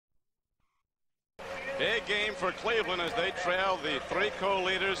Big game for Cleveland as they trail the 3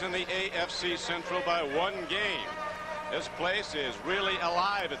 co-leaders in the AFC Central by 1 game. This place is really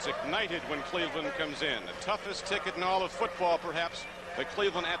alive. It's ignited when Cleveland comes in. The toughest ticket in all of football, perhaps, the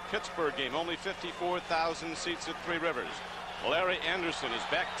Cleveland at Pittsburgh game. Only 54,000 seats at Three Rivers. Larry Anderson is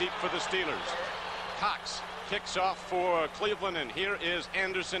back deep for the Steelers. Cox kicks off for Cleveland, and here is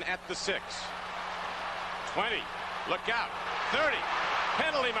Anderson at the 6. 20. Look out. 30.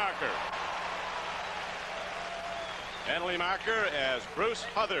 Penalty marker. Penalty marker as Bruce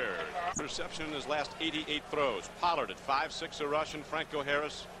Huther. Reception in his last 88 throws. Pollard at 5'6" a rush, and Franco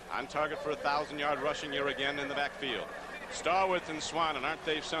Harris on target for a 1,000-yard rushing year again in the backfield. Starworth and Swann, aren't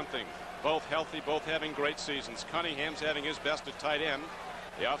they something? Both healthy, both having great seasons. Cunningham's having his best at tight end.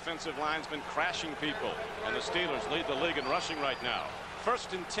 The offensive line's been crashing people, and the Steelers lead the league in rushing right now.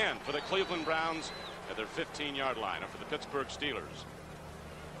 1st and 10 for the Cleveland Browns at their 15-yard line, or for the Pittsburgh Steelers.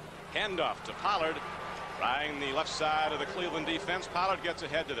 Handoff to Pollard. Trying the left side of the Cleveland defense. Pollard gets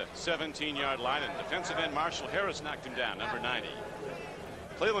ahead to the 17-yard line, and defensive end Marshall Harris knocked him down, number 90.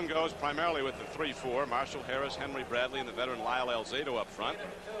 Cleveland goes primarily with the 3-4. Marshall Harris, Henry Bradley, and the veteran Lyle Alzado up front.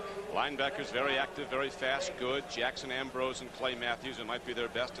 Linebackers very active, very fast, good. Jackson Ambrose and Clay Matthews, who might be their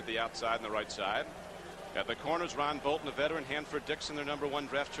best at the outside and the right side. At the corners, Ron Bolton, a veteran. Hanford Dixon, their number 1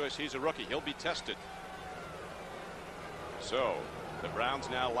 draft choice. He's a rookie. He'll be tested. So the Browns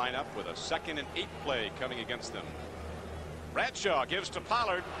now line up with a 2nd and 8 play coming against them. Bradshaw gives to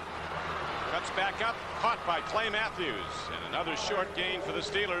Pollard. Cuts back up, caught by Clay Matthews. And another short gain for the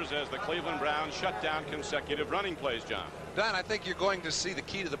Steelers as the Cleveland Browns shut down consecutive running plays, John. Don, I think you're going to see the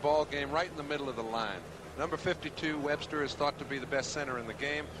key to the ball game right in the middle of the line. Number 52, Webster, is thought to be the best center in the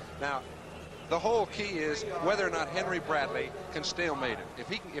game. Now, the whole key is whether or not Henry Bradley can stalemate it.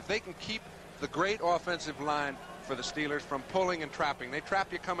 If they can keep the great offensive line for the Steelers from pulling and trapping. They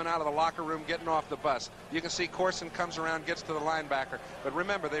trap you coming out of the locker room, getting off the bus. You can see Corson comes around, gets to the linebacker. But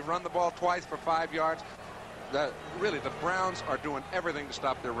remember, they've run the ball twice for 5 yards. Really, the Browns are doing everything to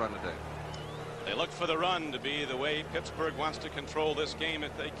stop their run today. They look for the run to be the way Pittsburgh wants to control this game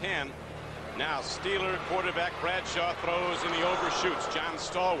if they can. Now Steeler quarterback Bradshaw throws and he overshoots. John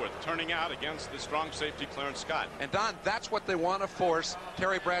Stallworth turning out against the strong safety Clarence Scott. And Don, that's what they want to force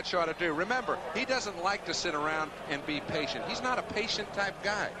Terry Bradshaw to do. Remember, he doesn't like to sit around and be patient. He's not a patient type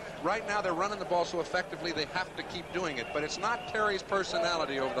guy. Right now they're running the ball so effectively they have to keep doing it. But it's not Terry's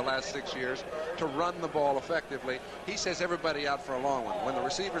personality over the last 6 years to run the ball effectively. He says everybody out for a long one. When the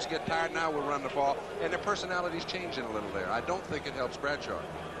receivers get tired, now we'll run the ball. And their personality's changing a little there. I don't think it helps Bradshaw.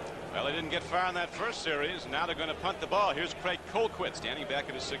 Well, they didn't get far in that first series. Now they're going to punt the ball. Here's Craig Colquitt standing back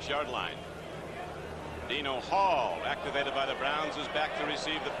at his 6-yard line. Dino Hall, activated by the Browns, is back to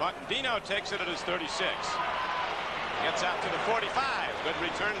receive the punt. Dino takes it at his 36. Gets out to the 45. Good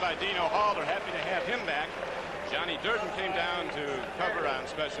return by Dino Hall. They're happy to have him back. Johnny Durden came down to cover on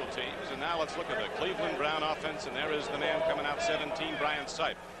special teams. And now let's look at the Cleveland Brown offense. And there is the man coming out 17, Brian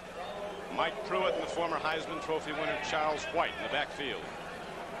Sipe. Mike Pruitt and the former Heisman Trophy winner Charles White in the backfield.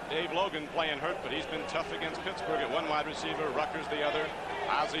 Dave Logan playing hurt, but he's been tough against Pittsburgh at one wide receiver. Ruckers the other.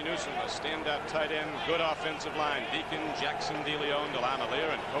 Ozzie Newsome, a standout tight end. Good offensive line. Deacon, Jackson, DeLeon,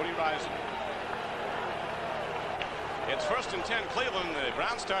 DeLamiere, and Cody Risen. It's 1st and 10 Cleveland. The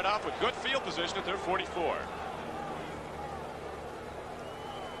Browns start off with good field position at their 44.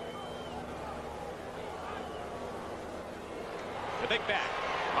 The big back,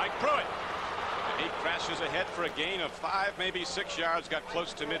 Mike Pruitt. He crashes ahead for a gain of 5, maybe 6 yards, got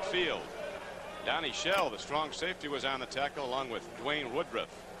close to midfield. Donnie Shell, the strong safety, was on the tackle along with Dwayne Woodruff.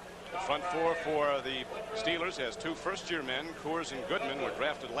 The front four for the Steelers has 2 first-year men. Coors and Goodman were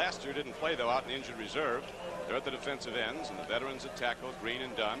drafted last year, didn't play though, out in injured reserve. They're at the defensive ends, and the veterans at tackle, Green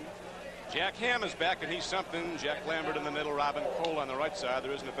and Dunn. Jack Ham is back, and he's something. Jack Lambert in the middle, Robin Cole on the right side.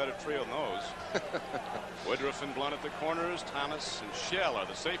 There isn't a better trio than those. Woodruff and Blunt at the corners. Thomas and Shell are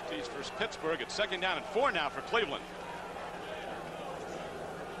the safeties for Pittsburgh. It's 2nd down and 4 now for Cleveland.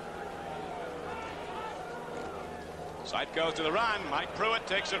 Sipe goes to the run. Mike Pruitt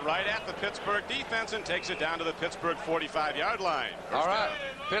takes it right at the Pittsburgh defense and takes it down to the Pittsburgh 45-yard line. All right.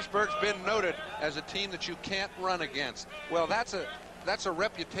 Pittsburgh's been noted as a team that you can't run against. Well, that's a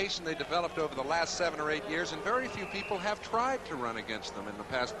reputation they developed over the last 7 or 8 years, and very few people have tried to run against them in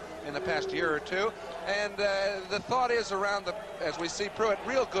the past year or two. And the thought is as we see Pruitt,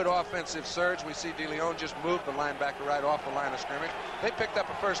 real good offensive surge. We see DeLeon just move the linebacker right off the line of scrimmage. They picked up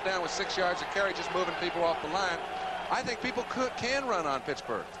a 1st down with 6 yards of carry, just moving people off the line. I think people can run on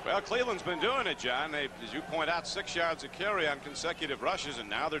Pittsburgh. Well, Cleveland's been doing it, John. They, as you point out, 6 yards of carry on consecutive rushes, and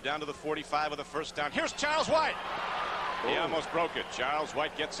now they're down to the 45 with a 1st down. Here's Charles White. He almost broke it. Charles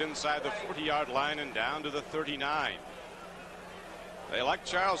White gets inside the 40-yard line and down to the 39. They like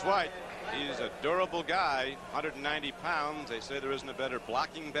Charles White. He's a durable guy, 190 pounds. They say there isn't a better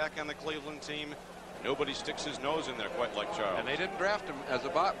blocking back on the Cleveland team. Nobody sticks his nose in there quite like Charles. And they didn't draft him as a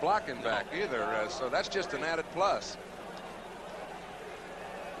blocking back either, so that's just an added plus.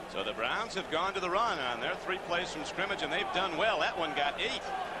 So the Browns have gone to the run on their 3 plays from scrimmage, and they've done well. That one got 8.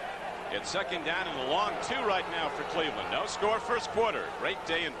 It's second down and a long 2 right now for Cleveland. No score first quarter. Great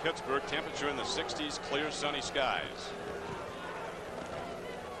day in Pittsburgh. Temperature in the 60s. Clear sunny skies.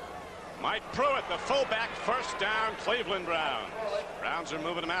 Mike Pruitt, the fullback, first down, Cleveland Browns. Browns are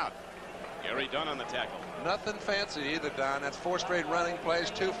moving him out. Gary Dunn on the tackle. Nothing fancy either, Don. That's 4 straight running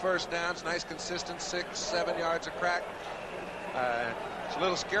plays, 2 first downs, nice consistent 6, 7 yards a crack. It's a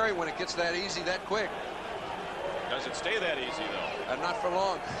little scary when it gets that easy that quick. Does it stay that easy, though? Not for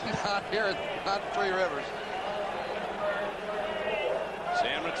long. Not here, not Three Rivers.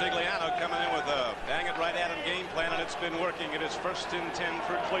 Sam Rutigliano coming in with a bang it right at him game plan, and it's been working. It is first and 10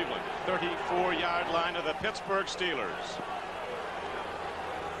 for Cleveland. 34-yard line of the Pittsburgh Steelers.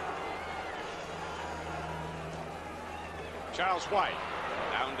 Charles White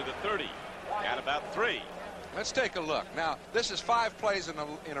down to the 30. Got about 3. Let's take a look. Now, this is 5 plays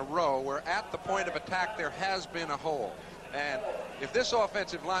in a row where at the point of attack there has been a hole. And if this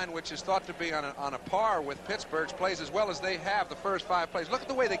offensive line, which is thought to be on a par with Pittsburgh's, plays as well as they have the first 5 plays, look at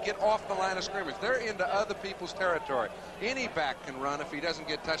the way they get off the line of scrimmage. They're into other people's territory. Any back can run if he doesn't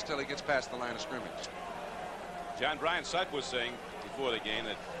get touched till he gets past the line of scrimmage. John Brian Sipe was saying before the game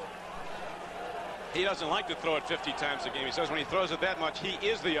that he doesn't like to throw it 50 times a game. He says when he throws it that much, he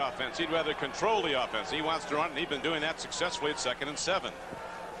is the offense. He'd rather control the offense. He wants to run, and he's been doing that successfully at 2nd and 7.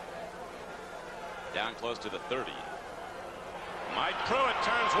 Down close to the 30. Mike Pruitt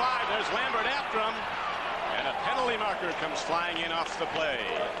turns wide. There's Lambert after him. And a penalty marker comes flying in off the play.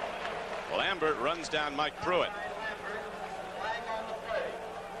 Lambert runs down Mike Pruitt.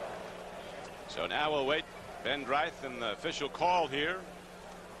 So now we'll wait. Ben Dreith and the official call here.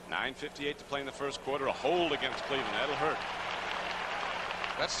 9:58 to play in the first quarter. A hold against Cleveland. That'll hurt.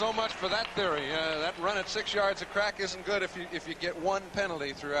 That's so much for that theory. That run at 6 yards a crack isn't good if you get 1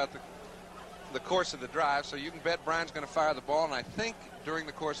 penalty throughout the course of the drive. So you can bet Brian's going to fire the ball, and I think during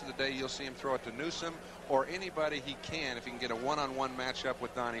the course of the day you'll see him throw it to Newsome or anybody he can if he can get a one-on-one matchup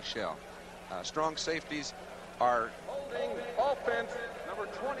with Donnie Shell. Strong safeties are holding offense number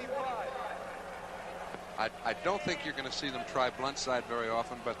 25. I don't think you're going to see them try blunt side very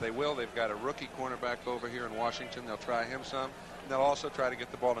often, but they will. They've got a rookie cornerback over here in Washington. They'll try him some. And they'll also try to get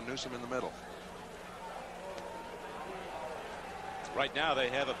the ball to Newsome in the middle. Right now they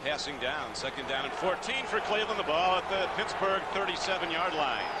have a passing down. 2nd down and 14 for Cleveland. The ball at the Pittsburgh 37-yard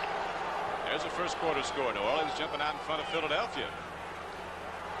line. There's a first quarter score. New Orleans jumping out in front of Philadelphia.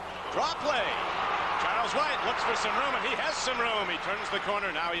 Draw play. Charles White looks for some room, and he has some room. He turns the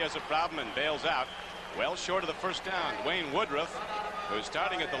corner. Now he has a problem and bails out. Well short of the first down. Dwayne Woodruff, who's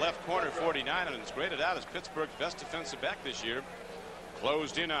starting at the left corner, 49, and is graded out as Pittsburgh's best defensive back this year.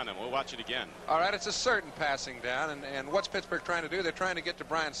 Closed in on him. We'll watch it again. All right, it's a certain passing down, and what's Pittsburgh trying to do? They're trying to get to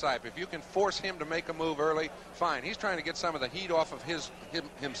Brian Sipe. If you can force him to make a move early, fine. He's trying to get some of the heat off of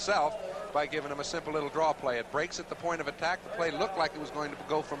himself by giving him a simple little draw play. It breaks at the point of attack. The play looked like it was going to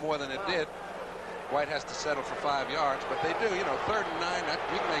go for more than it did. White has to settle for 5 yards, but they do. 3rd and 9,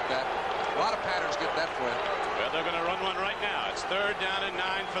 we can make that. A lot of patterns get that for you. Well, they're going to run one right now. It's 3rd down and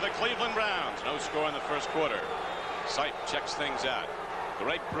 9 for the Cleveland Browns. No score in the first quarter. Sipe checks things out.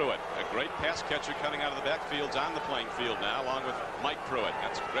 Greg Pruitt, a great pass catcher coming out of the backfield's on the playing field now, along with Mike Pruitt.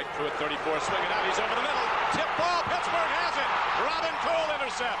 That's Greg Pruitt, 34, swinging out. He's over the middle. Tip ball. Pittsburgh has it. Robin Cole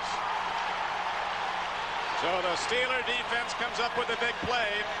intercepts. So the Steeler defense comes up with a big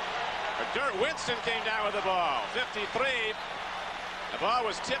play. Dirt Winston came down with the ball. 53. The ball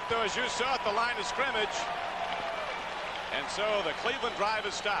was tipped, though, as you saw, at the line of scrimmage. And so the Cleveland drive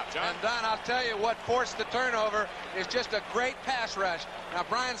is stopped. John? And Don, I'll tell you what forced the turnover is just a great pass rush. Now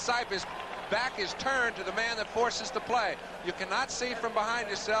Brian Sipe's back is turned to the man that forces the play. You cannot see from behind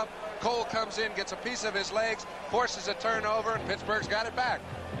yourself. Cole comes in, gets a piece of his legs, forces a turnover, and Pittsburgh's got it back.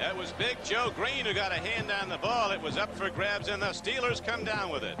 That was Big Joe Green who got a hand on the ball. It was up for grabs, and the Steelers come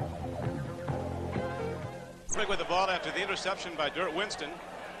down with it. With the ball after the interception by Dirt Winston.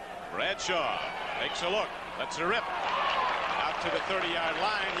 Bradshaw takes a look, lets it rip. Out to the 30-yard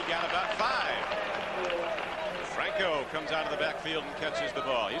line, he got about 5. Franco comes out of the backfield and catches the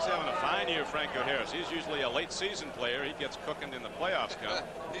ball. He's having a fine year, Franco Harris. He's usually a late-season player. He gets cooking in the playoffs come.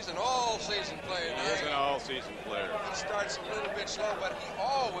 He's an all-season player. He is an all-season player. He starts a little bit slow, but he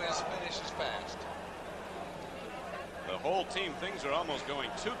always finishes fast. The whole team, things are almost going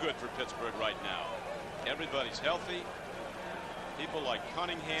too good for Pittsburgh right now. Everybody's healthy. People like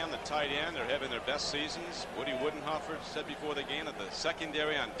Cunningham, the tight end, are having their best seasons. Woody Woodenhofer said before the game that the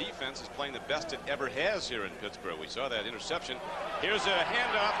secondary on defense is playing the best it ever has here in Pittsburgh. We saw that interception. Here's a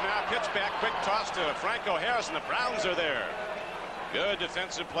handoff now. Pitch back. Quick toss to Franco Harris, and the Browns are there. Good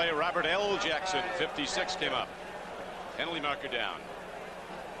defensive play. Robert L. Jackson, 56, came up. Penalty marker down.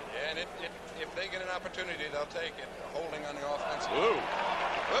 And if they get an opportunity, they'll take it. Holding on the offensive. Ooh.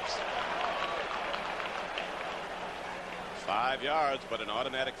 Whoops. 5 yards, but an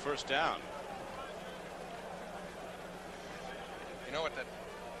automatic first down. You know what?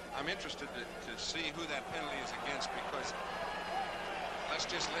 I'm interested to see who that penalty is against, because let's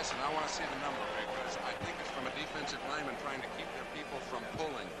just listen. I want to see the number, because I think it's from a defensive lineman trying to keep their people from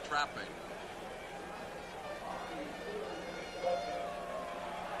pulling, trapping.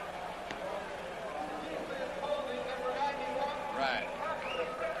 Right.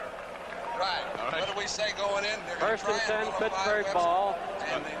 Right. What do we say going in? They're First and 10, Pittsburgh ball.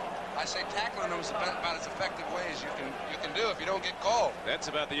 And I say tackling them is about as effective way as you can do if you don't get called. That's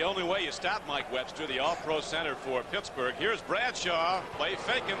about the only way you stop Mike Webster, the all-pro center for Pittsburgh. Here's Bradshaw, play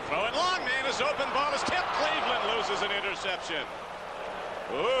faking, throwing long. Man is open, ball is tipped. Cleveland loses an interception.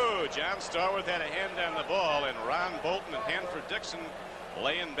 Ooh, John Starworth had a hand on the ball, and Ron Bolton and Hanford Dixon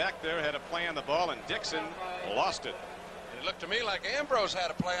laying back there had a play on the ball, and Dixon lost it. It looked to me like Ambrose had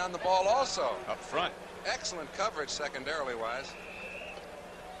a play on the ball also. Up front. Excellent coverage secondarily wise.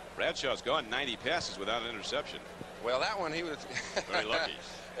 Bradshaw's gone 90 passes without an interception. Well, that one he was very lucky.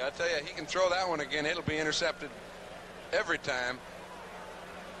 I tell you, he can throw that one again. It'll be intercepted every time.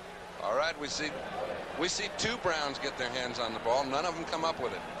 All right, we see 2 Browns get their hands on the ball. None of them come up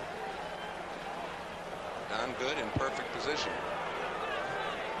with it. Don Good in perfect position.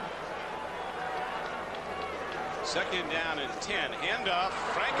 Second down and 10. Handoff.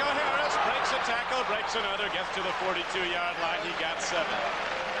 Franco Harris breaks a tackle, breaks another, gets to the 42-yard line. He got 7.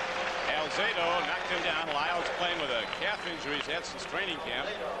 Alzado knocked him down. Lyle's playing with a calf injury. He's had since training camp.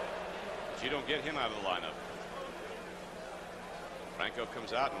 But you don't get him out of the lineup. Franco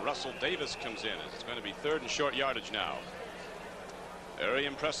comes out, and Russell Davis comes in. It's going to be 3rd and short yardage now. Very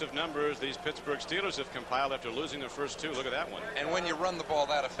impressive numbers these Pittsburgh Steelers have compiled after losing their first 2. Look at that one. And when you run the ball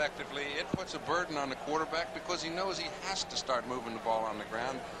that effectively, it puts a burden on the quarterback, because he knows he has to start moving the ball on the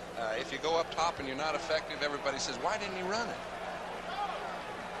ground. If you go up top and you're not effective, everybody says, why didn't he run it?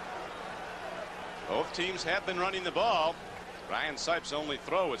 Both teams have been running the ball. Ryan Sipe's only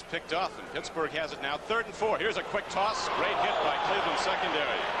throw is picked off, and Pittsburgh has it now 3rd and 4. Here's a quick toss. Great hit by Cleveland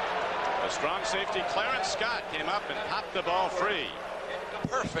secondary. A strong safety, Clarence Scott, came up and popped the ball free.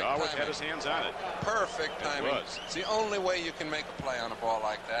 Perfect timing. Stallworth had his hands on it. Perfect timing. It's the only way you can make a play on a ball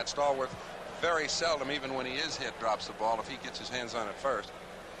like that. Stallworth very seldom, even when he is hit, drops the ball if he gets his hands on it first.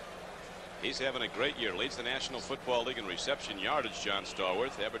 He's having a great year. Leads the National Football League in reception yardage, John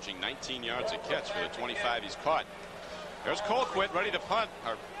Stallworth, averaging 19 yards a catch for the 25 he's caught. There's Colquitt ready to punt.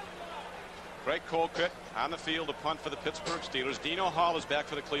 Greg Colquitt on the field to punt for the Pittsburgh Steelers. Dino Hall is back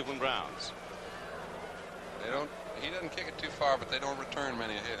for the Cleveland Browns. He doesn't kick it too far, but they don't return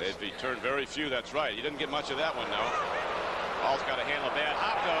many of his. They've returned very few. That's right. He didn't get much of that one, no. Hall's got to handle a bad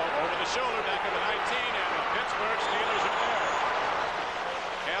hop, though. Over the shoulder, back at the 19, and the Pittsburgh Steelers are there.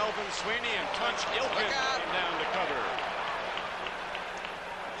 Calvin Sweeney and Tunch Ilkin came down to cover.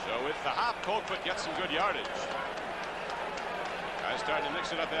 So with the hop, Colquitt gets some good yardage. Guys starting to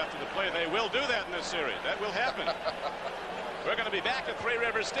mix it up after the play. They will do that in this series. That will happen. We're going to be back at Three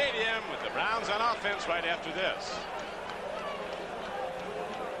Rivers Stadium with the Browns on offense right after this.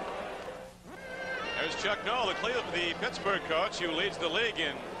 There's Chuck Noll, the Pittsburgh coach, who leads the league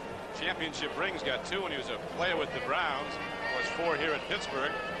in championship rings. Got 2 when he was a player with the Browns. Was 4 here at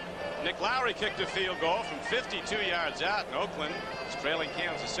Pittsburgh. Nick Lowry kicked a field goal from 52 yards out, and Oakland is trailing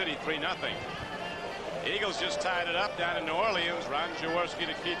Kansas City 3-0. Eagles just tied it up down in New Orleans. Ron Jaworski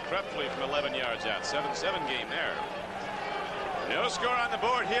to Keith Krepfle from 11 yards out. 7-7 game there. No score on the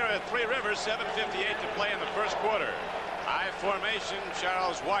board here at Three Rivers. 7:58 to play in the first quarter. High formation.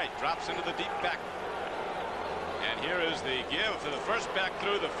 Charles White drops into the deep back. And here is the give to the first back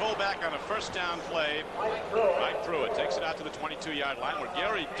through, the fullback on a first down play. Right through it. Takes it out to the 22-yard line where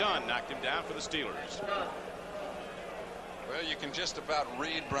Gary Dunn knocked him down for the Steelers. Well, you can just about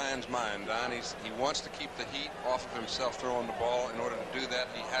read Brian's mind, Don. He wants to keep the heat off of himself throwing the ball. In order to do that,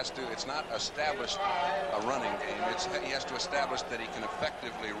 he has to. It's not established a running game. He has to establish that he can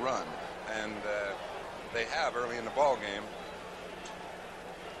effectively run, and they have early in the ball game.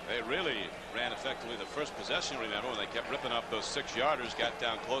 They really ran effectively the first possession, remember, when they kept ripping up those 6-yarders, got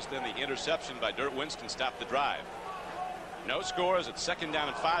down close. Then the interception by Dirt Winston stopped the drive. No scores. It's 2nd down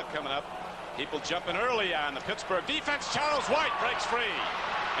and 5 coming up. People jumping early on the Pittsburgh defense. Charles White breaks free.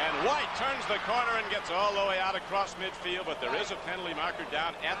 And White turns the corner and gets all the way out across midfield, but there is a penalty marker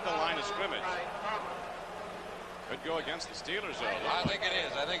down at the line of scrimmage. Could go against the Steelers, though. I think it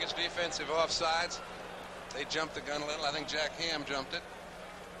is. I think it's defensive offsides. They jumped the gun a little. I think Jack Ham jumped it.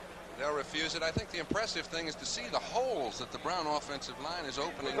 They'll refuse it. I think the impressive thing is to see the holes that the Brown offensive line is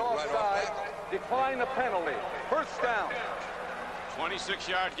opening right off back. Decline the penalty. 1st down.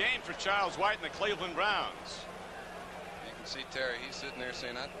 26-yard gain for Charles White and the Cleveland Browns. You can see Terry. He's sitting there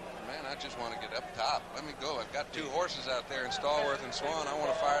saying, man, I just want to get up top. Let me go. I've got 2 horses out there in Stallworth and Swan. I want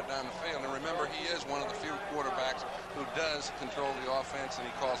to fire it down the field. And remember, he is one of the few quarterbacks who does control the offense, and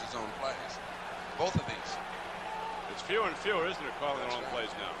he calls his own plays. Both of these. It's fewer and fewer, isn't it, calling their own plays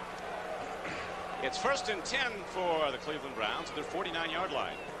now? It's 1st and 10 for the Cleveland Browns at their 49-yard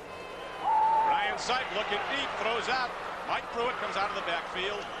line. Ryan Sipe looking deep, throws out. Mike Pruitt comes out of the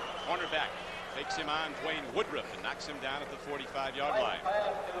backfield. Cornerback takes him on Dwayne Woodruff and knocks him down at the 45-yard line.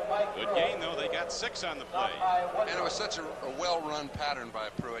 Good gain, though. They got 6 on the play. And it was such a well-run pattern by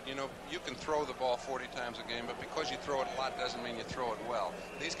Pruitt. You know, you can throw the ball 40 times a game, but because you throw it a lot doesn't mean you throw it well.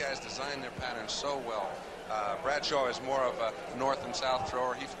 These guys design their patterns so well. Bradshaw is more of a north and south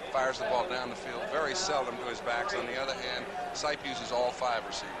thrower. He fires the ball down the field very seldom to his backs. On the other hand, Sipe uses all 5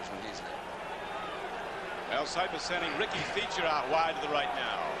 receivers when he's there. Well, Sipe is sending Ricky Feature out wide to the right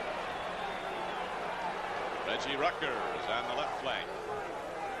now. Reggie Rucker is on the left flank.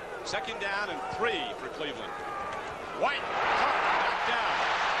 2nd down and 3 for Cleveland. White, knocked down.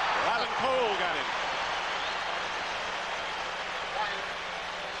 Robin Cole got him.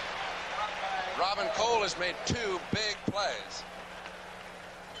 Robin Cole has made 2 big plays.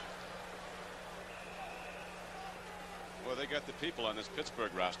 Well, they got the people on this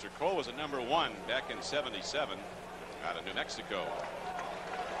Pittsburgh roster. Cole was a #1 back in '77 out of New Mexico.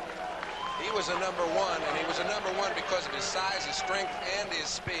 He was a #1, and he was a #1 because of his size, his strength, and his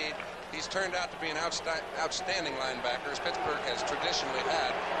speed. He's turned out to be an outstanding linebacker, as Pittsburgh has traditionally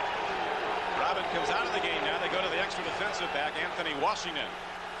had. Robin comes out of the game now. They go to the extra defensive back, Anthony Washington.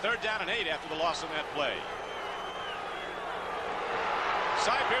 3rd down and 8 after the loss on that play.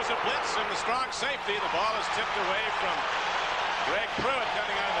 Sipe, here's a blitz and the strong safety. The ball is tipped away from Greg Pruitt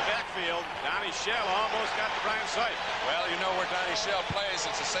coming out of the backfield. Donnie Shell almost got to Brian Sipe. Well, you know where Donnie Shell plays.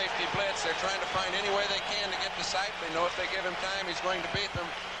 It's a safety blitz. They're trying to find any way they can to get to Sipe. They know if they give him time, he's going to beat them.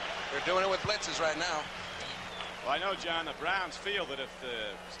 They're doing it with blitzes right now. Well, I know, John, the Browns feel that if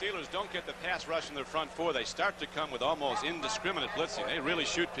the Steelers don't get the pass rush in their front 4, they start to come with almost indiscriminate blitzing. They really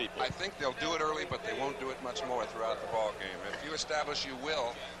shoot people. I think they'll do it early, but they won't do it much more throughout the ball game. If you establish you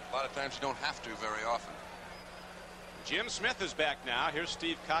will, a lot of times you don't have to very often. Jim Smith is back now. Here's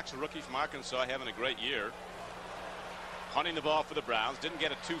Steve Cox, a rookie from Arkansas, having a great year. Punting the ball for the Browns. Didn't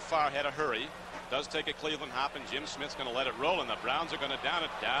get it too far, had a hurry. Does take a Cleveland hop, and Jim Smith's going to let it roll, and the Browns are going to down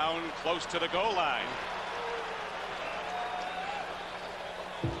it down close to the goal line.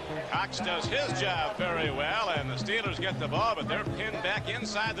 Cox does his job very well, and the Steelers get the ball, but they're pinned back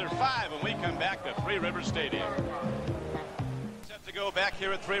inside their 5 when we come back to Three Rivers Stadium. Set to go back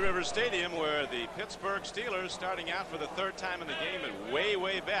here at Three Rivers Stadium, where the Pittsburgh Steelers, starting out for the 3rd time in the game and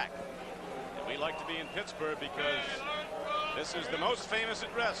way back. And we like to be in Pittsburgh because this is the most famous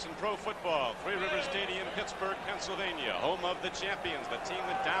address in pro football. Three Rivers Stadium, Pittsburgh, Pennsylvania, home of the champions, the team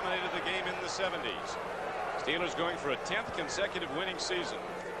that dominated the game in the 70s. Steelers going for a 10th consecutive winning season.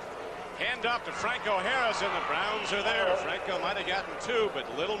 Hand off to Franco Harris, and the Browns are there. Franco might have gotten 2,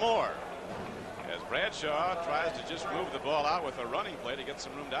 but little more. As Bradshaw tries to just move the ball out with a running play to get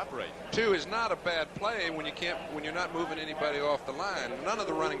some room to operate. 2 is not a bad play when you're not moving anybody off the line. None of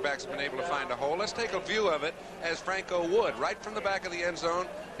the running backs have been able to find a hole. Let's take a view of it as Franco would. Right from the back of the end zone.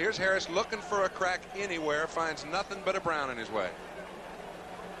 Here's Harris looking for a crack anywhere. Finds nothing but a Brown in his way.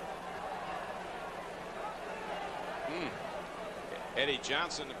 Eddie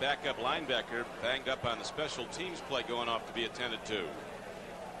Johnson, the backup linebacker, banged up on the special teams play going off to be attended to.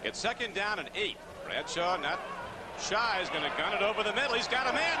 It's 2nd down and 8. Bradshaw, not shy, is going to gun it over the middle. He's got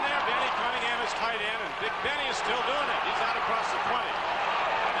a man there. Benny Cunningham is tight end, and Big Benny is still doing it. He's out across the 20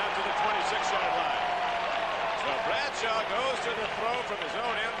 and out to the 26-yard line. So Bradshaw goes to the throw from his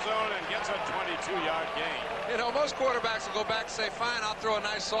own end zone and gets a 22-yard gain. You know, most quarterbacks will go back and say, fine, I'll throw a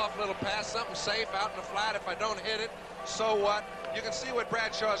nice soft little pass, something safe out in the flat. If I don't hit it, so what? You can see what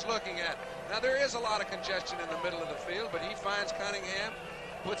Bradshaw's looking at. Now, there is a lot of congestion in the middle of the field, but he finds Cunningham,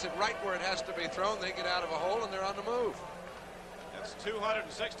 puts it right where it has to be thrown. They get out of a hole, and they're on the move. That's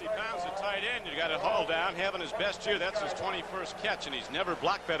 260 pounds at tight end. You got to haul down, having his best year. That's his 21st catch, and he's never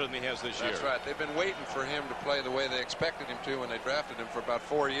blocked better than he has this year. That's right. They've been waiting for him to play the way they expected him to when they drafted him for about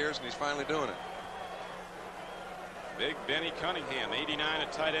 4 years, and he's finally doing it. Big Benny Cunningham, 89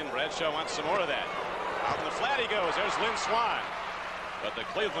 at tight end. Bradshaw wants some more of that. Out in the flat he goes. There's Lynn Swan. But the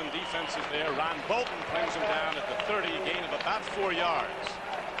Cleveland defense is there. Ron Bolton brings him down at the 30, a gain of about 4 yards.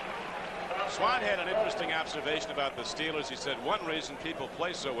 Swan had an interesting observation about the Steelers. He said one reason people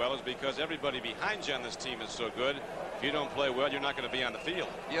play so well is because everybody behind you on this team is so good. If you don't play well, you're not going to be on the field.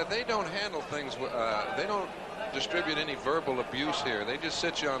 Yeah, they don't handle things. They don't distribute any verbal abuse here. They just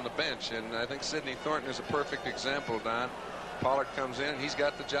sit you on the bench, and I think Sidney Thornton is a perfect example, Don. Pollard comes in, he's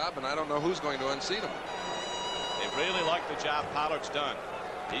got the job, and I don't know who's going to unseat him. They really like the job Pollard's done.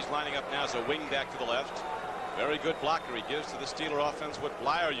 He's lining up now as a wing back to the left. Very good blocker. He gives to the Steeler offense what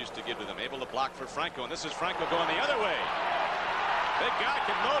Blyer used to give to them. Able to block for Franco, and this is Franco going the other way. Big guy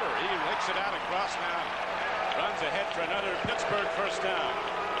can motor. He licks it out across now. Runs ahead for another Pittsburgh first down.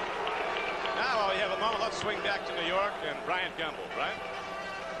 Now while we have a moment, let's swing back to New York and Bryant Gumbel. Brian?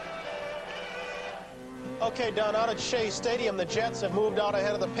 Okay, Don, out at Shea Stadium, the Jets have moved out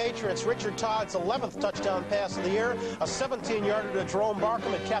ahead of the Patriots. Richard Todd's 11th touchdown pass of the year, a 17-yarder to Jerome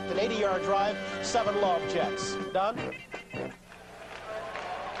Barkham. It capped an 80-yard drive. 7-love Jets. Don?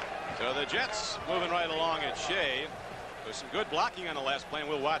 So the Jets moving right along at Shea. There's some good blocking on the last play, and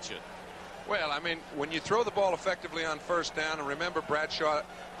we'll watch it. Well, I mean, when you throw the ball effectively on first down, and remember Bradshaw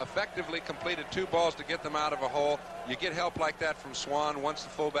effectively completed 2 balls to get them out of a hole. You get help like that from Swan once the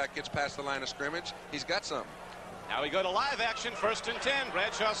fullback gets past the line of scrimmage. He's got something. Now we go to live action, 1st and 10.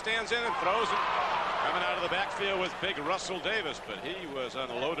 Bradshaw stands in and throws it. Coming out of the backfield with big Russell Davis, but he was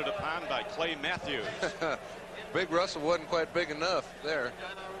unloaded upon by Clay Matthews. Big Russell wasn't quite big enough there.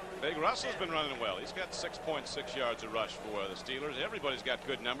 Big Russell's been running well. He's got 6.6 yards a rush for the Steelers. Everybody's got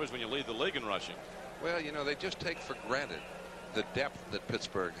good numbers when you lead the league in rushing. Well, you know, they just take for granted the depth that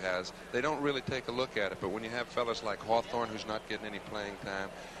Pittsburgh has. They don't really take a look at it, but when you have fellas like Hawthorne, who's not getting any playing time,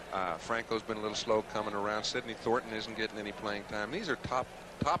 Franco's been a little slow coming around, Sidney Thornton isn't getting any playing time. These are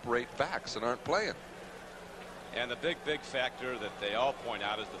top-rate backs that aren't playing. And the big factor that they all point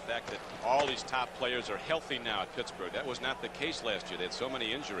out is the fact that all these top players are healthy now at Pittsburgh. That was not the case last year. They had so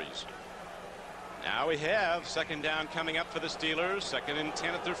many injuries. Now we have 2nd down coming up for the Steelers. 2nd and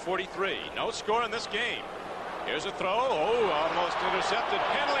 10 at their 43. No score in this game. Here's a throw. Oh, almost intercepted.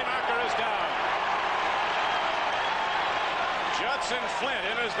 Penalty marker is down. Judson Flint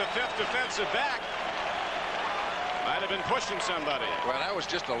enters the 5th defensive back. Might have been pushing somebody. Well, that was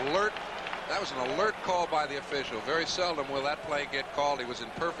just alert. That was an alert call by the official. Very seldom will that play get called. He was in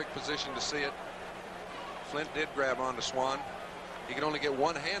perfect position to see it. Flint did grab onto Swan. He could only get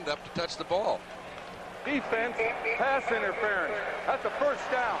one hand up to touch the ball. Defense, pass interference. That's a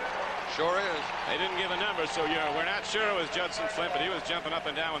 1st down. Sure is. They didn't give a number, so we're not sure it was Judson Flint, but he was jumping up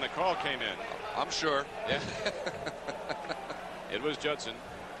and down when the call came in. I'm sure. Yeah. It was Judson.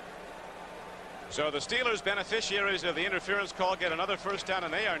 So the Steelers, beneficiaries of the interference call, get another 1st down,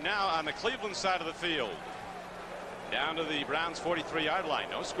 and they are now on the Cleveland side of the field. Down to the Browns' 43-yard line.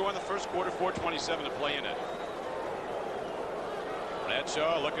 No score in the 1st quarter, 4:27 to play in it.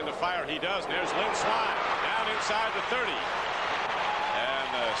 Bradshaw looking to fire. He does. And there's Lynn Swan down inside the 30. And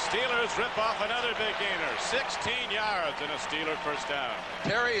the Steelers rip off another big gainer. 16 yards and a Steeler 1st down.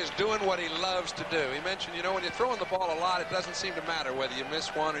 Terry is doing what he loves to do. He mentioned, you know, when you're throwing the ball a lot, it doesn't seem to matter whether you miss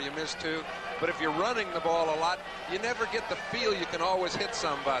 1 or you miss 2. But if you're running the ball a lot, you never get the feel you can always hit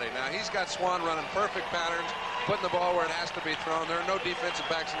somebody. Now, he's got Swan running perfect patterns, putting the ball where it has to be thrown. There are no defensive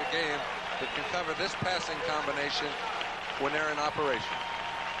backs in the game that can cover this passing combination when they're in operation.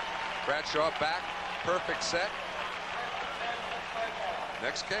 Bradshaw back, perfect set.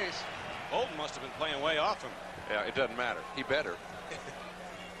 Next case. Bolton must have been playing way off him. Yeah, it doesn't matter. He better.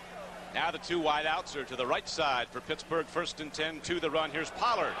 Now the 2 wideouts are to the right side for Pittsburgh. 1st and 10 to the run. Here's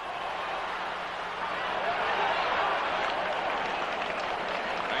Pollard.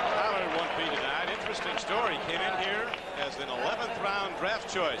 Frank Pollard won't be denied. Interesting story. Came in here as an 11th round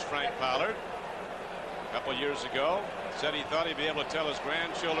draft choice, Frank Pollard. A couple years ago. Said he thought he'd be able to tell his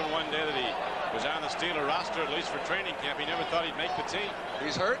grandchildren one day that he was on the Steeler roster, at least for training camp. He never thought he'd make the team.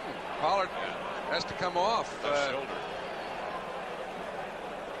 He's hurting. Pollard has to come off. Shoulder.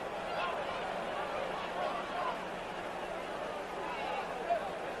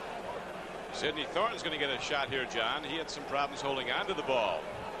 Sidney Thornton's going to get a shot here, John. He had some problems holding on to the ball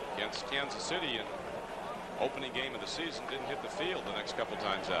against Kansas City in opening game of the season. Didn't hit the field the next couple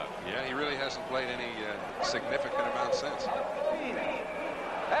times out. Yeah, he really hasn't played any significant amount since.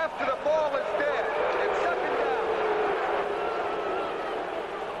 After the ball is dead, it's 2nd down.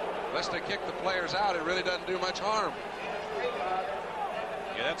 Unless they kick the players out, it really doesn't do much harm.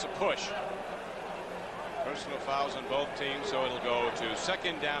 Yeah, that's a push. Personal fouls on both teams, so it'll go to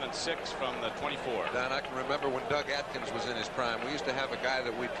 2nd down and 6 from the 24. Don, I can remember when Doug Atkins was in his prime. We used to have a guy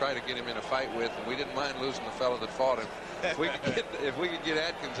that we'd try to get him in a fight with, and we didn't mind losing the fellow that fought him. If we could get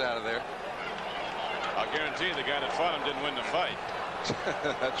Atkins out of there. I'll guarantee the guy that fought him didn't win the fight.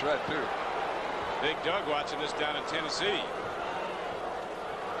 That's right, too. Big Doug watching this down in Tennessee.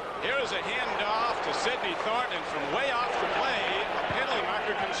 Here is a handoff to Sidney Thornton, and from way off the play, a penalty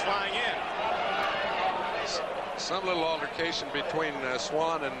marker comes flying in. Some little altercation between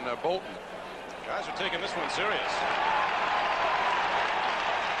Swan and Bolton. Guys are taking this one serious.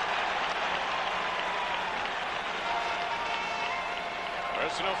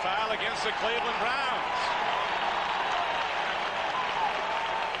 Personal foul against the Cleveland Browns.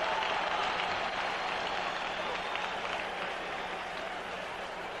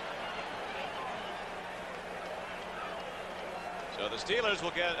 So the Steelers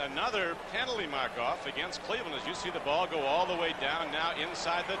will get another penalty mark off against Cleveland as you see the ball go all the way down now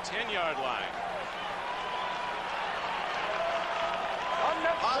inside the 10-yard line.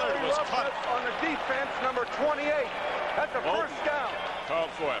 Pollard was cut on the defense, number 28. That's a first down. Called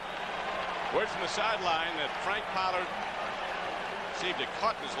for it. Word from the sideline that Frank Pollard received a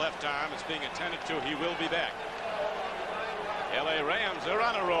cut in his left arm. It's being attended to. He will be back. LA Rams, they're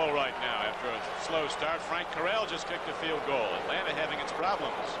on a roll right now after a slow start. Frank Carell just kicked a field goal. Atlanta having its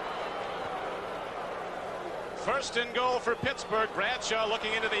problems. 1st and goal for Pittsburgh. Bradshaw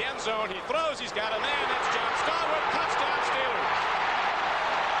looking into the end zone. He throws. He's got a man. That's John Stallworth. Touchdown Steelers.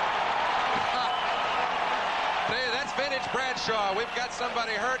 Hey, that's vintage Bradshaw. We've got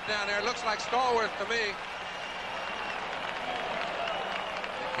somebody hurt down there. Looks like Stallworth to me.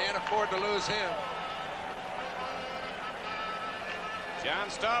 They can't afford to lose him. John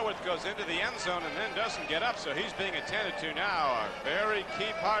Stallworth goes into the end zone and then doesn't get up, so he's being attended to now. A very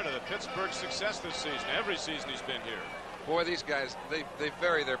key part of the Pittsburgh success this season. Every season he's been here. Boy, these guys, they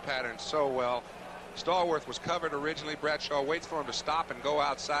vary their patterns so well. Stallworth was covered originally. Bradshaw waits for him to stop and go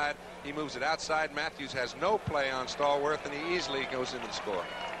outside. He moves it outside. Matthews has no play on Stallworth, and he easily goes into the score.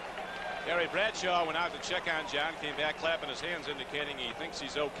 Gary Bradshaw went out to check on John, came back clapping his hands indicating he thinks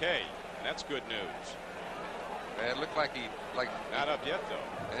he's okay, and that's good news. It looked like he, not up yet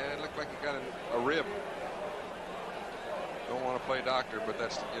though. It looked like he got a rib. Don't want to play doctor, but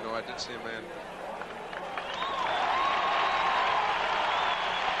that's, you know, I did see a man.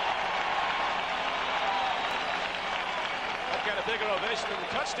 That got a bigger ovation than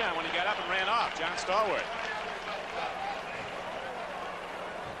the touchdown when he got up and ran off. John Stallworth.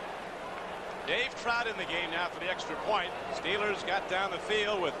 Dave Trott in the game now for the extra point. Steelers got down the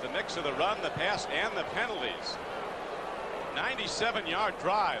field with the mix of the run, the pass, and the penalties. 97-yard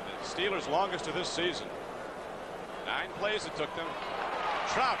drive, the Steelers' longest of this season. 9 plays it took them.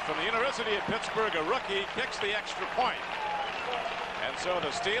 Trott from the University of Pittsburgh, a rookie, kicks the extra point. And so the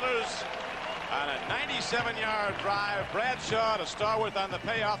Steelers on a 97-yard drive. Bradshaw to Stallworth on the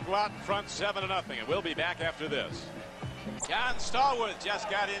payoff, go out in front 7-0. And we'll be back after this. John Stallworth just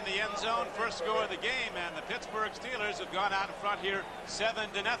got in the end zone, first score of the game, and the Pittsburgh Steelers have gone out in front here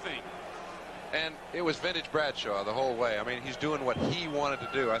 7-0. And it was vintage Bradshaw the whole way. I mean, he's doing what he wanted to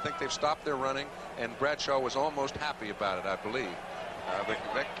do. I think they've stopped their running, and Bradshaw was almost happy about it, I believe. But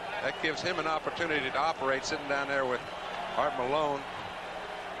that gives him an opportunity to operate, sitting down there with Art Malone.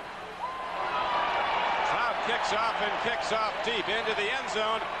 Trout kicks off and kicks off deep into the end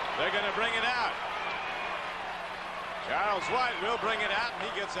zone. They're going to bring it out. Charles White will bring it out,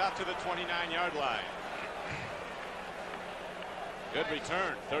 and he gets out to the 29-yard line. Good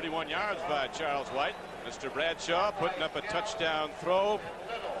return, 31 yards by Charles White. Mr. Bradshaw putting up a touchdown throw.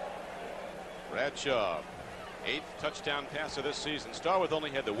 Bradshaw, 8th touchdown pass of this season. Stallworth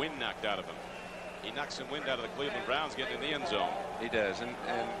only had the wind knocked out of him. He knocks some wind out of the Cleveland Browns getting in the end zone. He does, and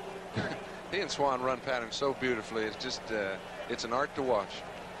he and Swan run patterns so beautifully. It's just, it's an art to watch.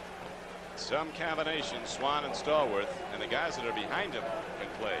 Some combination, Swan and Stallworth, and the guys that are behind him can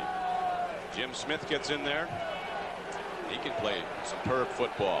play. Jim Smith gets in there. He can play superb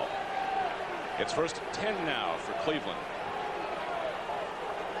football. It's 1st and 10 now for Cleveland.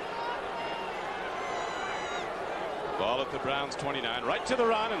 Ball at the Browns 29. Right to the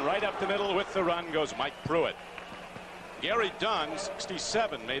run, and right up the middle with the run goes Mike Pruitt. Gary Dunn,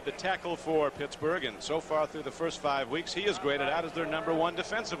 67, made the tackle for Pittsburgh, and so far through the first 5 weeks, he is graded out as their #1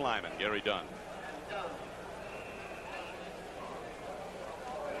 defensive lineman, Gary Dunn.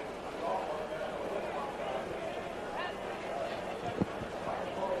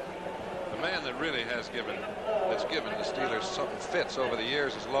 The man that really has given the Steelers some fits over the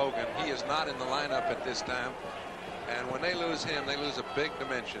years is Logan. He is not in the lineup at this time, and when they lose him, they lose a big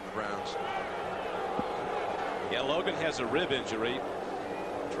dimension, the Browns. Yeah, Logan has a rib injury.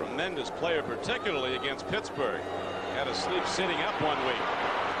 Tremendous player, particularly against Pittsburgh. Had to sleep sitting up one week.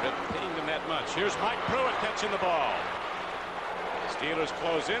 It pained him that much. Here's Mike Pruitt catching the ball. Steelers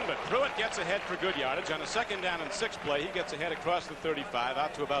close in, but Pruitt gets ahead for good yardage. On a 2nd down and 6 play, he gets ahead across the 35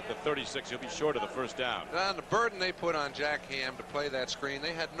 out to about the 36. He'll be short of the 1st down. Now, the burden they put on Jack Ham to play that screen,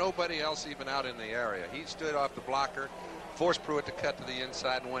 they had nobody else even out in the area. He stood off the blocker, forced Pruitt to cut to the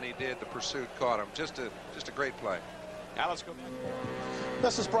inside, and when he did, the pursuit caught him. Just a great play. Now let's go.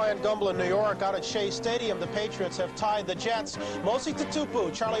 This is Brian Gumble in New York. Out at Shea Stadium, the Patriots have tied the Jets. Mosi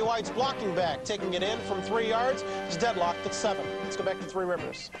Tutupu, Charlie White's blocking back, taking it in from 3 yards. He's deadlocked at 7. Let's go back to Three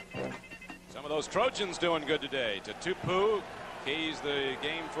Rivers. Some of those Trojans doing good today. Tutupu keys the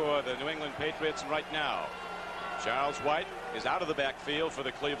game for the New England Patriots right now. Charles White is out of the backfield for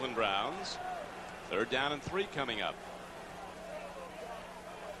the Cleveland Browns. 3rd down and 3 coming up.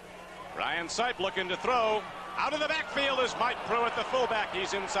 Ryan Sipe looking to throw. Out of the backfield is Mike Pruitt, the fullback.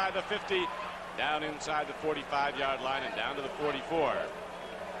 He's inside the 50, down inside the 45-yard line, and down to the 44.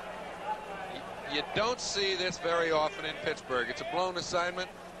 You don't see this very often in Pittsburgh. It's a blown assignment.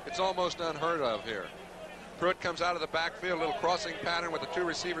 It's almost unheard of here. Pruitt comes out of the backfield, a little crossing pattern with the 2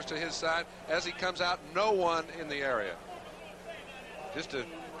 receivers to his side. As he comes out, no one in the area. Just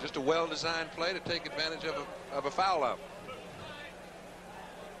a well-designed play to take advantage of a foul up.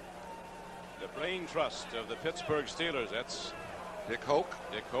 The brain trust of the Pittsburgh Steelers. That's Dick Hoke.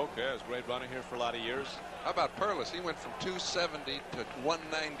 Dick Hoke, yeah, was a great runner here for a lot of years. How about Perlis? He went from 270 to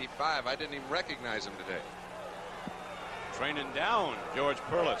 195. I didn't even recognize him today. Training down George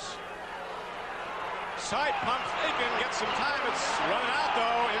Perlis. Sipe pump faking, gets some time. It's running out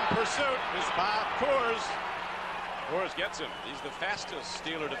though. In pursuit is Bob Coors. Coors gets him. He's the fastest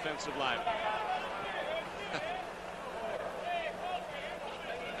Steeler defensive lineman.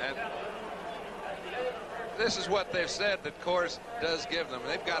 And this is what they've said that Coors does give them.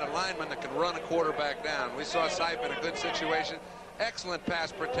 They've got a lineman that can run a quarterback down. We saw Sipe in a good situation. Excellent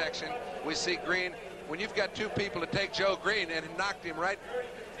pass protection. We see Green. When you've got 2 people to take Joe Green and knocked him right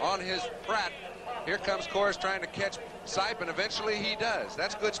on his Pratt, here comes Coors trying to catch Sipe, and eventually he does.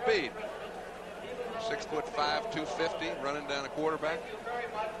 That's good speed. 6'5", 250, running down a quarterback.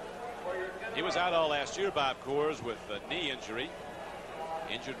 He was out all last year, Bob Coors, with a knee injury.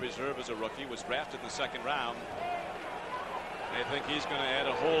 Injured reserve as a rookie, was drafted in the 2nd round. They think he's going to add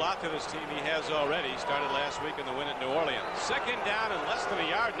a whole lot to this team. He has already. Started last week in the win at New Orleans. 2nd down and less than a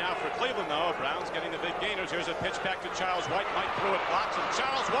yard now for Cleveland, though. Browns getting the big gainers. Here's a pitch back to Charles White. Mike Pruitt blocks, and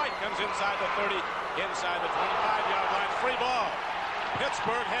Charles White comes inside the 30, inside the 25-yard line. Free ball.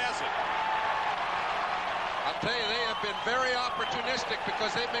 Pittsburgh has it. I'll tell you, they have been very opportunistic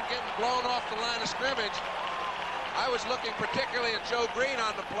because they've been getting blown off the line of scrimmage. I was looking particularly at Joe Green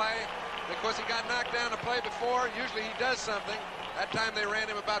on the play because he got knocked down the play before. Usually he does something. That time they ran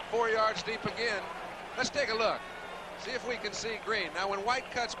him about 4 yards deep again. Let's take a look. See if we can see Green. Now when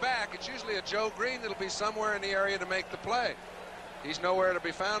White cuts back, it's usually a Joe Green that'll be somewhere in the area to make the play. He's nowhere to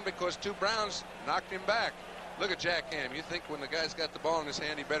be found because 2 Browns knocked him back. Look at Jack Ham. You think when the guy's got the ball in his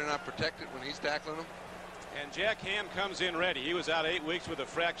hand, he better not protect it when he's tackling him? And Jack Ham comes in ready. He was out 8 weeks with a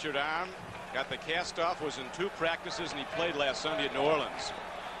fractured arm. Got the cast off, was in 2 practices, and he played last Sunday at New Orleans.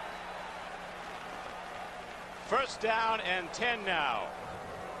 1st down and 10 now.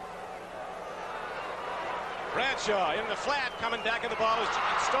 Bradshaw in the flat, coming back, and the ball is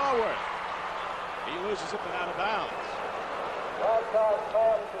Stallworth. He loses it but out of bounds.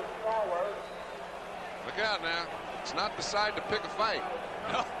 Look out now. It's not the side to pick a fight.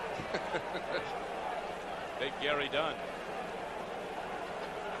 No. Big Gary Dunn.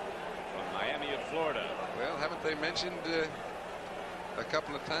 Miami of Florida. Well, haven't they mentioned a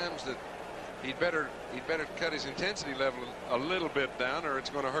couple of times that he'd better cut his intensity level a little bit down, or it's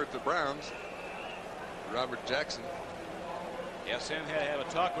going to hurt the Browns? Robert Jackson. Yes, and had a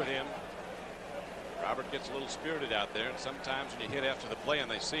talk with him. Robert gets a little spirited out there, and sometimes when you hit after the play and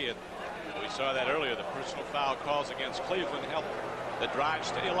they see it, we saw that earlier. The personal foul calls against Cleveland helped the drive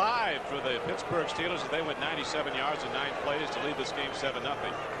stay alive for the Pittsburgh Steelers as they went 97 yards in 9 plays to lead this game 7-0.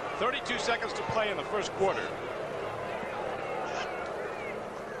 32 seconds to play in the 1st quarter.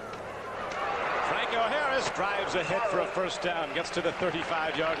 Franco Harris drives ahead for a 1st down, gets to the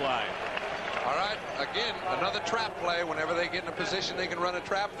 35-yard line. All right, again, another trap play. Whenever they get in a position they can run a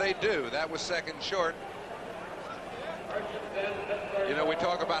trap, they do. That was 2nd short. You know, we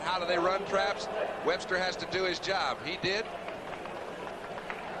talk about how do they run traps. Webster has to do his job. He did.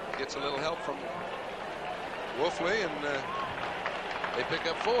 gets a little help from Wolfley, and they pick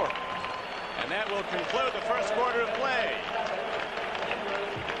up 4. And that will conclude the first quarter of play.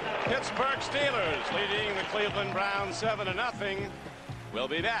 Pittsburgh Steelers leading the Cleveland Browns 7-0. We'll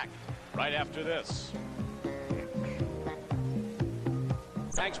be back right after this.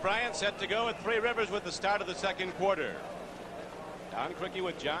 Thanks, Brian. Set to go at Three Rivers with the start of the second quarter. Don Criqui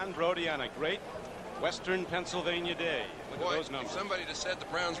with John Brodie on a great Western Pennsylvania day. Look at those numbers. If somebody just said the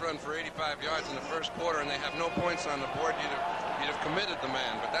Browns run for 85 yards in the first quarter and they have no points on the board, you'd have committed the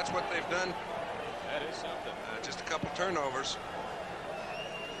man. But that's what they've done. That is something. Just a couple turnovers.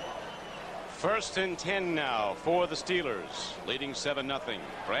 1st and 10 now for the Steelers, leading 7-0.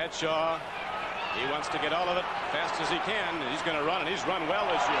 Bradshaw, he wants to get all of it fast as he can. He's going to run, and he's run well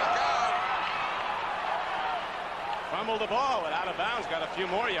this year. Fumbled the ball, but out of bounds, got a few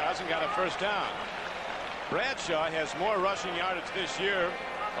more yards and got a first down. Bradshaw has more rushing yardage this year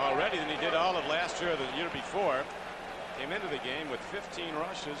already than he did all of last year or the year before. Came into the game with 15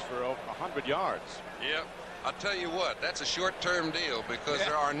 rushes for over 100 yards. Yep. I'll tell you what, that's a short-term deal because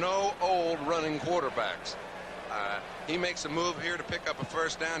there are no old running quarterbacks. He makes a move here to pick up a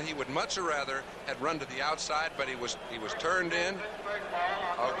first down. He would much rather had run to the outside, but he was turned in.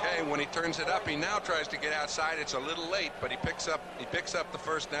 Okay, when he turns it up, he now tries to get outside. It's a little late, but he picks up the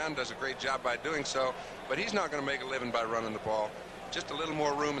first down, does a great job by doing so. But he's not going to make a living by running the ball. Just a little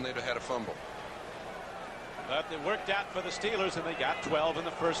more room, and they'd have had a fumble. But it worked out for the Steelers, and they got 12 in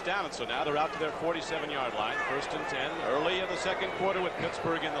the first down, and so now they're out to their 47-yard line. 1st and 10 early in the second quarter with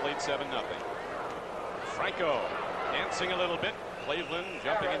Pittsburgh in the lead 7-0. Franco dancing a little bit. Cleveland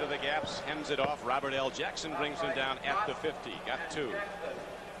jumping into the gaps, hems it off. Robert L. Jackson brings him down at the 50. Got 2.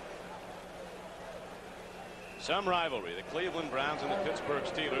 Some rivalry. The Cleveland Browns and the Pittsburgh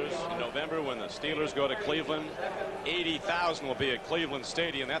Steelers in November when the Steelers go to Cleveland. 80,000 will be at Cleveland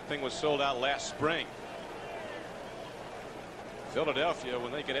Stadium. That thing was sold out last spring. Philadelphia,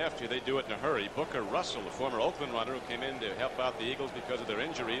 when they get after you, they do it in a hurry. Booker Russell, the former Oakland runner who came in to help out the Eagles because of their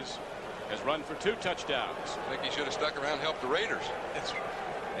injuries, has run for 2 touchdowns. I think he should have stuck around and helped the Raiders.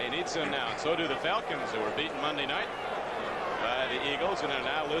 They need some now, and so do the Falcons, who were beaten Monday night by the Eagles and are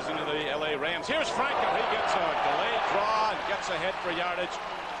now losing to the L.A. Rams. Here's Franco. He gets a delayed draw and gets ahead for yardage.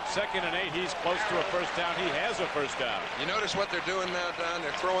 2nd and 8. He's close to a first down. He has a first down. You notice what they're doing now, Don?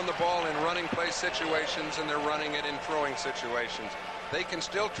 They're throwing the ball in running play situations, and they're running it in throwing situations. They can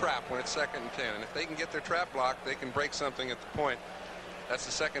still trap when it's 2nd and 10. And if they can get their trap blocked, they can break something at the point. That's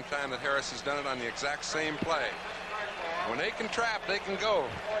the 2nd time that Harris has done it on the exact same play. When they can trap, they can go.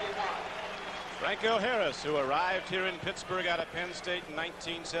 Franco Harris, who arrived here in Pittsburgh out of Penn State in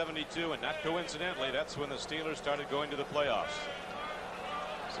 1972, and not coincidentally, that's when the Steelers started going to the playoffs.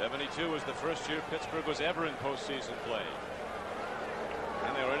 72 was the first year Pittsburgh was ever in postseason play.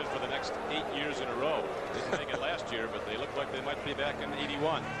 And they were in it for the next 8 years in a row. Didn't make it last year, but they look like they might be back in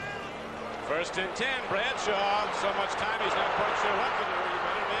 81. 1st and 10. Bradshaw. So much time he's not quite sure what to do. He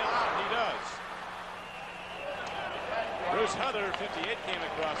better bail out. He does. Bruce Huther, 58, came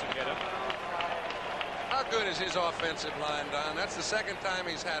across and hit him. How good is his offensive line, Don? That's the 2nd time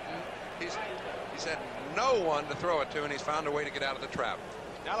he's had no one to throw it to, and he's found a way to get out of the trap.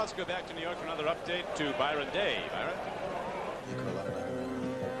 Now let's go back to New York for another update to Byron Day. Byron?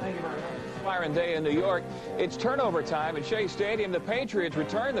 Byron Day in New York. It's turnover time at Shea Stadium. The Patriots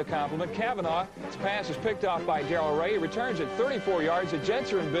return the compliment. Kavanaugh, his pass is picked off by Darrell Ray. He returns at 34 yards. The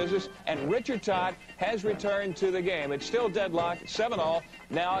Jets are in business, and Richard Todd has returned to the game. It's still deadlocked, 7-all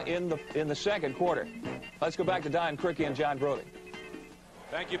now in the second quarter. Let's go back to Don Criqui and John Brodie.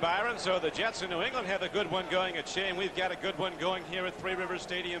 Thank you, Byron. So the Jets in New England have a good one going at Shea, and we've got a good one going here at Three Rivers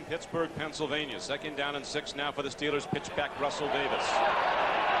Stadium, Pittsburgh, Pennsylvania. 2nd down and 6 now for the Steelers. Pitch back Russell Davis.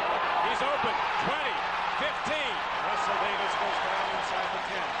 He's open. 20, 15. Russell Davis goes down inside the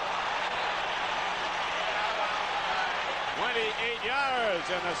 10. 28 yards,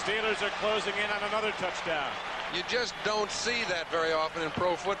 and the Steelers are closing in on another touchdown. You just don't see that very often in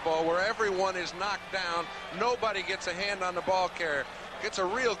pro football, where everyone is knocked down. Nobody gets a hand on the ball carrier. Gets a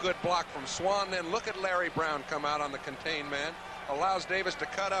real good block from Swan. Then look at Larry Brown come out on the contained man. Allows Davis to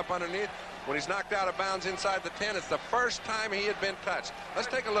cut up underneath. When he's knocked out of bounds inside the 10, it's the first time he had been touched. Let's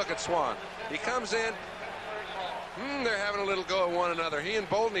take a look at Swan. He comes in. They're having a little go at one another. He and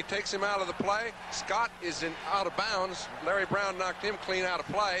Bolden, he takes him out of the play. Scott is out of bounds. Larry Brown knocked him clean out of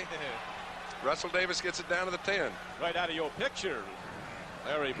play. Russell Davis gets it down to the 10. Right out of your picture,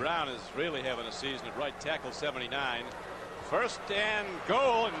 Larry Brown is really having a season at right tackle, 79. 1st and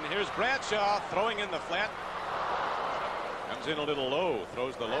goal, and here's Bradshaw throwing in the flat. Comes in a little low,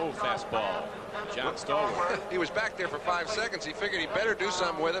 throws the low fastball. John Stallworth. He was back there for 5 seconds. He figured he better do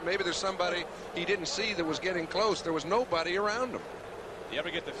something with it. Maybe there's somebody he didn't see that was getting close. There was nobody around him. You ever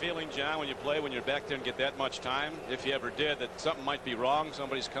get the feeling, John, when you play, when you're back there and get that much time, if you ever did, that something might be wrong?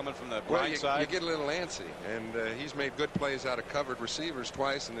 Somebody's coming from the blind side? You get a little antsy, and he's made good plays out of covered receivers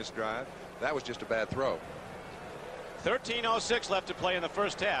twice in this drive. That was just a bad throw. 13:06 left to play in the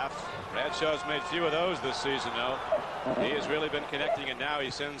first half. Bradshaw's made few of those this season, though. He has really been connecting, and now he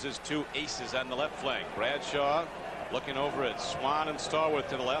sends his two aces on the left flank. Bradshaw looking over at Swan and Stallworth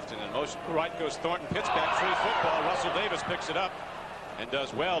to the left, and in motion right goes Thornton. Pitch back, free football. Russell Davis picks it up and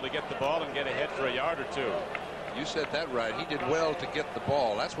does well to get the ball and get ahead for a yard or two. You said that right. He did well to get the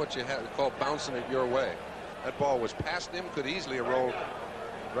ball. That's what you have to call bouncing it your way. That ball was past him, could easily have rolled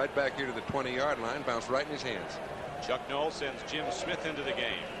right back here to the 20-yard line, bounced right in his hands. Chuck Knoll sends Jim Smith into the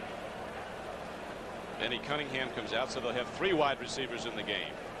game. Benny Cunningham comes out, so they'll have 3 wide receivers in the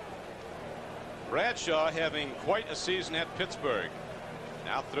game. Bradshaw having quite a season at Pittsburgh.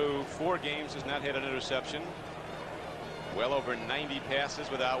 Now through 4 games has not had an interception. Well over 90 passes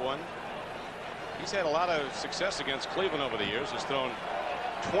without one. He's had a lot of success against Cleveland over the years. Has thrown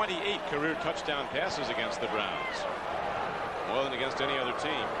 28 career touchdown passes against the Browns. More than against any other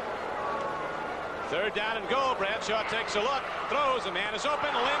team. 3rd down and goal. Bradshaw takes a look. Throws. A man is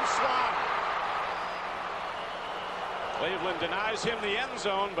open. Lynn Swan. Cleveland denies him the end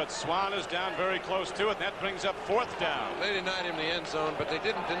zone, but Swan is down very close to it. And that brings up 4th down. They denied him the end zone, but they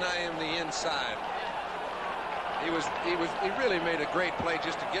didn't deny him the inside. He really made a great play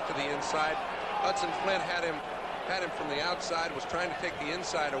just to get to the inside. Hudson Flint had him from the outside, was trying to take the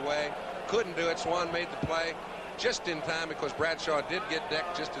inside away, couldn't do it. Swan made the play just in time because Bradshaw did get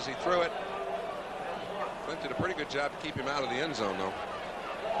decked just as he threw it. Flint did a pretty good job to keep him out of the end zone, though.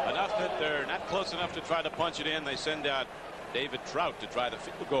 Enough that they're not close enough to try to punch it in. They send out David Trout to try the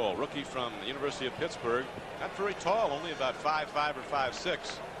field goal. Rookie from the University of Pittsburgh. Not very tall, only about 5'5" or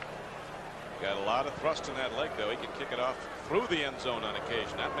 5'6". Got a lot of thrust in that leg, though. He can kick it off through the end zone on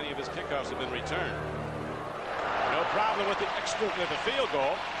occasion. Not many of his kickoffs have been returned. No problem with the field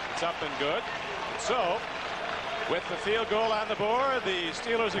goal. It's up and good. And so, with the field goal on the board, the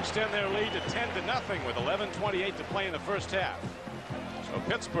Steelers extend their lead to 10-0 with 11:28 to play in the first half. So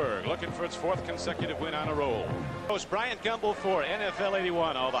Pittsburgh looking for its 4th consecutive win on a roll. Host Bryant Gumbel for NFL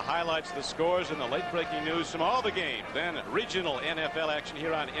 81. All the highlights, the scores, and the late-breaking news from all the games. Then regional NFL action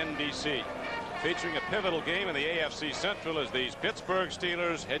here on NBC. Featuring a pivotal game in the AFC Central as these Pittsburgh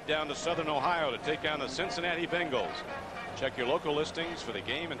Steelers head down to Southern Ohio to take on the Cincinnati Bengals. Check your local listings for the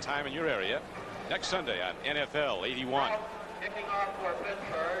game and time in your area next Sunday on NFL 81.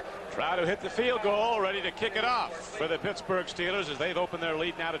 Try to hit the field goal, ready to kick it off for the Pittsburgh Steelers as they've opened their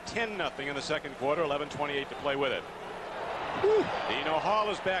lead now to 10-0 in the second quarter. 11:28 to play with it. Dino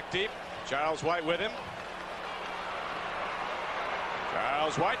Hall is back deep. Charles White with him.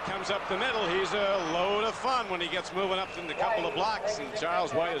 Charles White comes up the middle. He's a load of fun when he gets moving up in a couple of blocks, and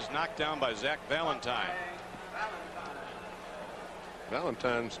Charles White is knocked down by Zach Valentine.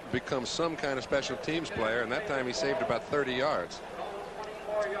 Valentine's become some kind of special teams player, and that time he saved about 30 yards.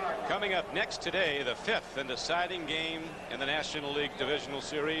 Coming up next today, the 5th and deciding game in the National League Divisional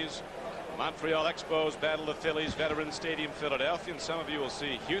Series. Montreal Expos battle the Phillies, Veterans Stadium, Philadelphia, and some of you will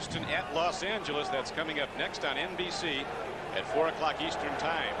see Houston at Los Angeles. That's coming up next on NBC at 4 o'clock Eastern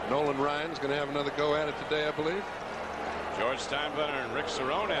Time. Nolan Ryan's going to have another go at it today, I believe. George Steinbrenner and Rick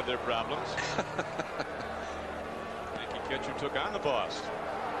Cerrone had their problems. Yankee catcher took on the boss.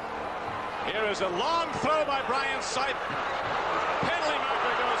 Here is a long throw by Brian Sipe. Penalty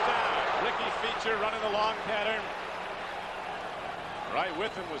marker goes down. Ricky Feature running the long pattern. Right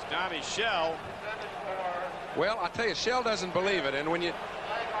with him was Donnie Shell. Well, I tell you, Shell doesn't believe it, and when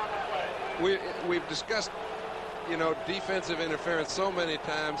we've discussed, you know, defensive interference so many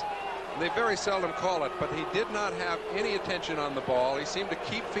times, they very seldom call it, but he did not have any attention on the ball. He seemed to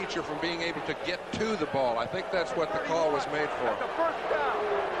keep Feature from being able to get to the ball. I think that's what the call was made for.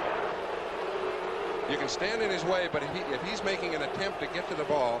 You can stand in his way, but if he's making an attempt to get to the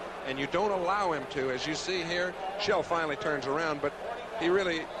ball and you don't allow him to, as you see here, Shell finally turns around, but he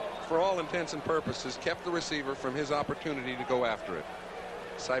really, for all intents and purposes, kept the receiver from his opportunity to go after it.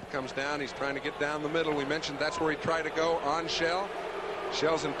 Sipe comes down. He's trying to get down the middle. We mentioned that's where he tried to go on Shell.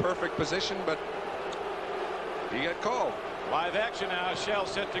 Shell's in perfect position, but he got called. Live action now. Shell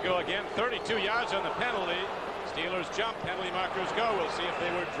set to go again. 32 yards on the penalty. Steelers jump. Penalty markers go. We'll see if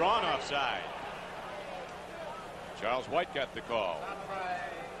they were drawn offside. Charles White got the call.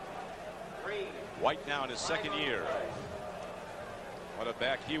 White now in his 2nd year. What a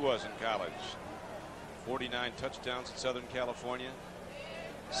back he was in college. 49 touchdowns in Southern California.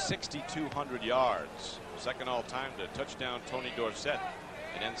 6,200 yards. Second all-time to touchdown Tony Dorsett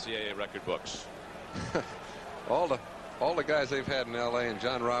in NCAA record books. all the guys they've had in L.A. and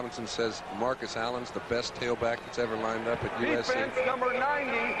John Robinson says Marcus Allen's the best tailback that's ever lined up at USC. Defense number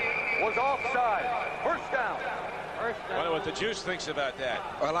 90 was offside. First down. I wonder what the Juice thinks about that.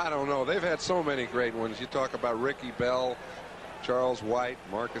 Well, I don't know. They've had so many great ones. You talk about Ricky Bell, Charles White,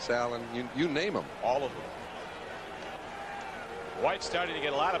 Marcus Allen, you name them. All of them. White's starting to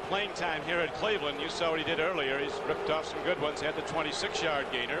get a lot of playing time here at Cleveland. You saw what he did earlier. He's ripped off some good ones. He had the 26-yard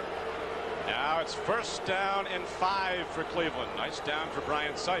gainer. Now it's first down and 5 for Cleveland. Nice down for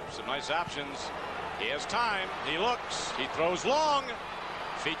Brian Sipe. Some nice options. He has time. He looks. He throws long.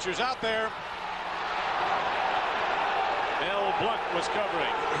 Features out there. Mel Blunt was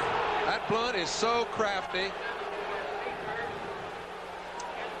covering. That Blunt is so crafty.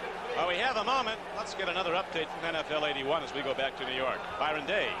 Well, we have a moment. Let's get another update from NFL 81 as we go back to New York. Byron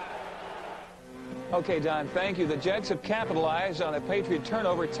Day. Okay, Don, thank you. The Jets have capitalized on a Patriot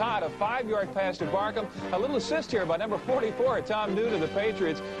turnover. Todd, a 5-yard pass to Barkham. A little assist here by number 44, Tom New to the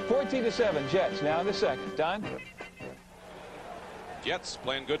Patriots. 14-7, Jets now in the second. Don? Jets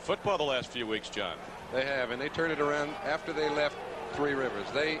playing good football the last few weeks, John. They have, and they turned it around after they left Three Rivers.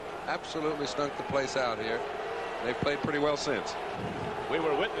 They absolutely stunk the place out here. They've played pretty well since. We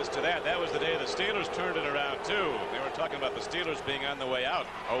were witness to that. That was the day the Steelers turned it around, too. They were talking about the Steelers being on the way out.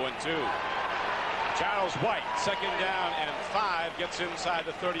 0-2. Charles White, second down and 5, gets inside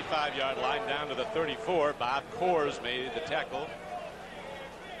the 35-yard line down to the 34. Bob Coors made the tackle.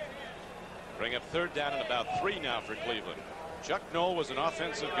 Bring up third down and about 3 now for Cleveland. Chuck Noll was an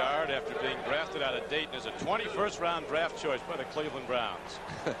offensive guard after being drafted out of Dayton as a 21st round draft choice by the Cleveland Browns.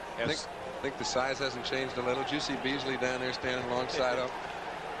 I think the size hasn't changed a little. Did you see Beasley down there standing alongside him?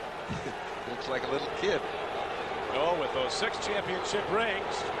 Looks like a little kid. Noll with those 6 championship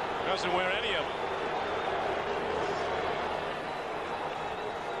rings doesn't wear any of them.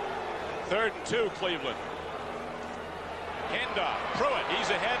 3rd and 2, Cleveland. Handoff. Pruitt, he's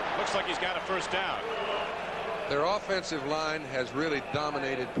ahead. Looks like he's got a first down. Their offensive line has really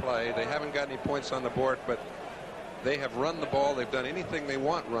dominated play. They haven't got any points on the board, but they have run the ball. They've done anything they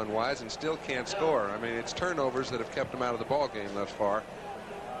want run-wise and still can't score. I mean, it's turnovers that have kept them out of the ball game thus far.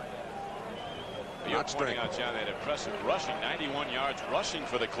 You're pointing out, John, that impressive rushing, 91 yards rushing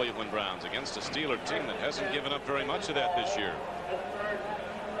for the Cleveland Browns against a Steeler team that hasn't given up very much of that this year.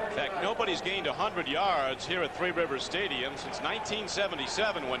 In fact, nobody's gained 100 yards here at Three Rivers Stadium since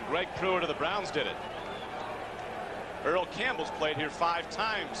 1977 when Greg Pruitt of the Browns did it. Earl Campbell's played here 5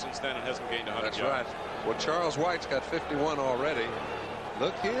 times since then and hasn't gained 100 yards. That's right. Well, Charles White's got 51 already.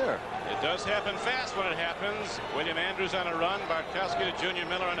 Look here. It does happen fast when it happens. William Andrews on a run. Bartkowski to Junior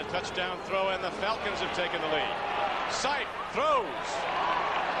Miller on a touchdown throw, and the Falcons have taken the lead. Sipe throws.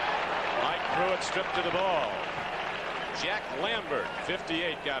 Mike Pruitt stripped to the ball. Jack Lambert,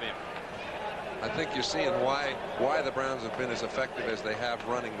 58, got him. I think you're seeing why the Browns have been as effective as they have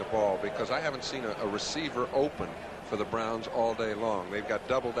running the ball, because I haven't seen a receiver open for the Browns all day long. They've got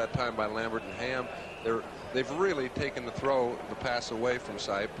doubled that time by Lambert and Ham. They've really taken the pass away from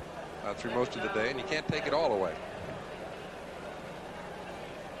Sipe through most of the day, and you can't take it all away.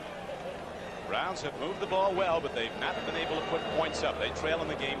 Browns have moved the ball well, but they've not been able to put points up. They trail in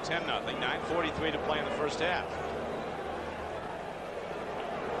the game 10-0. 9:43 to play in the first half.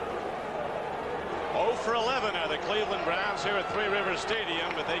 0 for 11 are the Cleveland Browns here at Three Rivers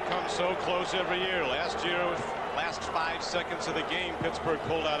Stadium, but they come so close every year. Last year, last 5 seconds of the game, Pittsburgh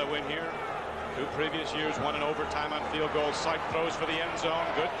pulled out a win here. 2 previous years, 1 in overtime on field goals. Sipe throws for the end zone.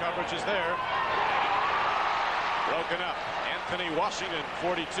 Good coverage is there. Broken up. Anthony Washington,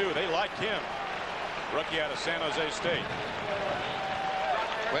 42. They like him. Rookie out of San Jose State.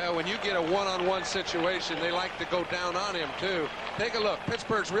 Well, when you get a one-on-one situation, they like to go down on him, too. Take a look.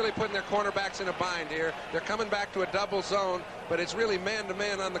 Pittsburgh's really putting their cornerbacks in a bind here. They're coming back to a double zone, but it's really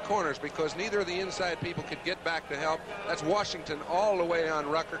man-to-man on the corners because neither of the inside people could get back to help. That's Washington all the way on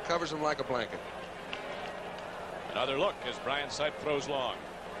Rucker, covers him like a blanket. Another look as Brian Sipe throws long.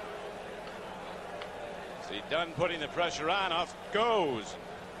 Is he done putting the pressure on? Off goes.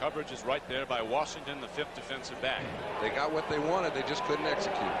 Coverage is right there by Washington, the 5th defensive back. They got what they wanted. They just couldn't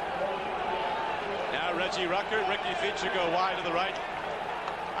execute. Now Reggie Rucker, Ricky Feature go wide to the right.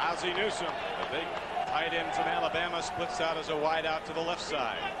 Ozzie Newsome, the big tight end from Alabama, splits out as a wide out to the left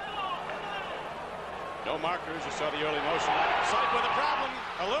side. No markers. You saw the early motion. Sipe with a problem.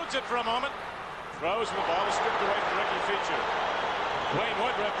 Eludes it for a moment. Throws and the ball is stripped away from Ricky Feature. Wayne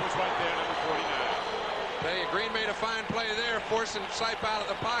Woodruff was right there, number 49. Tell you, Green made a fine play there, forcing Sipe out of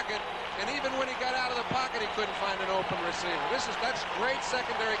the pocket. And even when he got out of the pocket, he couldn't find an open receiver. That's great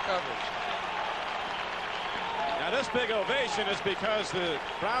secondary coverage. Now this big ovation is because the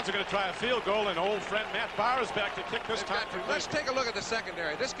Browns are going to try a field goal, and old friend Matt Barr is back to kick this time. Let's take a look at the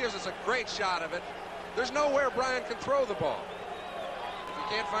secondary. This gives us a great shot of it. There's nowhere Brian can throw the ball. If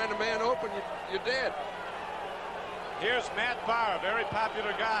you can't find a man open, you're dead. Here's Matt Barr, a very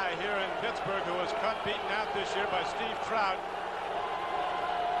popular guy here in Pittsburgh, who was cut beaten out this year by Steve Trout.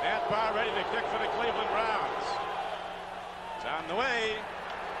 Matt Barr ready to kick for the Cleveland Browns. It's on the way.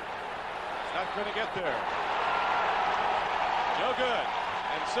 It's not going to get there. No good.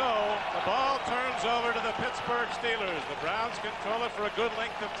 And so the ball turns over to the Pittsburgh Steelers. The Browns control it for a good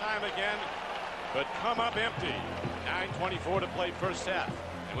length of time again, but come up empty. 9:24 to play first half.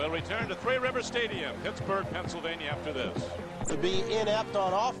 And we'll return to Three River Stadium, Pittsburgh, Pennsylvania, after this. To be inept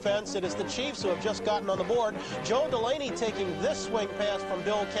on offense, it is the Chiefs who have just gotten on the board. Joe Delaney taking this swing pass from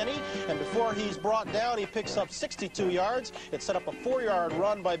Bill Kenny, and before he's brought down, he picks up 62 yards. It set up a 4-yard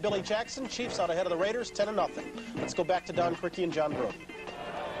run by Billy Jackson. Chiefs out ahead of the Raiders, 10-0. Let's go back to Don Criqui and John Brodie.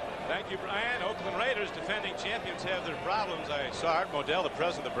 Thank you, Brian. Oakland Raiders, defending champions, have their problems. I saw Art Modell, the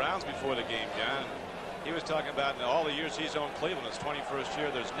president of the Browns, before the game, John. He was talking about in all the years he's owned Cleveland, his 21st year,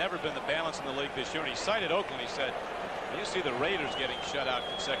 there's never been the balance in the league this year. And he cited Oakland. He said, you see the Raiders getting shut out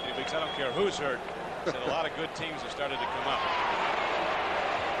consecutive weeks. I don't care who's hurt. He said a lot of good teams have started to come up.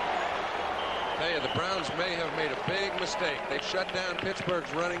 I tell you, the Browns may have made a big mistake. They shut down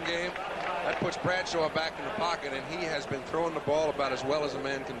Pittsburgh's running game. That puts Bradshaw back in the pocket, and he has been throwing the ball about as well as a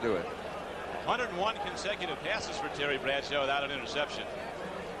man can do it. 101 consecutive passes for Terry Bradshaw without an interception.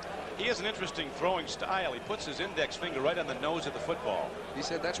 He has an interesting throwing style. He puts his index finger right on the nose of the football. He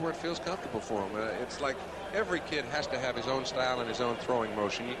said that's where it feels comfortable for him. It's like every kid has to have his own style and his own throwing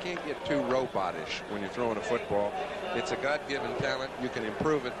motion. You can't get too robotish when you're throwing a football. It's a God-given talent. You can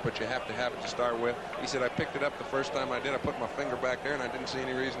improve it, but you have to have it to start with. He said, I picked it up the first time I did. I put my finger back there, and I didn't see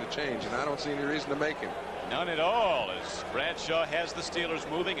any reason to change, and I don't see any reason to make him. None at all, as Bradshaw has the Steelers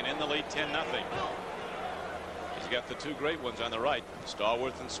moving and in the lead 10-0. He's got the two great ones on the right,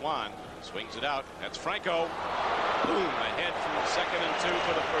 Stallworth and Swan. Swings it out. That's Franco. Boom, ahead from 2nd and 2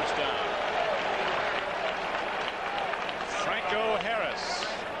 for the first down. Franco Harris,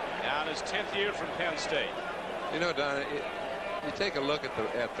 down his 10th year from Penn State. You know, Don, you take a look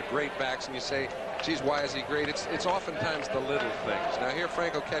at the great backs and you say, geez, why is he great? It's oftentimes the little things. Now here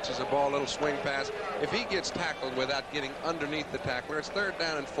Franco catches a ball, little swing pass. If he gets tackled without getting underneath the tackler, it's 3rd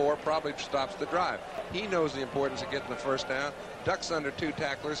down and 4, probably stops the drive. He knows the importance of getting the first down, ducks under 2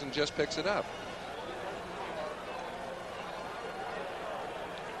 tacklers, and just picks it up.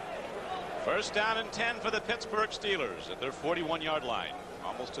 First down and 10 for the Pittsburgh Steelers at their 41-yard line,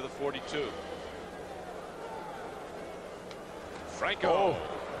 almost to the 42. Franco.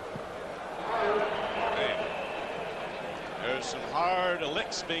 Man. There's some hard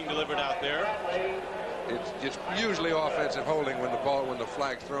licks being delivered out there. It's usually offensive holding when the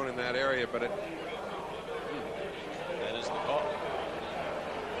flag's thrown in that area, but it. That is the call.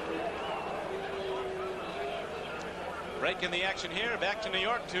 Break in the action here. Back to New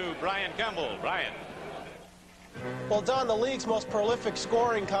York to Brian Campbell. Brian. Well, Don, the league's most prolific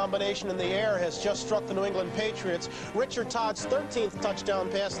scoring combination in the air has just struck the New England Patriots. Richard Todd's 13th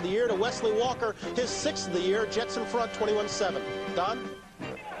touchdown pass of the year to Wesley Walker, his 6th of the year. Jets in front, 21-7. Don?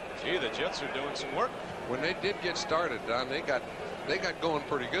 Gee, the Jets are doing some work. When they did get started, Don, they got going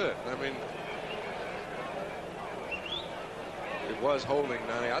pretty good. I mean, it was holding,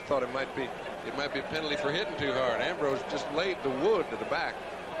 Donnie. I thought it might be a penalty for hitting too hard. Ambrose just laid the wood to the back.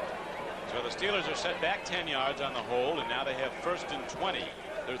 So the Steelers are set back 10 yards on the hold, and now they have 1st and 20.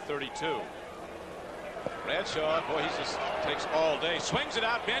 They're 32. Bradshaw, boy, he just takes all day. Swings it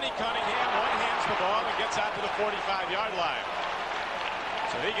out. Benny Cunningham one-hands the ball and gets out to the 45-yard line.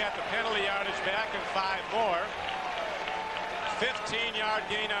 So he got the penalty yardage back and 5 more. 15-yard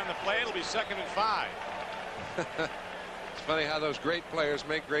gain on the play. It'll be 2nd and 5. It's funny how those great players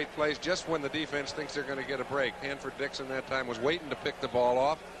make great plays just when the defense thinks they're going to get a break. Hanford Dixon that time was waiting to pick the ball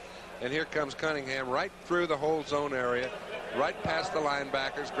off. And here comes Cunningham right through the whole zone area, right past the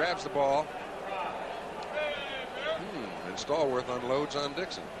linebackers, grabs the ball. And Stallworth unloads on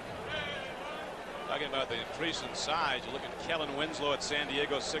Dixon. Talking about the increase in size, you look at Kellen Winslow at San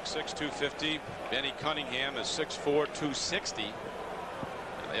Diego, 6'6", 250. Benny Cunningham is 6'4", 260. And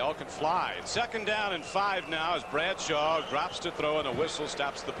they all can fly. It's 2nd down and 5 now as Bradshaw drops to throw and a whistle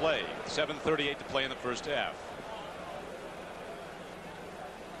stops the play. 7:38 to play in the first half.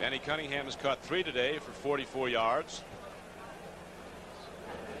 Benny Cunningham has caught 3 today for 44 yards.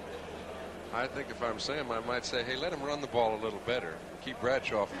 I think if I'm Sam, I might say, hey, let him run the ball a little better. Keep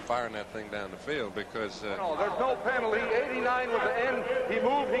Bradshaw from firing that thing down the field because... No, there's no penalty. 89 was the end. He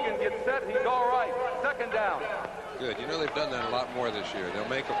moved. He can get set. He's all right. Second down. Good. You know, they've done that a lot more this year. They'll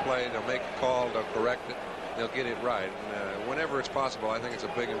make a play. They'll make a call. They'll correct it. They'll get it right. And whenever it's possible, I think it's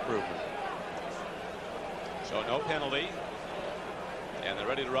a big improvement. So no penalty. And they're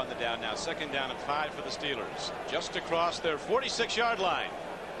ready to run the down now. Second down and 5 for the Steelers. Just across their 46-yard line.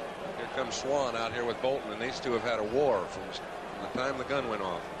 Here comes Swan out here with Bolton, and these two have had a war from the time the gun went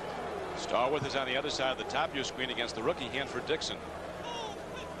off. Starworth is on the other side of the top view screen against the rookie Hanford Dixon.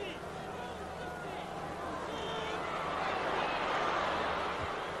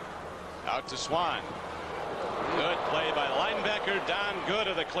 Out to Swan. Good play by linebacker Don Good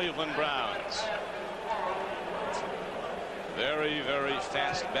of the Cleveland Browns. Very, very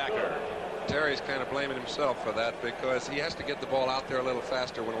fast backer. Terry's kind of blaming himself for that because he has to get the ball out there a little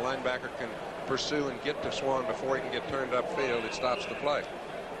faster. When a linebacker can pursue and get to Swan before he can get turned upfield, it stops the play.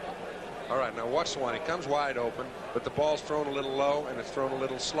 All right, now watch Swan. He comes wide open, but the ball's thrown a little low and it's thrown a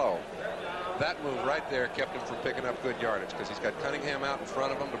little slow. That move right there kept him from picking up good yardage because he's got Cunningham out in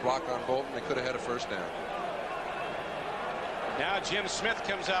front of him to block on Bolton. They could have had a first down. Now Jim Smith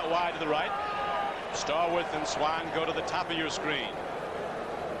comes out wide to the right. Starworth and Swan go to the top of your screen.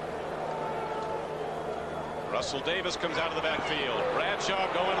 Russell Davis comes out of the backfield. Bradshaw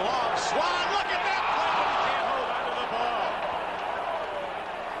going long. Swan, look at that play, but he can't hold onto the ball.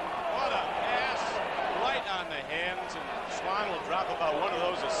 What a pass right on the hands, and Swan will drop about one of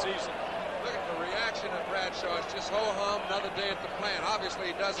those a season. Look at the reaction of Bradshaw. It's just ho-hum, another day at the plant. Obviously,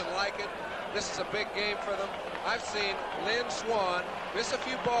 he doesn't like it. This is a big game for them. I've seen Lynn Swan miss a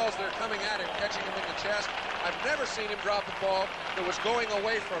few balls that are coming at him, catching him in the chest. I've never seen him drop a ball that was going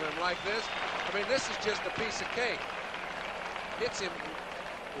away from him like this. I mean, this is just a piece of cake. Hits him.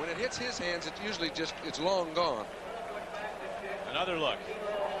 When it hits his hands, it's usually just, it's long gone. Another look.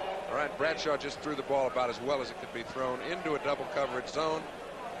 All right, Bradshaw just threw the ball about as well as it could be thrown into a double coverage zone.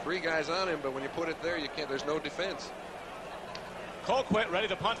 3 guys on him, but when you put it there, you can't, there's no defense. Colquitt ready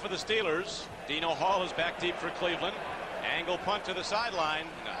to punt for the Steelers. Dino Hall is back deep for Cleveland. Angle punt to the sideline,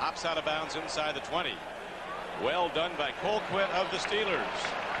 and it hops out of bounds inside the 20. Well done by Colquitt of the Steelers.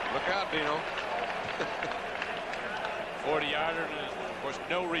 Look out, Dino. 40-yarder, and of course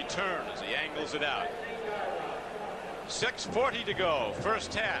no return as he angles it out. 6:40 to go.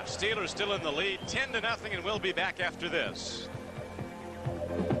 First half. Steelers still in the lead, 10-0, and we'll be back after this.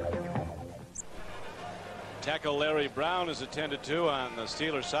 Tackle Larry Brown is attended to on the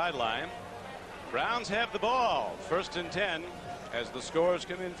Steelers sideline. Browns have the ball. 1st and 10 as the scores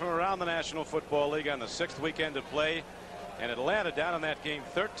come in from around the National Football League on the 6th weekend of play. And Atlanta down in that game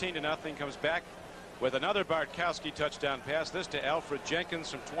 13-0 comes back with another Bartkowski touchdown pass. This to Alfred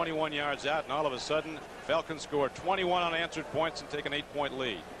Jenkins from 21 yards out, and all of a sudden Falcons score 21 unanswered points and take an 8-point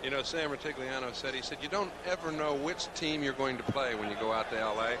lead. You know, Sam Rutigliano said, he said, you don't ever know which team you're going to play when you go out to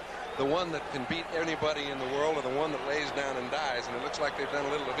L.A. The one that can beat anybody in the world or the one that lays down and dies, and it looks like they've done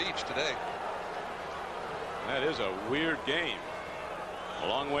a little of each today. That is a weird game. A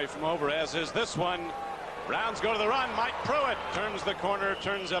long way from over, as is this one. Browns go to the run. Mike Pruitt turns the corner,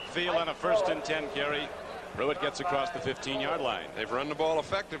 turns upfield on a 1st and 10 carry. Pruitt gets across the 15-yard line. They've run the ball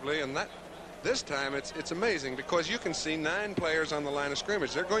effectively, and this time it's amazing because you can see 9 players on the line of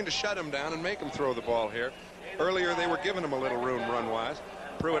scrimmage. They're going to shut him down and make him throw the ball here. Earlier they were giving him a little room run-wise.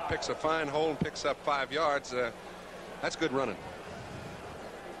 Pruitt picks a fine hole and picks up 5 yards. That's good running.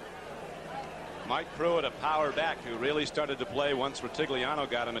 Mike Pruitt, a power back who really started to play once Rutigliano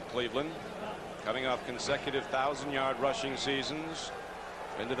got him at Cleveland. Coming off consecutive 1,000-yard rushing seasons.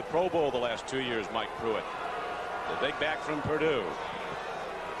 Been to the Pro Bowl the last 2 years, Mike Pruitt. The big back from Purdue.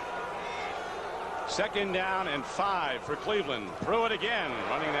 2nd down and 5 for Cleveland. Pruitt again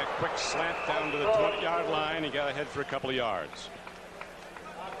running that quick slant down to the 20-yard line. He got ahead for a couple of yards.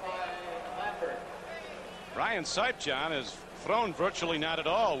 Brian Sipe, John, has thrown virtually not at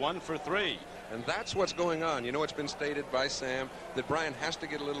all. 1 for 3. And that's what's going on. You know, it's been stated by Sam that Brian has to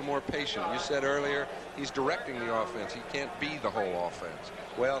get a little more patient. You said earlier he's directing the offense. He can't be the whole offense.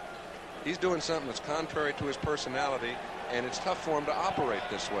 Well, he's doing something that's contrary to his personality, and it's tough for him to operate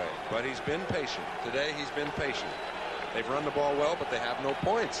this way. But he's been patient. Today he's been patient. They've run the ball well, but they have no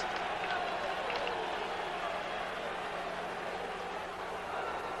points.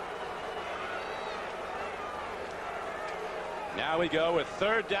 Now we go with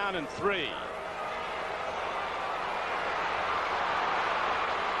 3rd down and 3.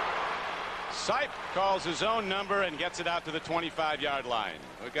 Sipe calls his own number and gets it out to the 25-yard line.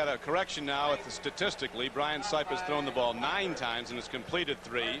 We've got a correction now. Statistically, Brian Sipe has thrown the ball 9 times and has completed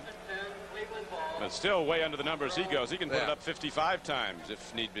 3. But still way under the numbers he goes. He can put it up 55 times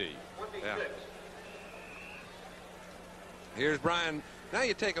if need be. Yeah. Here's Brian. Now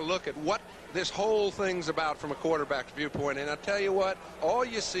you take a look at what this whole thing's about from a quarterback's viewpoint, and I'll tell you what, all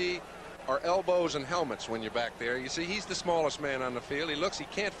you see are elbows and helmets when you're back there. You see, he's the smallest man on the field. He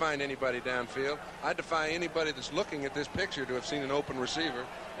can't find anybody downfield. I defy anybody that's looking at this picture to have seen an open receiver,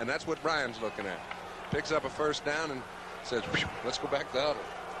 and that's what Brian's looking at. Picks up a first down and says, let's go back to the huddle.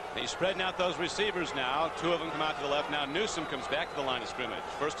 He's spreading out those receivers now. Two of them come out to the left. Now Newsome comes back to the line of scrimmage.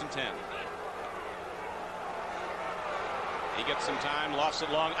 1st and 10. He gets some time, lost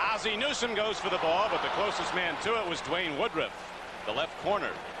it long. Ozzie Newsome goes for the ball, but the closest man to it was Dwayne Woodruff, the left corner,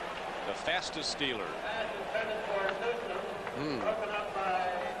 the fastest Steeler.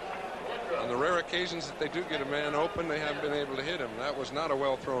 On the rare occasions that they do get a man open, they haven't been able to hit him. That was not a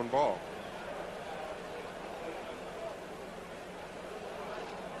well-thrown ball.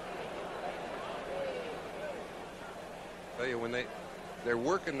 Tell you, when they're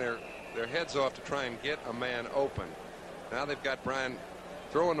working their heads off to try and get a man open. Now they've got Brian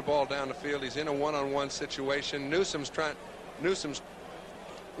throwing the ball down the field. He's in a one-on-one situation. Newsom's,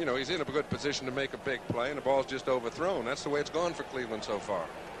 you know, he's in a good position to make a big play, and the ball's just overthrown. That's the way it's gone for Cleveland so far.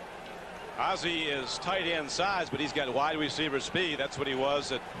 Ozzie is tight end size, but he's got wide receiver speed. That's what he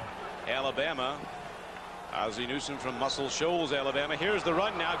was at Alabama. Ozzie Newsome from Muscle Shoals, Alabama. Here's the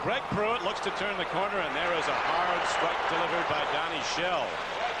run now. Greg Pruitt looks to turn the corner, and there is a hard strike delivered by Donnie Shell.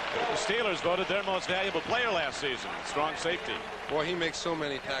 The Steelers voted their most valuable player last season. Strong safety. Boy, he makes so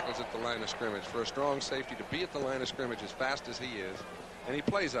many tackles at the line of scrimmage. For a strong safety to be at the line of scrimmage as fast as he is, and he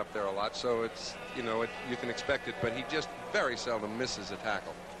plays up there a lot, so it's, you know, you can expect it, but he just very seldom misses a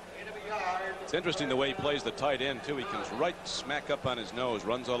tackle. It's interesting the way he plays the tight end, too. He comes right smack up on his nose,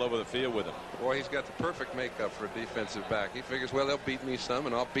 runs all over the field with him. Boy, he's got the perfect makeup for a defensive back. He figures, well, they'll beat me some,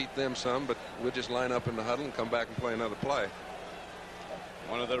 and I'll beat them some, but we'll just line up in the huddle and come back and play another play.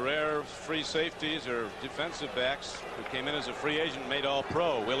 One of the rare free safeties or defensive backs who came in as a free agent, made all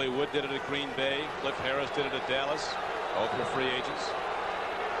pro. Willie Wood did it at Green Bay. Cliff Harris did it at Dallas. Both were free agents.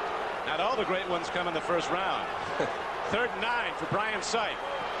 Not all the great ones come in the first round. 3rd and 9 for Brian Sipe.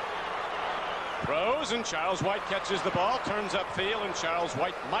 Throws, and Charles White catches the ball, turns upfield, and Charles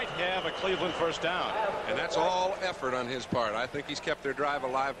White might have a Cleveland first down. And that's all effort on his part. I think he's kept their drive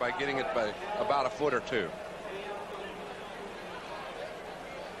alive by getting it by about a foot or two.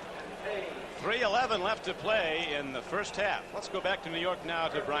 3:11 left to play in the first half. Let's go back to New York now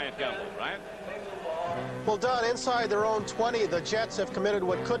to Brian Campbell. Brian? Well, Don, inside their own 20, the Jets have committed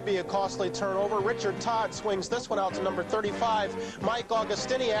what could be a costly turnover. Richard Todd swings this one out to number 35, Mike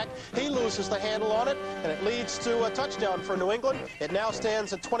Augustiniak. He loses the handle on it, and it leads to a touchdown for New England. It now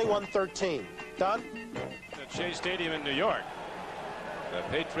stands at 21-13. Don? At Shea Stadium in New York, the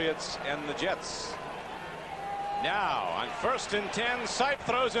Patriots and the Jets. Now on 1st and 10, Sipe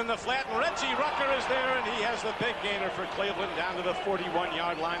throws in the flat, and Reggie Rucker is there, and he has the big gainer for Cleveland down to the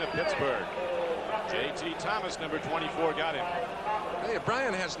 41-yard line of Pittsburgh. J.T. Thomas, number 24, got him. Hey,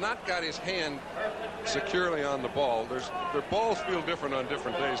 Brian has not got his hand securely on the ball. Their balls feel different on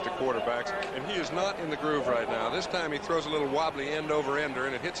different days to quarterbacks, and he is not in the groove right now. This time he throws a little wobbly end-over-ender,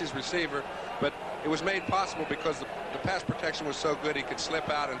 and it hits his receiver, but it was made possible because the pass protection was so good he could slip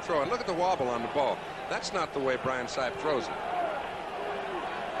out and throw it. Look at the wobble on the ball. That's not the way Brian Sipe throws it.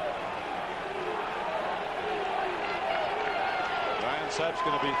 Sipe's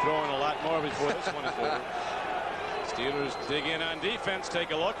going to be throwing a lot more before this one is over. Steelers dig in on defense.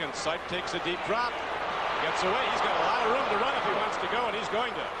 Take a look, and Sipe takes a deep drop. Gets away. He's got a lot of room to run if he wants to go, and he's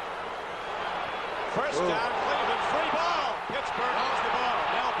going to. First down, Cleveland. Free ball. Pittsburgh has the ball.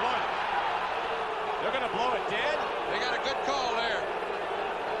 Nell Blunt. They're going to blow it dead. They got a good call there.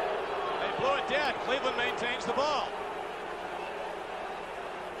 They blew it dead. Cleveland maintains the ball.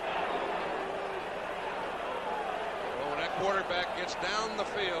 Quarterback gets down the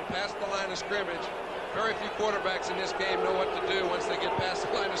field past the line of scrimmage. Very few quarterbacks in this game know what to do once they get past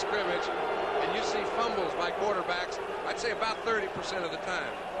the line of scrimmage, and you see fumbles by quarterbacks, I'd say about 30% of the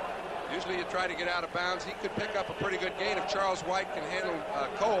time. Usually you try to get out of bounds. He could pick up a pretty good gain if Charles White can handle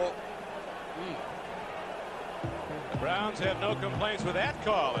Cole. The Browns have no complaints with that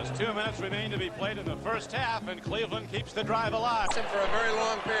call as 2 minutes remain to be played in the first half, and Cleveland keeps the drive alive. For a very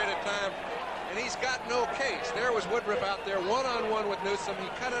long period of time, and he's got no case. There was Woodruff out there one-on-one with Newsome. He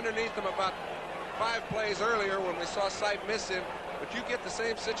cut underneath him about 5 plays earlier when we saw Sipe miss him. But you get the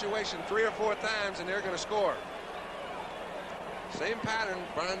same situation 3 or 4 times, and they're going to score. Same pattern.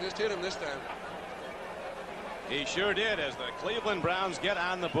 Brown just hit him this time. He sure did, as the Cleveland Browns get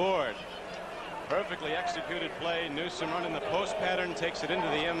on the board. Perfectly executed play. Newsome running the post pattern, takes it into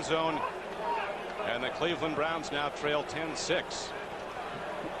the end zone. And the Cleveland Browns now trail 10-6.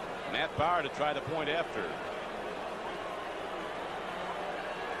 Matt Barr to try the point after.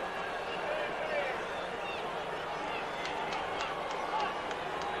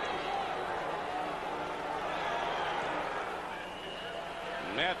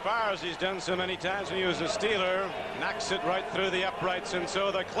 Matt Barr, as he's done so many times when he was a Steeler, knocks it right through the uprights, and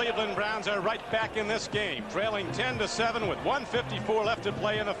so the Cleveland Browns are right back in this game, trailing 10-7 with 1:54 left to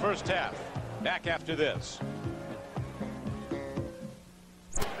play in the first half. Back after this.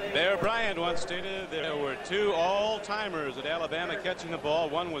 Bear Bryant once stated there were two all-timers at Alabama catching the ball.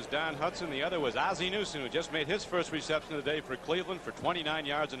 One was Don Hudson. The other was Ozzie Newsome, who just made his first reception of the day for Cleveland for 29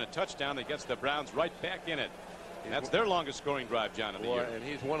 yards and a touchdown that gets the Browns right back in it. And that's their longest scoring drive, John, of the year. And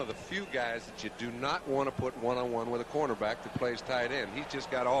he's one of the few guys that you do not want to put one-on-one with a cornerback that plays tight end. He's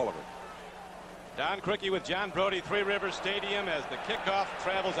just got all of it. Don Criqui with John Brodie, Three Rivers Stadium, as the kickoff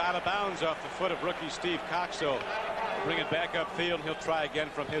travels out of bounds off the foot of rookie Steve Cox. So bring it back upfield, and he'll try again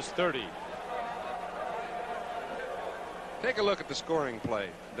from his 30. Take a look at the scoring play,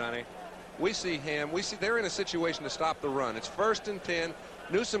 Donnie. We see they're in a situation to stop the run. It's 1st and 10.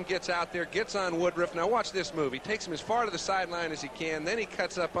 Newsome gets out there, gets on Woodruff. Now watch this move. He takes him as far to the sideline as he can. Then he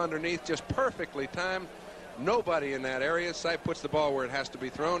cuts up underneath, just perfectly timed. Nobody in that area. Sipe puts the ball where it has to be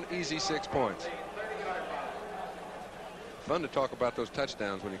thrown. Easy 6 points. Fun to talk about those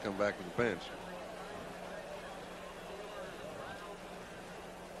touchdowns when you come back to the bench.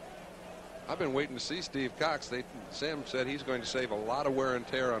 I've been waiting to see Steve Cox. Sam said he's going to save a lot of wear and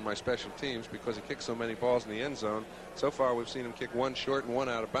tear on my special teams because he kicks so many balls in the end zone. So far, we've seen him kick one short and one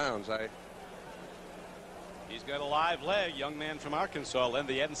out of bounds. He's got a live leg. Young man from Arkansas led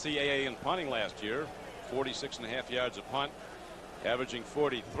the NCAA in punting last year. 46.5 yards a punt, averaging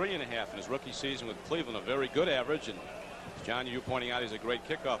 43.5 in his rookie season with Cleveland. A very good average. And John, you pointing out he's a great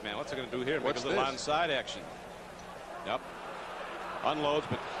kickoff man. What's he going to do here? Make a little onside action. Yep. Unloads,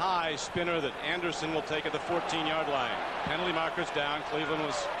 but high spinner that Anderson will take at the 14-yard line. Penalty markers down. Cleveland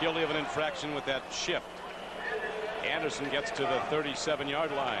was guilty of an infraction with that shift. Anderson gets to the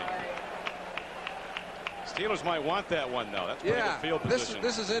 37-yard line. Steelers might want that one, though. That's pretty good field position.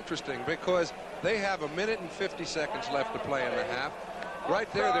 This is interesting because they have 1 minute and 50 seconds left to play in the half.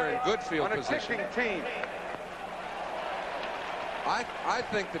 Right there, they're in good field position. Team. I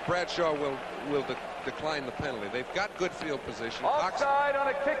think that Bradshaw will decline the penalty. They've got good field position. Offside on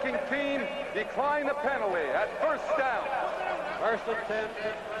a kicking team. Decline the penalty at 1st down. 1st and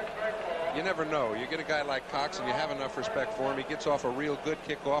 10. You never know. You get a guy like Cox and you have enough respect for him. He gets off a real good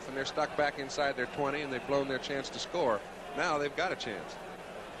kickoff and they're stuck back inside their 20 and they've blown their chance to score. Now they've got a chance.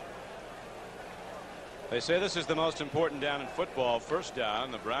 They say this is the most important down in football, 1st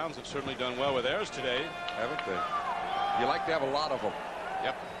down. The Browns have certainly done well with theirs today. Haven't they? You like to have a lot of them.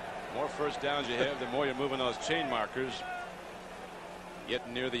 Yep. More 1st downs you have, the more you're moving those chain markers.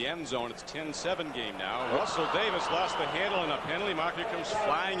 Getting near the end zone. It's 10-7 game now. Russell Davis lost the handle and a penalty marker comes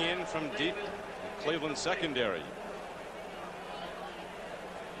flying in from deep Cleveland secondary.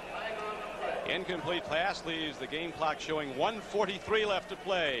 Incomplete pass leaves the game clock showing 1:43 left to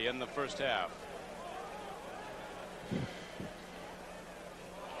play in the first half.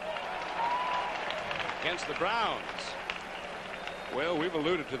 Against the Browns. Well, we've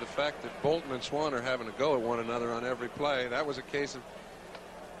alluded to the fact that Bolton and Swan are having a go at one another on every play. That was a case of,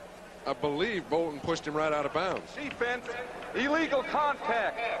 I believe Bolton pushed him right out of bounds. Defense, illegal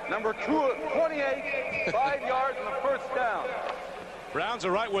contact. Number 28, 5 yards and the 1st down. Browns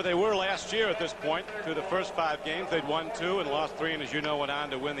are right where they were last year at this point. Through the first 5 games, they'd won 2 and lost 3, and as you know, went on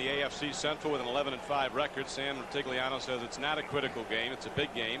to win the AFC Central with an 11-5 record. Sam Rutigliano says it's not a critical game. It's a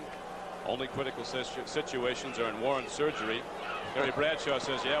big game. Only critical situations are in Warren's surgery. Terry Bradshaw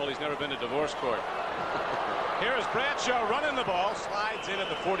says, yeah, well, he's never been to divorce court. Here is Bradshaw running the ball, slides in at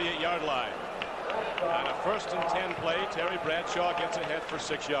the 48-yard line. On a 1st and 10 play, Terry Bradshaw gets ahead for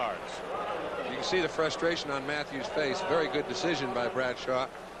 6 yards. You can see the frustration on Matthews' face. Very good decision by Bradshaw.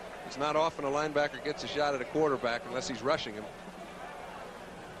 It's not often a linebacker gets a shot at a quarterback unless he's rushing him.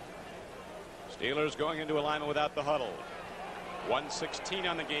 Steelers going into alignment without the huddle. 1:16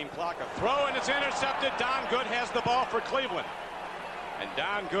 on the game clock. A throw, and it's intercepted. Don Good has the ball for Cleveland. And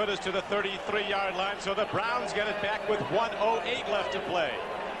Don Good is to the 33-yard line, so the Browns get it back with 1:08 left to play.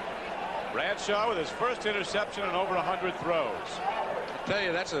 Bradshaw with his first interception and over 100 throws. I tell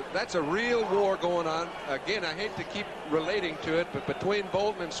you, that's a real war going on. Again, I hate to keep relating to it, but between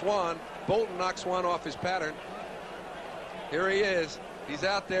Bolton and Swan, Bolton knocks Swan off his pattern. Here he is. He's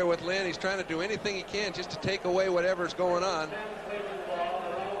out there with Lynn. He's trying to do anything he can just to take away whatever's going on.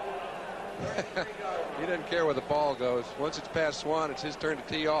 He doesn't care where the ball goes. Once it's past Swan, it's his turn to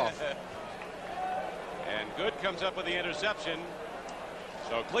tee off. And Good comes up with the interception.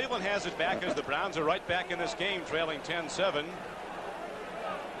 So Cleveland has it back as the Browns are right back in this game, trailing 10-7.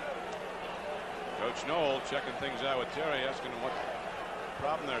 Coach Knoll checking things out with Terry, asking him what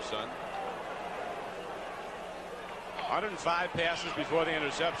problem there, son. 105 passes before the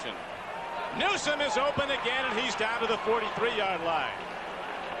interception. Newsome is open again, and he's down to the 43-yard line.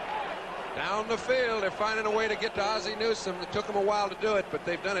 Down the field, they're finding a way to get to Ozzie Newsome. It took them a while to do it, but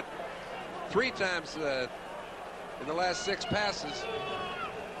they've done it 3 times in the last 6 passes.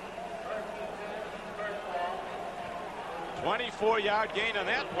 24-yard gain on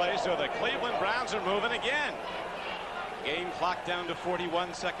that play, so the Cleveland Browns are moving again. Game clock down to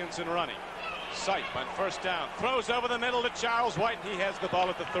 41 seconds and running. Sipe on first down, throws over the middle to Charles White, and he has the ball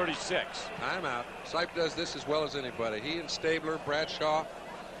at the 36. Timeout. Sipe does this as well as anybody. He and Stabler, Bradshaw,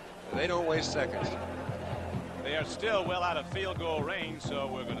 they don't waste seconds. They are still well out of field goal range, so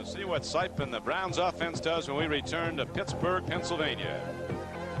we're going to see what Sipe and the Browns offense does when we return to Pittsburgh, Pennsylvania.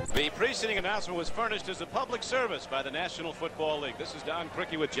 The preceding announcement was furnished as a public service by the National Football League. This is Don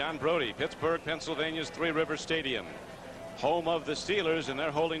Criqui with John Brodie, Pittsburgh, Pennsylvania's Three River Stadium, home of the Steelers, and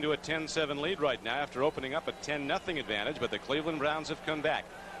they're holding to a 10-7 lead right now after opening up a 10-0 advantage, but the Cleveland Browns have come back.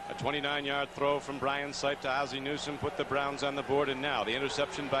 A 29-yard throw from Brian Sipe to Ozzie Newsome put the Browns on the board, and now the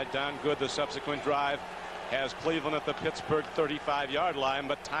interception by Don Good, the subsequent drive, has Cleveland at the Pittsburgh 35-yard line,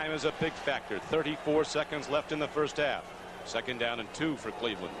 but time is a big factor. 34 seconds left in the first half. Second down and 2 for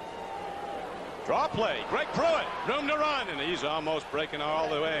Cleveland. Draw play. Greg Pruitt. Room to run. And he's almost breaking all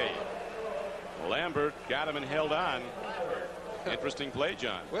the way. Lambert got him and held on. Interesting play,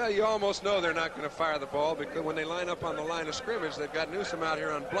 John. Well, you almost know they're not going to fire the ball because when they line up on the line of scrimmage, they've got Newsome out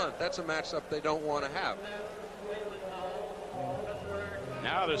here on Blunt. That's a matchup they don't want to have.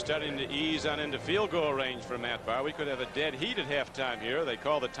 Now they're starting to ease on into field goal range for Matt Barr. We could have a dead heat at halftime here. They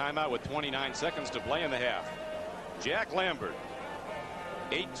call the timeout with 29 seconds to play in the half. Jack Lambert,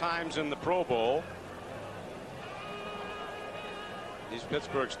 8 times in the Pro Bowl. These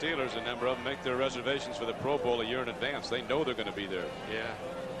Pittsburgh Steelers, a number of them, make their reservations for the Pro Bowl a year in advance. They know they're going to be there. Yeah.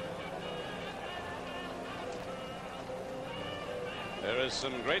 There is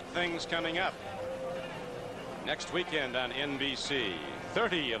some great things coming up next weekend on NBC.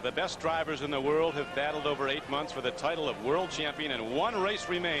 30 of the best drivers in the world have battled over 8 months for the title of world champion, and 1 race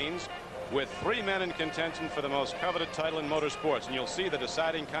remains, with 3 men in contention for the most coveted title in motorsports. And you'll see the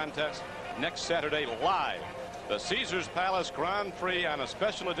deciding contest next Saturday live. The Caesars Palace Grand Prix on a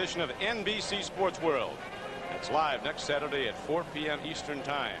special edition of NBC Sports World. It's live next Saturday at 4 p.m. Eastern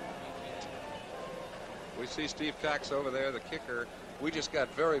Time. We see Steve Cox over there, the kicker. We just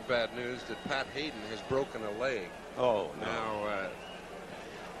got very bad news that Pat Hayden has broken a leg. Oh, no. Now,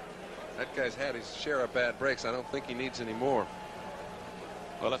 that guy's had his share of bad breaks. I don't think he needs any more.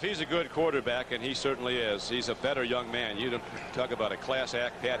 Well, if he's a good quarterback, and he certainly is, he's a better young man. You talk about a class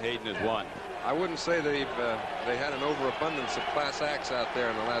act. Pat Hayden is one. I wouldn't say they had an overabundance of class acts out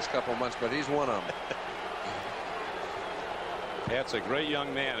there in the last couple of months, but he's one of them. Pat's a great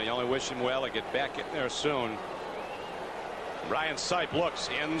young man. I only wish him well. He'll get back in there soon. Brian Sipe looks.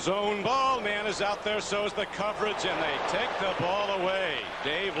 End zone ball. Man is out there. So is the coverage, and they take the ball away.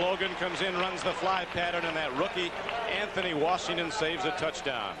 Dave Logan comes in, runs the fly pattern, and that rookie Anthony Washington saves a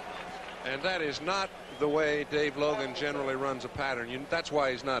touchdown. And that is not the way Dave Logan generally runs a pattern. That's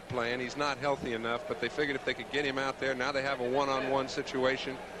why he's not playing. He's not healthy enough, but they figured if they could get him out there, now they have a one-on-one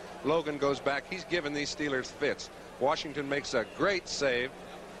situation. Logan goes back. He's given these Steelers fits. Washington makes a great save.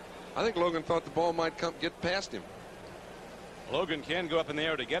 I think Logan thought the ball might get past him. Logan can go up in the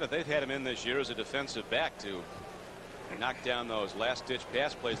air to get it. They've had him in this year as a defensive back to knock down those last-ditch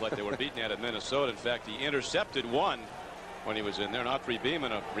pass plays like they were beaten at Minnesota. In fact, he intercepted one when he was in there. And Autry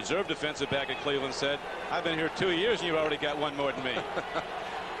Beeman, a reserve defensive back at Cleveland, said, "I've been here 2 years and you already got one more than me."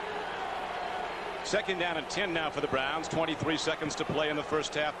 Second down and 10 now for the Browns. 23 seconds to play in the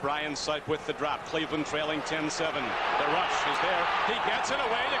first half. Brian Sipe with the drop. Cleveland trailing 10-7. The rush is there. He gets it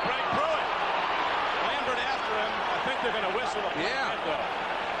away to Greg Pruitt. Lambert after him. I think they're going to whistle a yeah.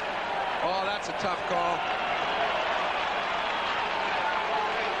 Oh, that's a tough call.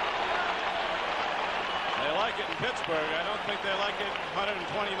 They like it in Pittsburgh. I don't think they like it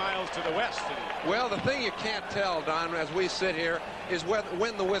 120 miles to the west. Well, the thing you can't tell, Don, as we sit here, is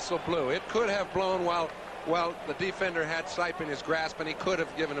when the whistle blew. It could have blown while the defender had Sipe in his grasp, and he could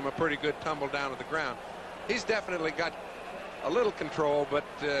have given him a pretty good tumble down to the ground. He's definitely got a little control, but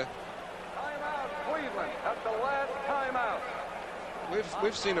timeout, Cleveland. That's the last timeout.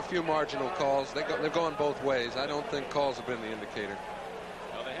 We've seen a few marginal calls. They've gone both ways. I don't think calls have been the indicator.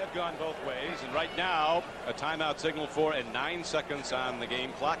 Well, they have gone both ways, and right now a timeout signal for, and 9 seconds on the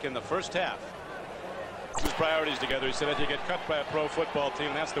game clock in the first half. His priorities together. He said if you get cut by a pro football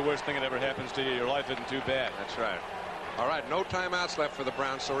team, that's the worst thing that ever happens to you. Your life isn't too bad. That's right. All right, no timeouts left for the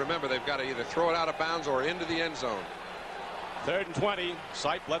Browns, so remember, they've got to either throw it out of bounds or into the end zone. 3rd and 20.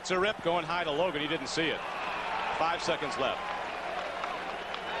 Sipe lets her rip, going high to Logan. He didn't see it. 5 seconds left.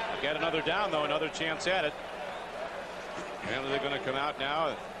 Get another down, though. Another chance at it. And they're going to come out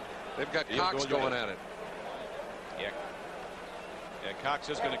now. They've got Cox going at it. Yeah, Cox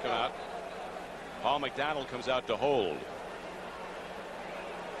is going to come out. Paul McDonald comes out to hold.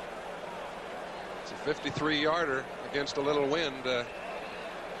 It's a 53-yarder against a little wind.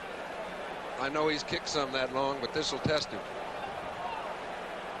 I know he's kicked some that long, but this will test him.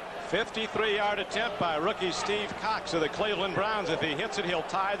 53-yard attempt by rookie Steve Cox of the Cleveland Browns. If he hits it, he'll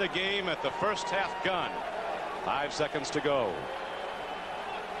tie the game at the first half gun. 5 seconds to go.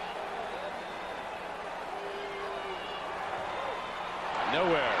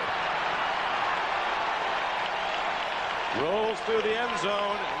 Nowhere. Rolls through the end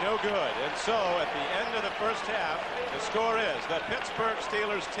zone, no good. And so at the end of the first half, the score is the Pittsburgh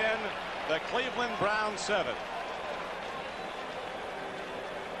Steelers 10, the Cleveland Browns 7.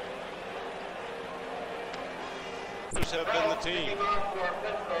 Have been the team.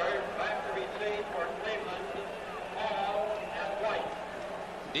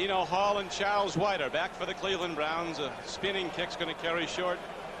 Dino Hall and Charles White are back for the Cleveland Browns. A spinning kick's going to carry short.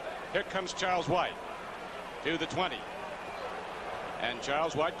 Here comes Charles White to the 20. And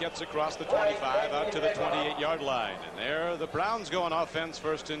Charles White gets across the 25 out to the 28-yard line. And there the Browns go on offense,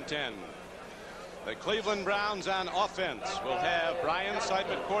 1st and 10. The Cleveland Browns on offense will have Brian Sipe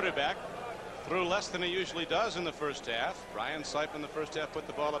at quarterback. Threw less than he usually does in the first half. Brian Sipe in the first half put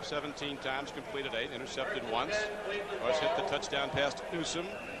the ball up 17 times, completed 8, intercepted once. Of course, hit the touchdown pass to Newsome.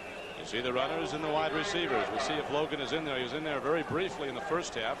 You see the runners and the wide receivers. We'll see if Logan is in there. He was in there very briefly in the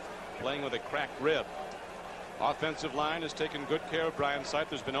first half, playing with a cracked rib. Offensive line has taken good care of Brian Sipe.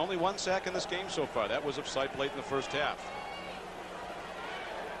 There's been only 1 sack in this game so far. That was of Sipe late in the first half.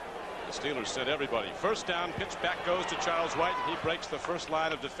 The Steelers sent everybody. First down, pitch back goes to Charles White, and he breaks the first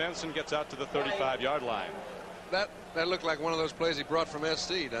line of defense and gets out to the 35-yard line. That looked like one of those plays he brought from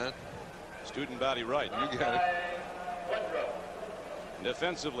SC, Don. Student body right. You got it.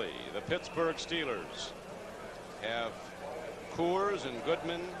 Defensively, the Pittsburgh Steelers have Coors and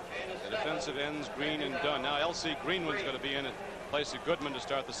Goodman. The defensive ends, Green and Dunn. Now L.C. Greenwood's going to be in place of Goodman to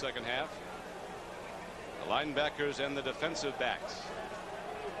start the second half. The linebackers and the defensive backs.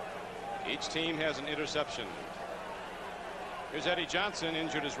 Each team has an interception. Here's Eddie Johnson,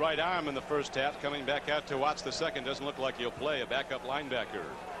 injured his right arm in the first half, coming back out to watch the second. Doesn't look like he'll play, a backup linebacker.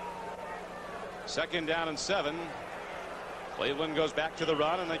 2nd down and 7. Cleveland goes back to the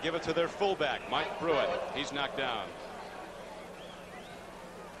run, and they give it to their fullback, Mike Pruitt. He's knocked down.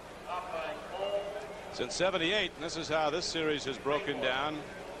 Since '78, this is how this series has broken down.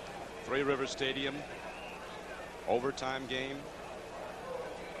 Three River Stadium, overtime game.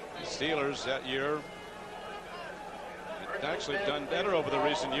 The Steelers that year actually done better over the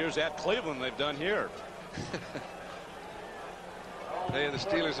recent years at Cleveland they've done here. Hey, the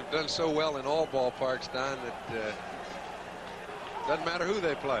Steelers have done so well in all ballparks, Don, that doesn't matter who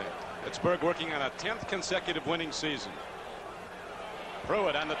they play. Pittsburgh working on a 10th consecutive winning season.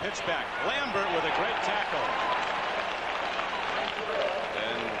 Pruitt on the pitch back. Lambert with a great tackle.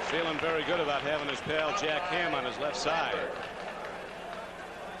 And feeling very good about having his pal Jack Ham on his left side.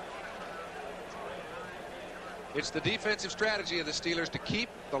 It's the defensive strategy of the Steelers to keep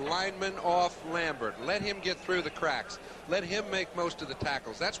the lineman off Lambert. Let him get through the cracks. Let him make most of the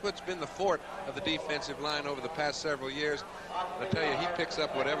tackles. That's what's been the fort of the defensive line over the past several years. I tell you, he picks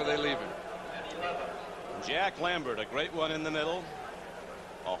up whatever they leave him. Jack Lambert, a great one in the middle.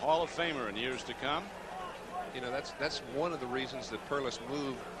 A Hall of Famer in years to come. You know, that's one of the reasons that Perlis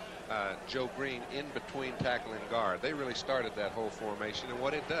moved Joe Green in between tackle and guard. They really started that whole formation, and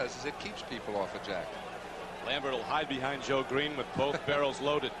what it does is it keeps people off of Jack. Lambert will hide behind Joe Green with both barrels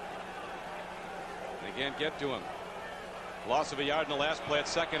loaded. They can't get to him. Loss of a yard in the last play at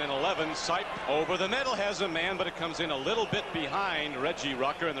 2nd and 11. Sipe over the middle has a man, but it comes in a little bit behind Reggie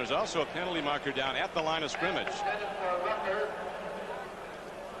Rucker, and there's also a penalty marker down at the line of scrimmage.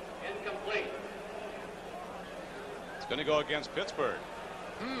 Incomplete. It's going to go against Pittsburgh.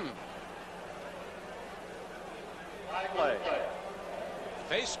 Play.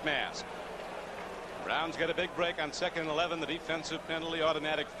 Face mask. Browns get a big break on 2nd and 11. The defensive penalty,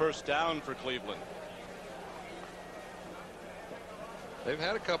 automatic first down for Cleveland. They've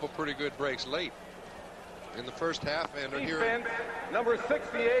had a couple pretty good breaks late in the first half, and here. Defense, number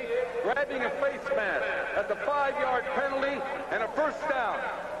 68, grabbing a face mask at the 5-yard penalty and a first down.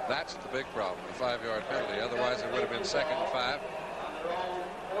 That's the big problem, the 5-yard penalty. Otherwise, it would have been 2nd and 5.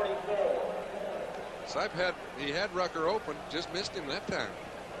 Sipe had Rucker open, just missed him that time.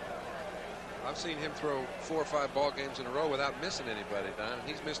 I've seen him throw 4 or 5 ball games in a row without missing anybody, Don.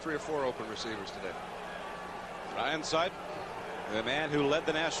 He's missed 3 or 4 open receivers today. Ryan Sipe, the man who led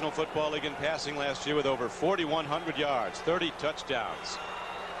the National Football League in passing last year with over 4,100 yards, 30 touchdowns.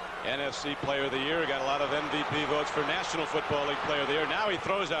 NFC Player of the Year, got a lot of MVP votes for National Football League Player of the Year. Now he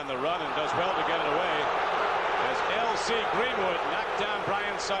throws on the run and does well to get it away as L.C. Greenwood knocked down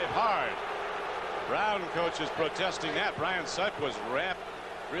Brian Sipe hard. Brown coaches protesting that. Brian Sipe was wrapped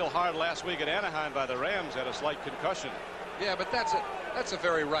real hard last week at Anaheim by the Rams, had a slight concussion. Yeah, but that's a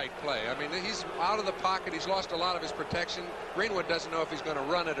very right play. I mean, he's out of the pocket. He's lost a lot of his protection. Greenwood doesn't know if he's going to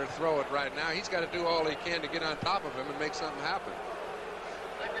run it or throw it right now. He's got to do all he can to get on top of him and make something happen.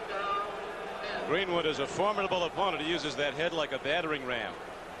 Greenwood is a formidable opponent. He uses that head like a battering ram.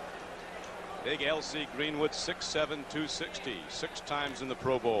 Big L.C. Greenwood, 6'7", 260, 6 times in the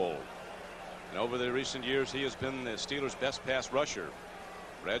Pro Bowl. And over the recent years, he has been the Steelers' best pass rusher.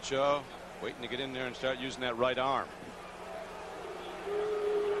 Bradshaw waiting to get in there and start using that right arm.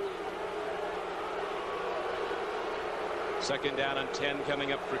 Second down and 10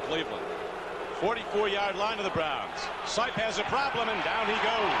 coming up for Cleveland. 44-yard line of the Browns. Sipe has a problem, and down he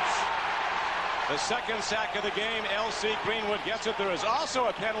goes. The second sack of the game. L.C. Greenwood gets it. There is also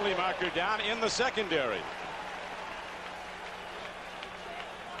a penalty marker down in the secondary.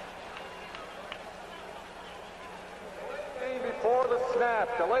 Before the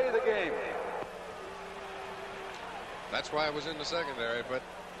snap, delay the game. That's why it was in the secondary, but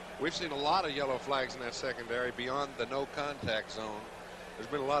we've seen a lot of yellow flags in that secondary beyond the no contact zone. There's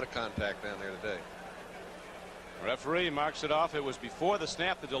been a lot of contact down there today. Referee marks it off. It was before the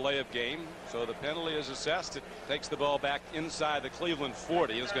snap, the delay of game, so the penalty is assessed. It takes the ball back inside the Cleveland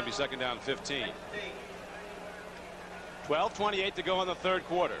 40. It's going to be second down 15. 12:28 to go in the third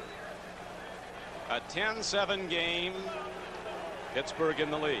quarter. A 10-7 game. Pittsburgh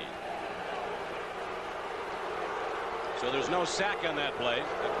in the lead. So there's no sack on that play.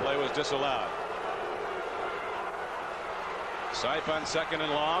 That play was disallowed. Sipe on second and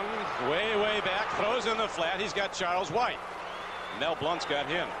long, way back, throws in the flat. He's got Charles White. Mel Blount's got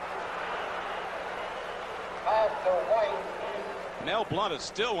him. Mel Blount is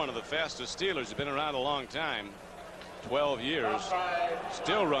still one of the fastest Steelers. He's been around a long time, 12 years.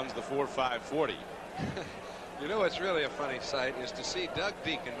 Still runs the 4.5 40. You know what's really a funny sight is to see Doug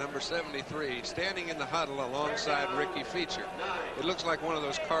Deacon, number 73, standing in the huddle alongside Ricky Feature. It looks like one of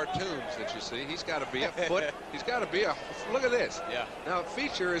those cartoons that you see. He's got to be a foot. He's got to be a. Look at this. Yeah. Now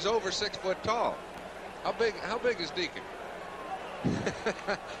Feature is over 6 foot tall. How big is Deacon?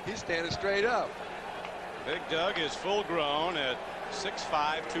 He's standing straight up. Big Doug is full grown at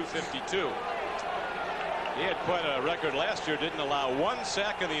 6'5", 252. He had quite a record last year. Didn't allow 1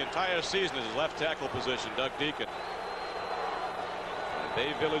 sack in the entire season as his left tackle position. Doug Deacon.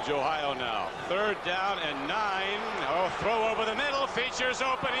 Bay Village, Ohio now. Third down and 9. Oh, throw over the middle. Features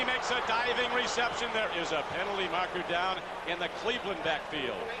open. He makes a diving reception. There is a penalty marker down in the Cleveland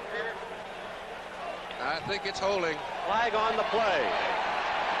backfield. I think it's holding. Flag on the play.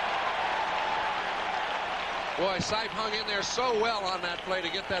 Boy, Sipe hung in there so well on that play to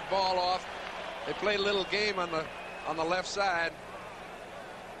get that ball off. They played a little game on the left side.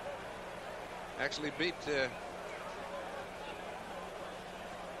 Actually beat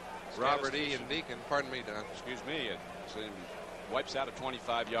Robert E. and Deacon. Pardon me, Don. Excuse me. It wipes out a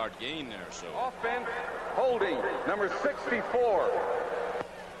 25-yard gain there. So Offense holding number 64.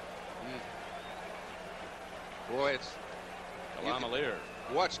 Boy, it's Lamalier.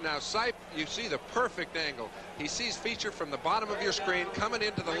 Watch now, Sipe, you see the perfect angle. He sees Feature from the bottom of your screen coming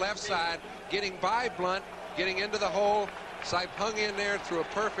into the left side, getting by Blount, getting into the hole. Sipe hung in there, threw a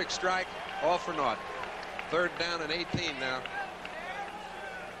perfect strike, all for naught. Third down and 18 now.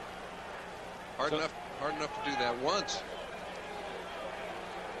 Hard enough to do that once.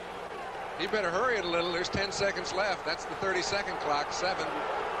 He better hurry it a little. There's 10 seconds left. That's the 30-second clock. 7.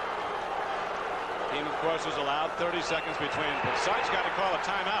 Team, of course, is allowed 30 seconds between, but Sipe's got to call a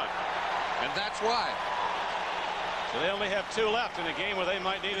timeout. And that's why. So they only have 2 left in a game where they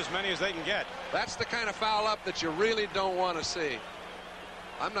might need as many as they can get. That's the kind of foul up that you really don't want to see.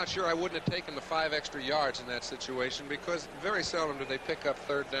 I'm not sure I wouldn't have taken the 5 extra yards in that situation, because very seldom do they pick up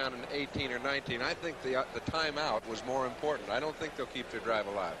third down and 18 or 19. I think the timeout was more important. I don't think they'll keep their drive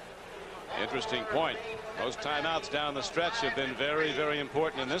alive. Interesting point. Those timeouts down the stretch have been very, very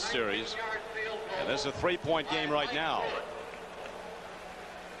important in this series. And this is a 3-point game right now.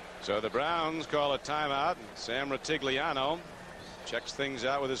 So the Browns call a timeout. Sam Ratigliano checks things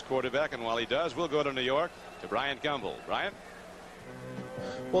out with his quarterback, and while he does, we'll go to New York to Bryant Gumbel. Bryant?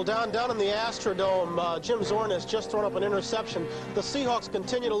 Well, down in the Astrodome, Jim Zorn has just thrown up an interception. The Seahawks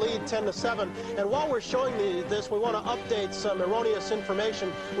continue to lead 10-7. And while we're showing this, we want to update some erroneous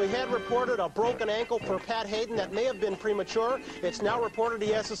information. We had reported a broken ankle for Pat Hayden that may have been premature. It's now reported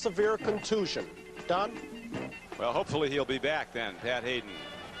he has a severe contusion. Don? Well, hopefully he'll be back then, Pat Hayden.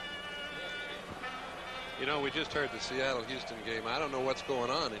 You know, we just heard the Seattle-Houston game. I don't know what's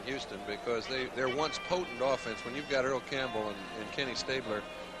going on in Houston because they're once potent offense. When you've got Earl Campbell and Kenny Stabler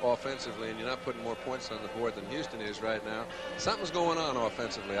offensively and you're not putting more points on the board than Houston is right now, something's going on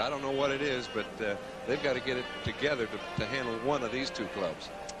offensively. I don't know what it is, but they've got to get it together to handle one of these two clubs.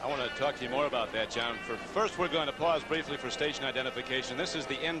 I want to talk to you more about that, John. First, we're going to pause briefly for station identification. This is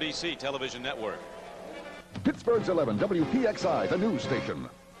the NBC television network. Pittsburgh's 11, WPXI, the news station.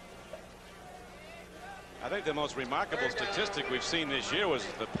 I think the most remarkable statistic we've seen this year was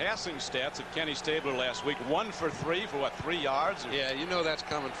the passing stats of Kenny Stabler last week. 1 for 3 for, what, 3 yards? Yeah, you know that's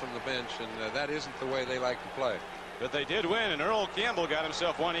coming from the bench, and that isn't the way they like to play. But they did win, and Earl Campbell got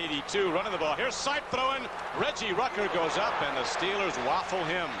himself 182 running the ball. Here's Sipe throwing. Reggie Rucker goes up, and the Steelers waffle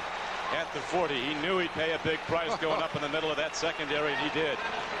him at the 40. He knew he'd pay a big price going up in the middle of that secondary, and he did.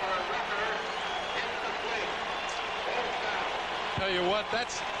 Tell you what,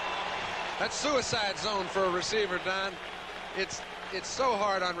 that's suicide zone for a receiver, Don. It's so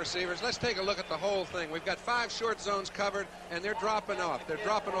hard on receivers. Let's take a look at the whole thing. We've got 5 short zones covered, and they're dropping off. They're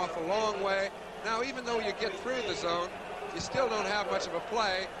dropping off a long way. Now, even though you get through the zone, you still don't have much of a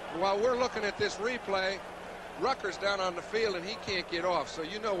play. While we're looking at this replay, Rucker's down on the field, and he can't get off. So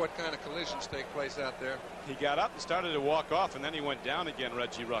you know what kind of collisions take place out there. He got up and started to walk off, and then he went down again,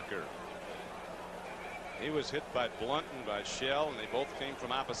 Reggie Rucker. He was hit by Blunt and by Shell, and they both came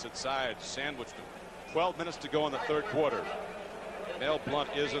from opposite sides, sandwiched him. 12 minutes to go in the third quarter. Mel Blunt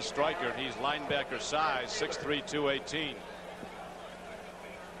is a striker, and he's linebacker size, 6'3", 218.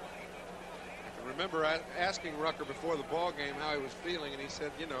 I remember asking Rucker before the ball game how he was feeling, and he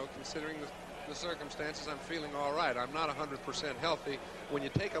said, you know, considering the circumstances, I'm feeling all right. I'm not 100% healthy. When you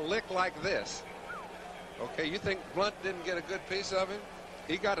take a lick like this, okay, you think Blunt didn't get a good piece of him?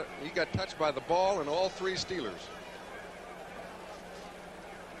 He got touched by the ball and all 3 Steelers.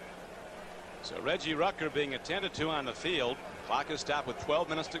 So Reggie Rucker being attended to on the field. Clock is stopped with 12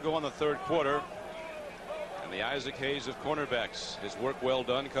 minutes to go in the third quarter. And the Isaac Hayes of cornerbacks, his work well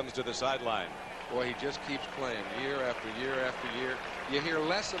done, comes to the sideline. Boy, he just keeps playing year after year after year. You hear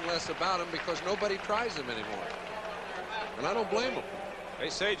less and less about him because nobody tries him anymore. And I don't blame him. They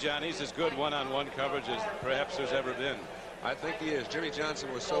say, John, he's as good one-on-one coverage as perhaps there's ever been. I think he is. Jimmy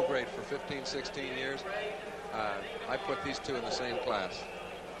Johnson was so great for 15, 16 years. I put these two in the same class.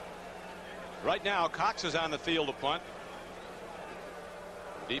 Right now, Cox is on the field to punt.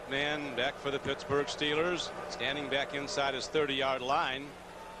 Deep man back for the Pittsburgh Steelers. Standing back inside his 30-yard line.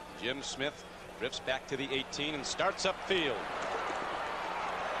 Jim Smith drifts back to the 18 and starts upfield.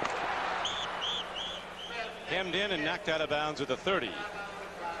 Hemmed in and knocked out of bounds at the 30.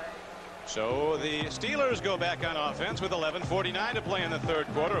 So the Steelers go back on offense with 11:49 to play in the third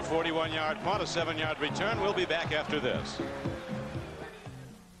quarter. A 41-yard punt, a 7-yard return. We'll be back after this.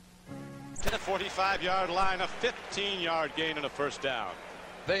 At a 45-yard line, a 15-yard gain and a first down.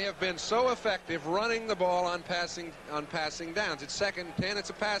 They have been so effective running the ball on passing downs. It's 2nd and 10.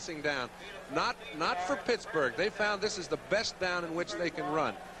 It's a passing down. Not for Pittsburgh. They found this is the best down in which they can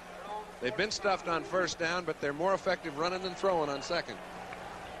run. They've been stuffed on first down, but they're more effective running than throwing on second.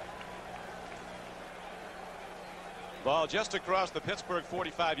 Ball just across the Pittsburgh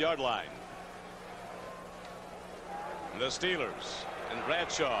 45-yard line. The Steelers and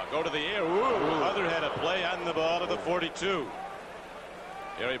Bradshaw go to the air. Other had a play on the ball to the 42.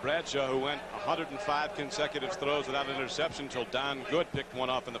 Gary Bradshaw, who went 105 consecutive throws without an interception until Don Good picked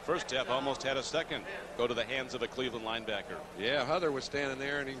one off in the first half, almost had a second go to the hands of a Cleveland linebacker. Yeah, Huther was standing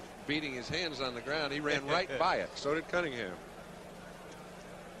there and he beating his hands on the ground. He ran right by it. So did Cunningham.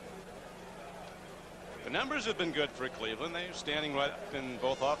 The numbers have been good for Cleveland. They're standing right up in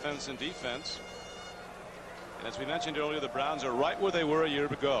both offense and defense. And as we mentioned earlier, the Browns are right where they were a year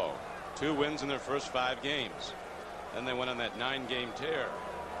ago. 2 wins in their first 5 games. Then they went on that 9-game tear.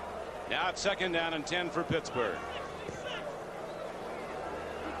 Now it's 2nd down and 10 for Pittsburgh.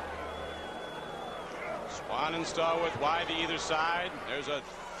 Swan and Starworth wide to either side. There's a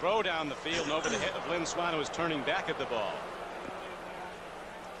throw down the field and over the head of Lynn Swan, who was turning back at the ball.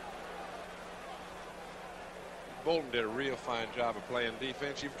 Bolton did a real fine job of playing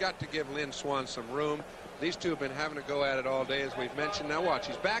defense. You've got to give Lynn Swan some room. These two have been having to go at it all day, as we've mentioned. Now watch,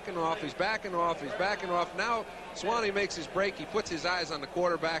 he's backing off, he's backing off, he's backing off. Now Swanee makes his break. He puts his eyes on the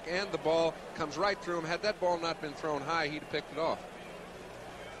quarterback, and the ball comes right through him. Had that ball not been thrown high, he'd have picked it off.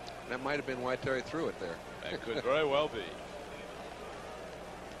 That might have been why Terry threw it there. That could very well be.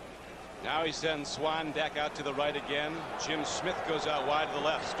 Now he sends Swan deck out to the right again. Jim Smith goes out wide to the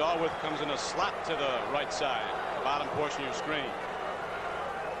left. Stallworth comes in a slot to the right side, the bottom portion of your screen.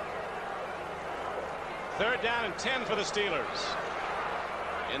 3rd down and 10 for the Steelers.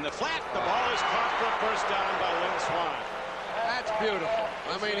 In the flat, the ball is caught for a first down by Lynn Swan. That's beautiful.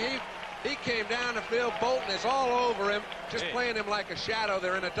 I mean, he came down the field. Bolton is all over him, just playing him like a shadow.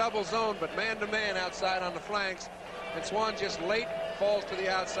 They're in a double zone, but man-to-man outside on the flanks. And Swan just late falls to the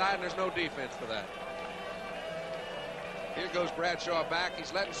outside, and there's no defense for that. Here goes Bradshaw back.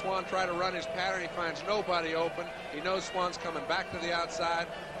 He's letting Swan try to run his pattern. He finds nobody open. He knows Swan's coming back to the outside.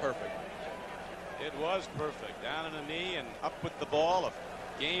 Perfect. It was perfect. Down on a knee and up with the ball. A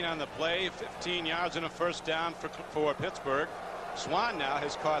gain on the play. 15 yards and a first down for Pittsburgh. Swan now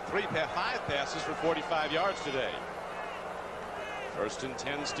has caught 5 passes for 45 yards today. 1st and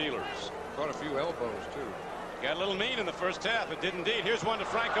 10 Steelers. Caught a few elbows, too. Got a little mean in the first half. It did indeed. Here's one to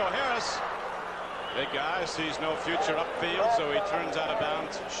Franco Harris. Big guy sees no future upfield, so he turns out of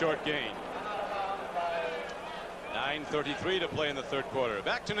bounds. Short gain. 9:33 to play in the 3rd quarter.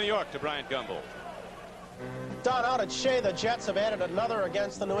 Back to New York to Bryant Gumbel. Don, out at Shea, the Jets have added another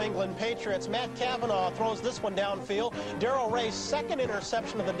against the New England Patriots. Matt Cavanaugh throws this one downfield. Darrell Ray's 2nd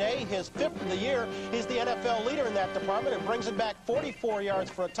interception of the day, his 5th of the year. He's the NFL leader in that department and brings it back 44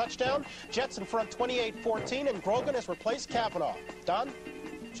 yards for a touchdown. Jets in front 28-14, and Grogan has replaced Cavanaugh. Don?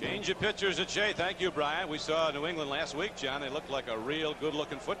 Change of pitchers at Shea. Thank you, Brian. We saw New England last week, John. They looked like a real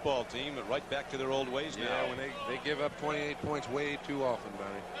good-looking football team, but right back to their old ways now. Yeah, when they give up 28 points way too often,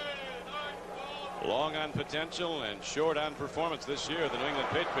 Donnie. Long on potential and short on performance this year, the New England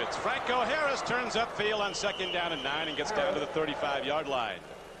Patriots. Franco Harris turns upfield on 2nd down and 9 and gets down to the 35-yard line.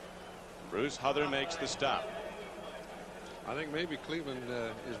 Bruce Huther makes the stop. I think maybe Cleveland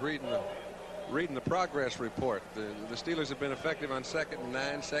is reading the progress report. The Steelers have been effective on 2nd and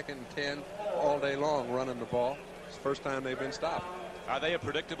 9, 2nd and 10 all day long running the ball. It's the first time they've been stopped. Are they a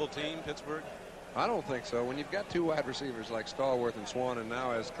predictable team, Pittsburgh? I don't think so. When you've got 2 wide receivers like Stallworth and Swan, and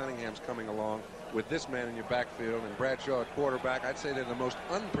now as Cunningham's coming along with this man in your backfield and Bradshaw at quarterback, I'd say they're the most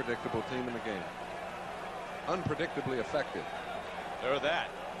unpredictable team in the game. Unpredictably effective. They're that.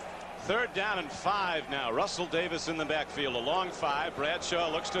 3rd down and 5 now. Russell Davis in the backfield. A long 5. Bradshaw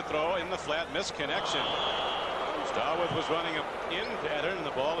looks to throw in the flat. Misconnection. Stallworth was running up in pattern, and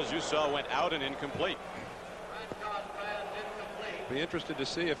the ball, as you saw, went out and incomplete. Be interested to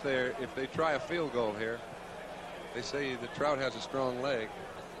see if they try a field goal here. They say that Trout has a strong leg.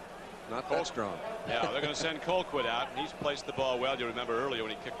 Not that strong. Yeah, they're going to send Colquitt out. He's placed the ball well. You remember earlier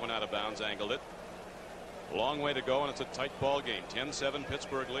when he kicked one out of bounds, angled it. A long way to go, and it's a tight ball game. 10-7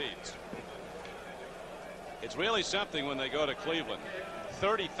 Pittsburgh leads. It's really something when they go to Cleveland.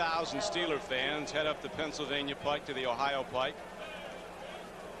 30,000 Steeler fans head up the Pennsylvania Pike to the Ohio Pike.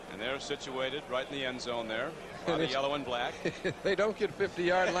 And they're situated right in the end zone there. On the yellow and black. They don't get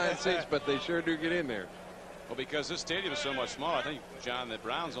 50-yard line seats, but they sure do get in there. Well, because this stadium is so much smaller, I think, John, the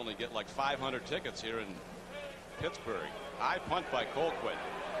Browns only get like 500 tickets here in Pittsburgh. High punt by Colquitt.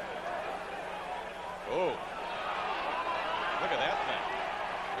 Oh. Look at that thing.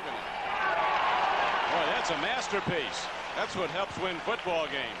 Boy, that's a masterpiece. That's what helps win football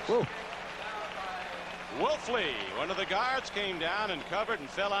games. Whoa. Wolfley, one of the guards, came down and covered and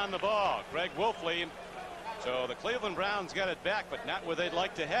fell on the ball. Greg Wolfley. So the Cleveland Browns got it back, but not where they'd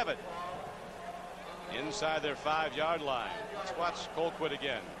like to have it. Inside their 5-yard line. Let's watch Colquitt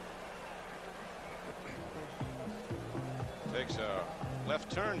again. Takes a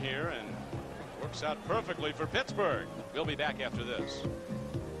left turn here and works out perfectly for Pittsburgh. We'll be back after this.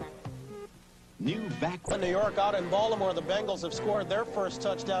 In New York, out in Baltimore, the Bengals have scored their first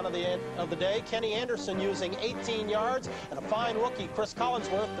touchdown of the day. Kenny Anderson using 18 yards and a fine rookie, Chris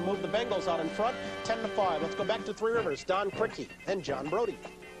Collinsworth, to move the Bengals out in front, 10-5. Let's go back to Three Rivers. Don Criqui and John Brodie.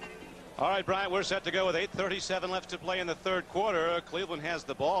 All right, Brian, we're set to go with 8:37 left to play in the 3rd quarter. Cleveland has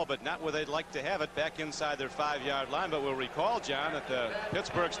the ball, but not where they'd like to have it, back inside their 5-yard line. But we'll recall, John, that the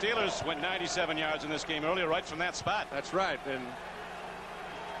Pittsburgh Steelers went 97 yards in this game earlier, right from that spot. That's right. And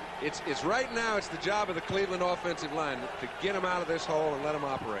it's right now, it's the job of the Cleveland offensive line to get them out of this hole and let them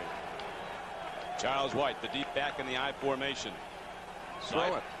operate. Charles White, the deep back in the I formation.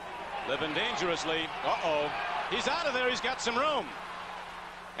 Throw it. Living dangerously. Uh-oh. He's out of there. He's got some room.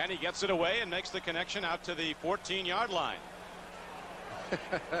 And he gets it away and makes the connection out to the 14-yard line.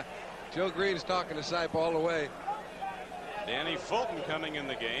 Joe Green's talking to Sipe all the way. Danny Fulton coming in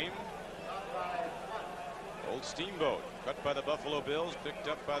the game. Old Steamboat, cut by the Buffalo Bills, picked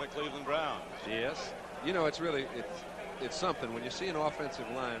up by the Cleveland Browns. Yes. You know, it's something when you see an offensive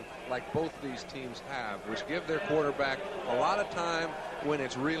line like both these teams have, which give their quarterback a lot of time when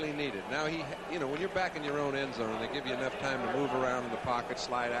it's really needed. Now when you're back in your own end zone, they give you enough time to move around in the pocket,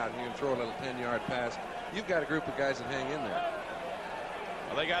 slide out, and you can throw a little 10-yard pass. You've got a group of guys that hang in there.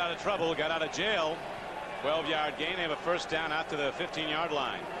 Well, they got out of trouble, got out of jail. 12-yard gain. They have a first down out to the 15-yard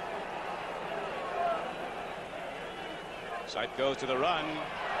line. Sipe goes to the run.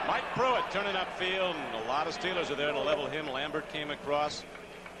 Mike Pruitt turning upfield, and a lot of Steelers are there to level him. Lambert came across.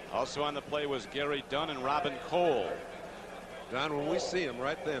 Also on the play was Gary Dunn and Robin Cole. Don, when we see them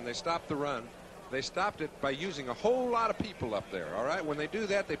right then, they stopped the run. They stopped it by using a whole lot of people up there. All right, when they do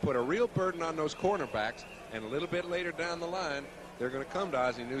that, they put a real burden on those cornerbacks, and a little bit later down the line, they're going to come to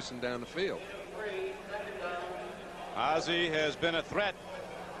Ozzie Newsome down the field. Ozzie has been a threat.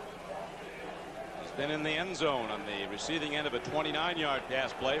 He's been in the end zone on the receiving end of a 29-yard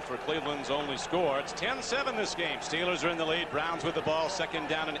pass play for Cleveland's only score. It's 10-7 this game. Steelers are in the lead. Browns with the ball. Second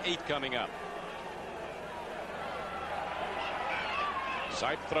down and 8 coming up.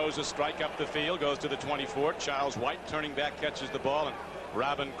 Sipe throws a strike up the field, goes to the 24. Charles White turning back catches the ball, and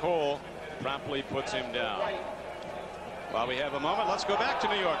Robin Cole promptly puts him down. While we have a moment, let's go back to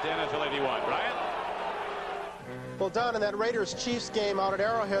New York to NFL 81. Brian? Well, Don, in that Raiders-Chiefs game out at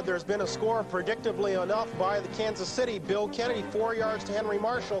Arrowhead, there's been a score, predictably enough, by the Kansas City. Bill Kennedy, 4 yards to Henry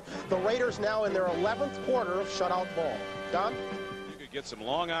Marshall. The Raiders now in their 11th quarter of shutout ball. Don? You could get some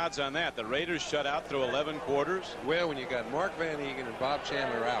long odds on that. The Raiders shut out through 11 quarters. Well, when you got Mark Van Egan and Bob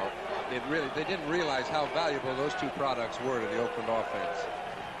Chandler out, they didn't realize how valuable those two products were to the Oakland offense.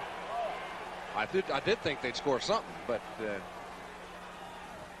 I did think they'd score something, but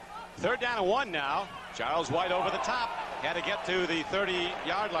third down and 1 now. Charles White over the top. Had to get to the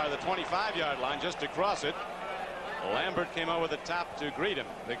 30-yard line, the 25-yard line, just to cross it. Lambert came over the top to greet him.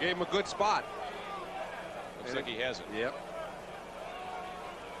 They gave him a good spot. Looks like he hasn't. Yep.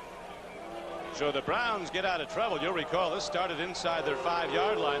 So the Browns get out of trouble. You'll recall this started inside their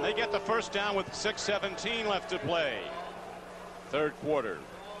 5-yard line. They get the first down with 6:17 left to play. Third quarter.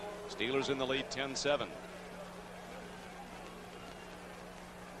 Steelers in the lead 10-7.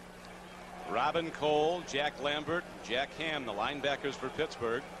 Robin Cole, Jack Lambert, Jack Ham, the linebackers for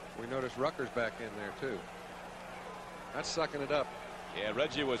Pittsburgh. We noticed Rucker's back in there, too. That's sucking it up. Yeah,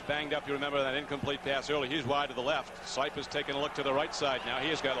 Reggie was banged up. You remember that incomplete pass early. He's wide to the left. Sipe is taking a look to the right side now. He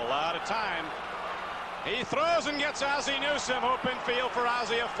has got a lot of time. He throws and gets Ozzie Newsome. Open field for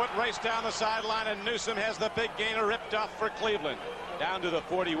Ozzie. A foot race down the sideline, and Newsome has the big gainer ripped off for Cleveland. Down to the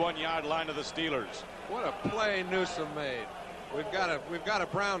 41-yard line of the Steelers. What a play Newsome made. We've got a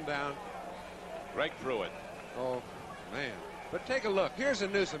Brown down. Greg Pruitt. Oh, man. But take a look. Here's a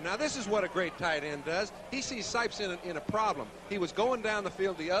Newsome. Now, this is what a great tight end does. He sees Sipes in a problem. He was going down the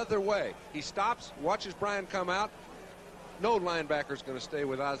field the other way. He stops, watches Brian come out. No linebacker's going to stay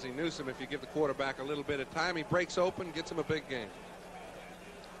with Ozzie Newsome if you give the quarterback a little bit of time. He breaks open, gets him a big gain.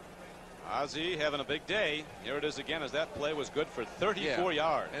 Ozzie having a big day. Here it is again, as that play was good for 34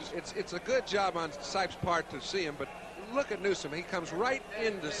 yards. And it's a good job on Sipes' part to see him, but look at Newsome. He comes right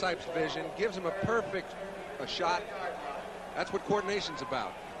into Sipes' vision, gives him a perfect shot. That's what coordination's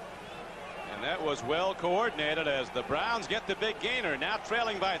about. And that was well coordinated as the Browns get the big gainer. Now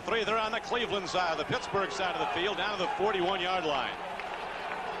trailing by 3. They're on the Cleveland side, the Pittsburgh side of the field, down to the 41-yard line.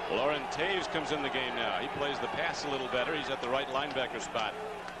 Lauren Taves comes in the game now. He plays the pass a little better. He's at the right linebacker spot.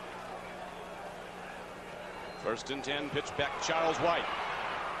 First and 10, pitch back Charles White.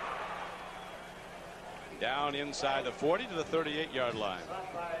 Down inside the 40 to the 38-yard line.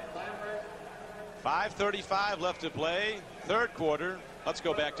 5:35 left to play. Third quarter. Let's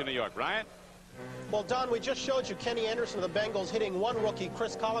go back to New York. Bryant? Well, Don, we just showed you Kenny Anderson of the Bengals hitting one rookie,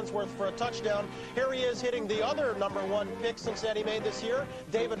 Chris Collinsworth, for a touchdown. Here he is hitting the other #1 pick Cincinnati made this year,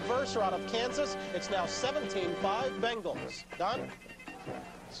 David Verser out of Kansas. It's now 17-5 Bengals. Don?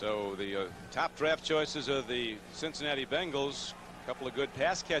 So the top draft choices of the Cincinnati Bengals, a couple of good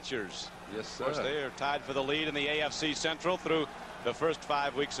pass catchers. Yes, sir. Of course, they are tied for the lead in the AFC Central through the first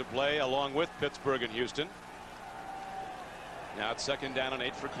 5 weeks of play, along with Pittsburgh and Houston. Now it's second down and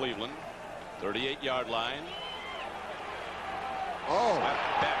 8 for Cleveland. 38-yard line. Oh.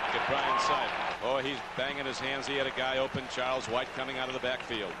 Back at Brian Sipe. Oh, he's banging his hands. He had a guy open. Charles White coming out of the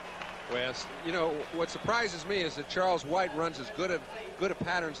backfield. Wes, you know, what surprises me is that Charles White runs as good a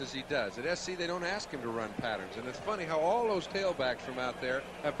patterns as he does. At SC, they don't ask him to run patterns. And it's funny how all those tailbacks from out there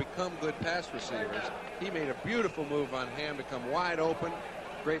have become good pass receivers. He made a beautiful move on Ham to come wide open.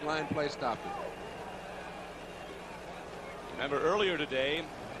 Great line play stopped it. Remember earlier today,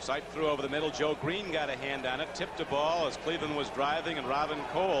 Sipe threw over the middle. Joe Green got a hand on it, tipped a ball as Cleveland was driving, and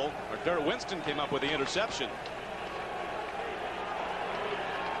Dirt Winston came up with the interception.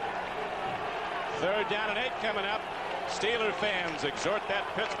 3rd down and 8 coming up. Steeler fans exhort that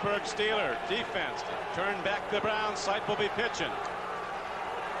Pittsburgh Steeler defense to turn back the Browns. Sipe will be pitching.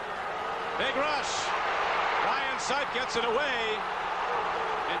 Big rush. Ryan Sipe gets it away.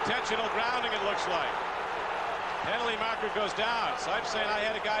 Intentional grounding, it looks like. Penalty marker goes down. Sipe saying, I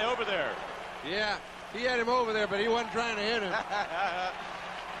had a guy over there. Yeah, he had him over there, but he wasn't trying to hit him.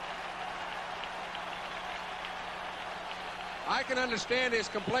 I can understand his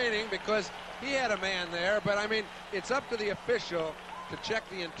complaining because he had a man there, but I mean, it's up to the official to check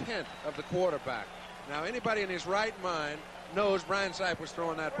the intent of the quarterback. Now, anybody in his right mind knows Brian Sipe was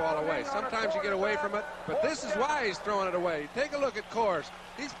throwing that ball away. Sometimes you get away from it, but this is why he's throwing it away. Take a look at Coors.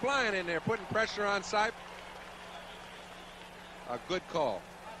 He's flying in there, putting pressure on Sipe. A good call.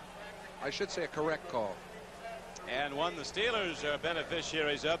 I should say a correct call. And one the Steelers are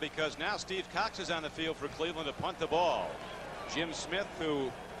beneficiaries of, because now Steve Cox is on the field for Cleveland to punt the ball. Jim Smith,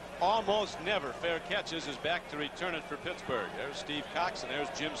 who almost never fair catches, is back to return it for Pittsburgh. There's Steve Cox and there's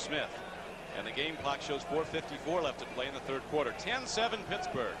Jim Smith. And the game clock shows 4:54 left to play in the 3rd quarter. 10-7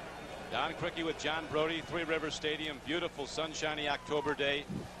 Pittsburgh. Don Criqui with John Brodie, Three Rivers Stadium. Beautiful sunshiny October day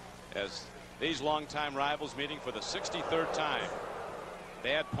as these longtime rivals meeting for the 63rd time.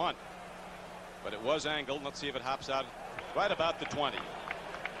 Bad punt, but it was angled. Let's see if it hops out right about the 20.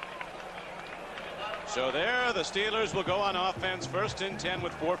 So there, the Steelers will go on offense, 1st and 10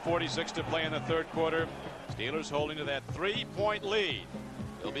 with 4:46 to play in the 3rd quarter. Steelers holding to that 3-point lead.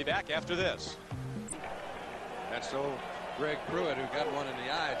 They'll be back after this. That's old Greg Pruitt, who got one in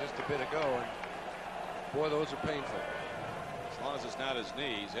the eye just a bit ago, and boy, those are painful. As long as it's not his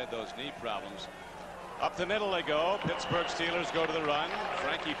knee, he's had those knee problems. Up the middle they go. Pittsburgh Steelers go to the run.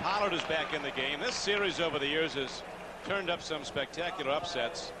 Frankie Pollard is back in the game. This series over the years has turned up some spectacular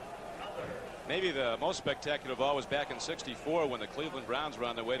upsets. Maybe the most spectacular of all was back in '64 when the Cleveland Browns were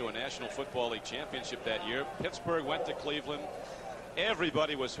on their way to a National Football League championship that year. Pittsburgh went to Cleveland.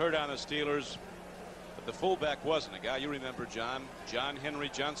 Everybody was hurt on the Steelers, but the fullback wasn't. A guy you remember, John Henry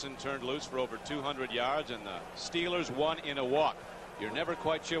Johnson, turned loose for over 200 yards, and the Steelers won in a walk. You're never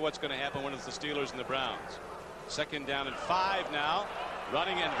quite sure what's going to happen when it's the Steelers and the Browns. 2nd down and 5 now.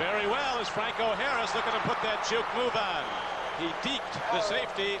 Running in very well is Franco Harris, looking to put that juke move on. He deked the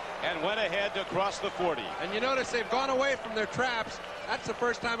safety and went ahead to cross the 40. And you notice they've gone away from their traps. That's the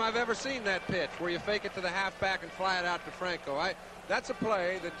first time I've ever seen that pitch, where you fake it to the halfback and fly it out to Franco. That's a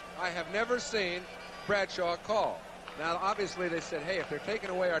play that I have never seen Bradshaw call. Now, obviously, they said, hey, if they're taking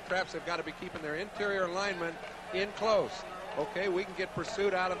away our traps, they've got to be keeping their interior linemen in close. Okay, we can get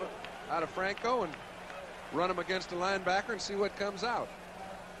pursuit out of Franco and run him against a linebacker and see what comes out.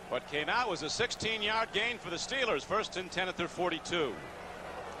 What came out was a 16-yard gain for the Steelers. 1st and 10 at their 42.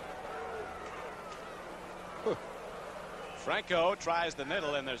 Franco tries the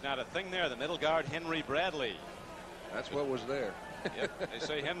middle, and there's not a thing there. The middle guard, Henry Bradley. That's what was there. Yep. They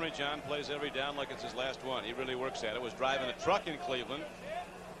say Henry John plays every down like it's his last one. He really works at it. Was driving a truck in Cleveland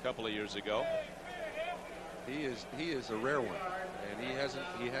a couple of years ago. He is a rare one, and he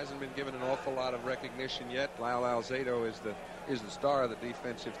hasn't been given an awful lot of recognition yet. Lyle Alzado is the star of the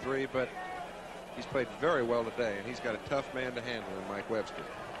defensive 3, but he's played very well today, and he's got a tough man to handle in Mike Webster.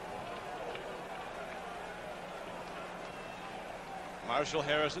 Marshall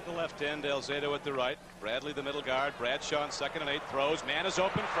Harris at the left end, Alzado at the right. Bradley the middle guard. Bradshaw on 2nd and 8 throws. Man is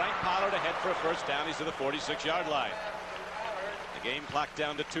open. Frank Pollard ahead for a 1st down. He's to the 46-yard line. The game clock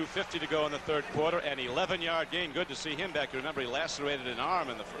down to 2:50 to go in the 3rd quarter. An 11-yard gain. Good to see him back. You remember he lacerated an arm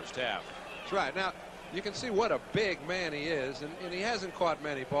in the 1st half. That's right. Now, you can see what a big man he is, and he hasn't caught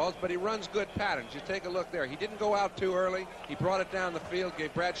many balls, but he runs good patterns. You take a look there. He didn't go out too early. He brought it down the field,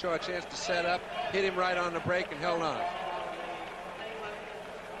 gave Bradshaw a chance to set up, hit him right on the break, and held on.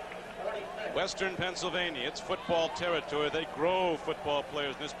 Western Pennsylvania, it's football territory. They grow football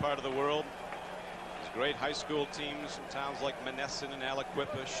players in this part of the world. There's great high school teams from towns like Monessen and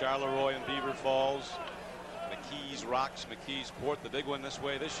Aliquippa, Charleroi and Beaver Falls, McKees Rocks, McKees Port. The big one this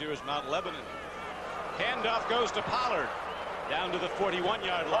way this year is Mount Lebanon. Handoff goes to Pollard down to the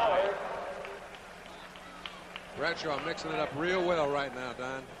 41-yard line. Bradshaw mixing it up real well right now,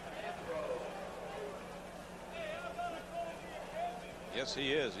 Don. Yes,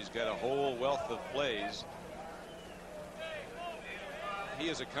 he is. He's got a whole wealth of plays. He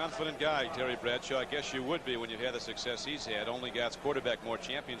is a confident guy, Terry Bradshaw. I guess you would be when you had the success he's had. Only guy's quarterback more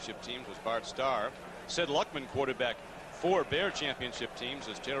championship teams was Bart Starr. Sid Luckman quarterback 4 Bear championship teams,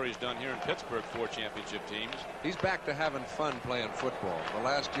 as Terry's done here in Pittsburgh, 4 championship teams. He's back to having fun playing football. The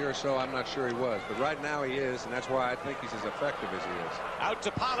last year or so, I'm not sure he was, but right now he is, and that's why I think he's as effective as he is. Out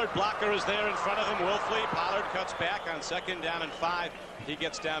to Pollard. Blocker is there in front of him. Wolfley. Pollard cuts back on 2nd down and 5. He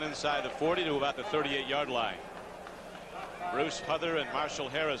gets down inside the 40 to about the 38-yard line. Bruce Huther and Marshall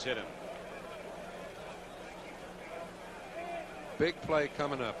Harris hit him. Big play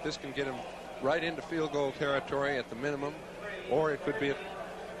coming up. This can get him right into field goal territory at the minimum, or it could be a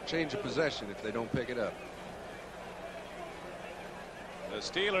change of possession if they don't pick it up. The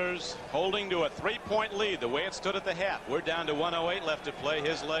Steelers holding to a 3-point lead the way it stood at the half. We're down to 1:08 left to play.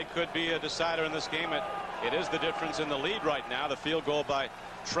 His leg could be a decider in this game. It is the difference in the lead right now. The field goal by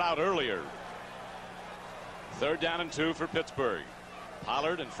Trout earlier. 3rd down and 2 for Pittsburgh.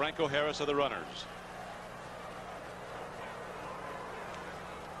 Pollard and Franco Harris are the runners.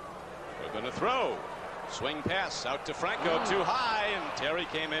 We're going to throw. Swing pass out to Franco, too high, and Terry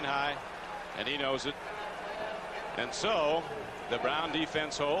came in high, and he knows it. And so the Brown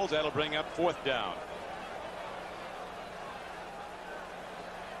defense holds. That'll bring up 4th down.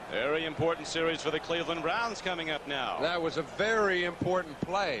 Very important series for the Cleveland Browns coming up now. That was a very important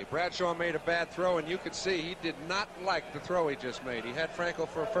play. Bradshaw made a bad throw, and you could see he did not like the throw he just made. He had Franco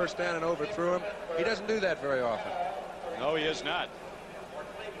for a 1st down and overthrew him. He doesn't do that very often. No, he is not.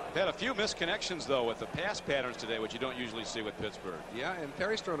 Had a few misconnections, though, with the pass patterns today, which you don't usually see with Pittsburgh. Yeah, and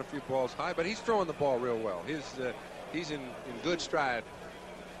Terry's thrown a few balls high, but he's throwing the ball real well. He's in good stride.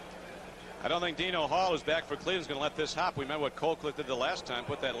 I don't think Dino Hall is back for Cleveland's going to let this hop. We remember what Colquitt did the last time,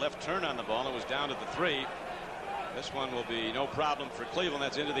 put that left turn on the ball, and it was down to the 3. This one will be no problem for Cleveland.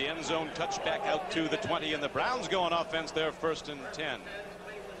 That's into the end zone, touchback out to the 20, and the Browns go on offense there, 1st and 10.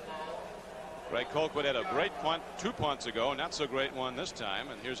 Greg Colquitt had a great punt 2 punts ago, not so great one this time,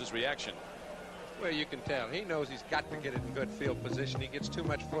 and here's his reaction. Well, you can tell. He knows he's got to get it in good field position. He gets too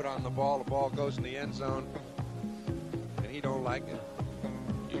much foot on the ball goes in the end zone, and he don't like it.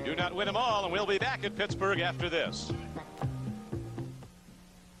 You do not win them all, and we'll be back at Pittsburgh after this.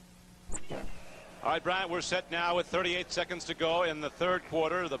 All right, Bryant, we're set now with 38 seconds to go in the 3rd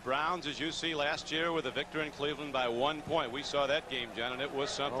quarter. The Browns, as you see, last year with a victor in Cleveland by 1 point. We saw that game, John, and it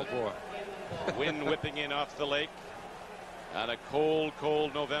was something. Oh, boy. Wind whipping in off the lake on a cold,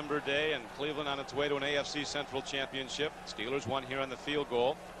 cold November day, and Cleveland on its way to an AFC Central championship. Steelers won here on the field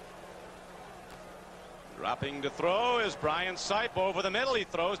goal. Dropping to throw is Brian Sipe over the middle. He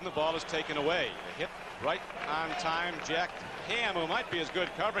throws, and the ball is taken away. A hit right on time. Jack Ham, who might be as good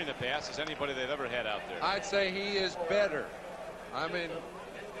covering the pass as anybody they've ever had out there. I'd say he is better. I mean,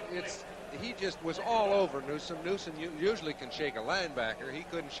 he just was all over Newsom. Newsom usually can shake a linebacker. He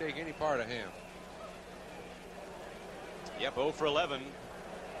couldn't shake any part of him. Yep, 0 for 11.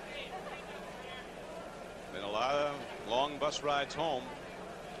 Been a lot of long bus rides home.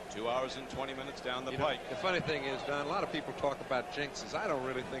 2 hours and 20 minutes down the pike. The funny thing is, Don, a lot of people talk about jinxes. I don't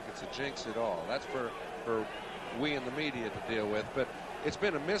really think it's a jinx at all. That's for we in the media to deal with. But it's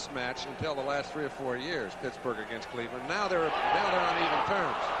been a mismatch until the last 3 or 4 years, Pittsburgh against Cleveland. Now they're on even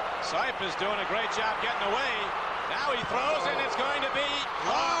terms. Sipe is doing a great job getting away. Now he throws, and it's going to be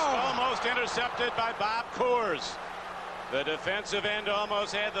lost, almost intercepted by Bob Coors. The defensive end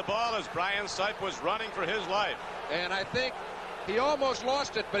almost had the ball as Brian Sipe was running for his life. And I think he almost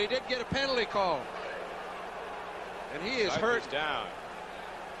lost it, but he did get a penalty call. And he is hurt. Down.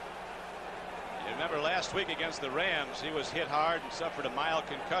 You remember last week against the Rams, he was hit hard and suffered a mild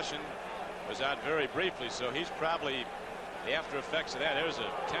concussion. Was out very briefly, so he's probably the after effects of that. There's a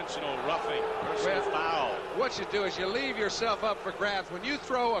intentional roughing, personal foul. What you do is you leave yourself up for grabs. When you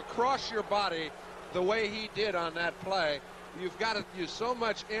throw across your body the way he did on that play, you've got to use so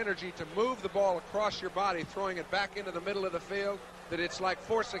much energy to move the ball across your body, throwing it back into the middle of the field, that it's like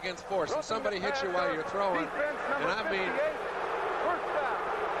force against force. And somebody hits you while you're throwing, and I mean,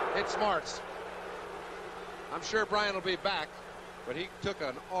 it smarts. I'm sure Brian will be back, but he took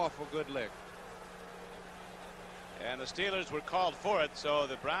an awful good lick. And the Steelers were called for it, so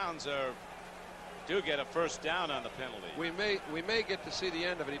the Browns do get a 1st down on the penalty. We may get to see the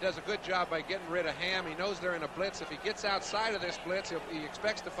end of it. He does a good job by getting rid of Ham. He knows they're in a blitz. If he gets outside of this blitz, he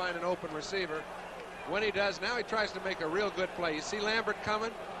expects to find an open receiver. When he does, now he tries to make a real good play. You see Lambert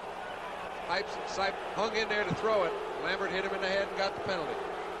coming. Sipe hung in there to throw it. Lambert hit him in the head and got the penalty.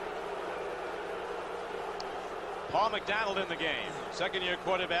 Paul McDonald in the game. 2nd-year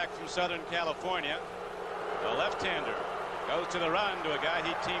quarterback from Southern California. The left-hander goes to the run to a guy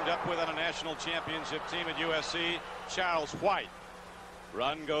he teamed up with on a national championship team at USC, Charles White.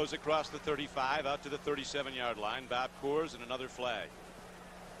 Run goes across the 35 out to the 37-yard line. Bob Coors and another flag.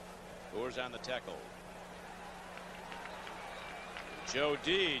 Coors on the tackle. Joe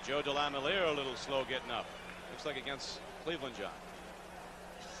DeLamielleure a little slow getting up. Looks like against Cleveland, John.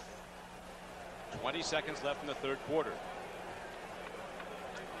 20 seconds left in the third quarter.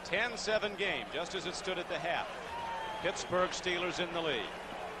 10-7 game, just as it stood at the half. Pittsburgh Steelers in the lead.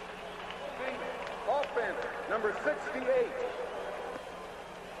 Offense, number 68.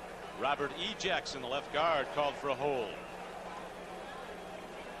 Robert E. Jackson, the left guard, called for a hold.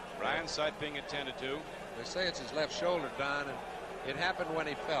 Brian Sipe being attended to. They say it's his left shoulder, Don, and it happened when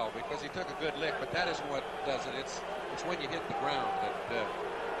he fell because he took a good lick, but that isn't what does it. It's when you hit the ground that.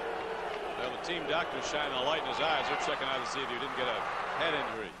 Well, the team doctor's shining a light in his eyes. They're checking out to see if he didn't get a head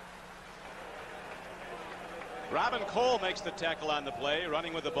injury. Robin Cole makes the tackle on the play.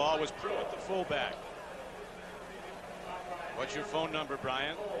 Running with the ball was Pruitt, the fullback. What's your phone number,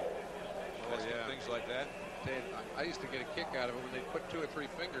 Brian? Oh, yeah. Things like that. I used to get a kick out of it when they put 2 or 3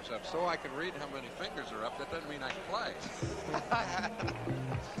 fingers up, so I can read how many fingers are up. That doesn't mean I can play.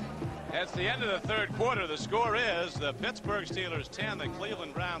 That's the end of the third quarter. The score is the Pittsburgh Steelers 10, the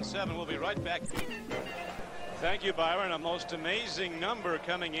Cleveland Browns 7. We'll be right back. Thank you, Byron. A most amazing number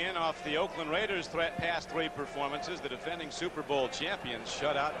coming in off the Oakland Raiders' past 3 performances. The defending Super Bowl champions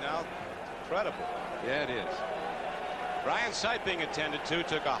shut out now. Incredible. Yeah, it is. Brian Sipe being attended to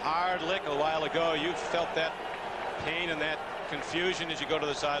took a hard lick a while ago. You felt that pain and that confusion as you go to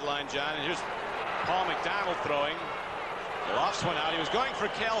the sideline, John. And here's Paul McDonald throwing. Lofts one out. He was going for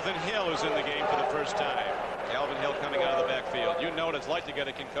Calvin Hill, who's in the game for the first time. Calvin Hill coming out of the backfield. You know what it's like to get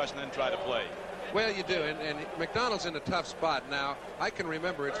a concussion and then try to play. Well, you do, and McDonald's in a tough spot now. I can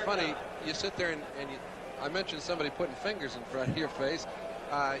remember. It's funny. You sit there and I mentioned somebody putting fingers in front of your face.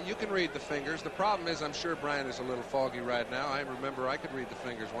 You can read the fingers. The problem is, I'm sure Brian is a little foggy right now. I remember I could read the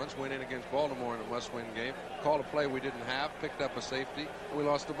fingers once. Went in against Baltimore in a must-win game. Called a play we didn't have. Picked up a safety. We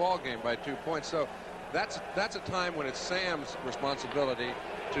lost the ball game by 2 points. So that's a time when it's Sam's responsibility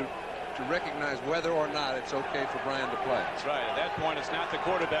to recognize whether or not it's okay for Brian to play. That's right. At that point, it's not the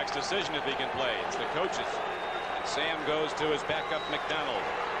quarterback's decision if he can play. It's the coach's. And Sam goes to his backup, McDonald.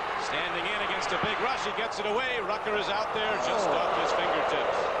 Standing in against a big rush. He gets it away. Rucker is out there just off his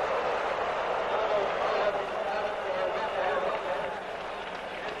fingertips.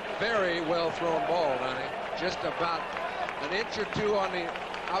 Very well thrown ball, Donnie. Just about an inch or 2 on the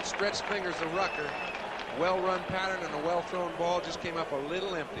outstretched fingers of Rucker. Well-run pattern and a well-thrown ball just came up a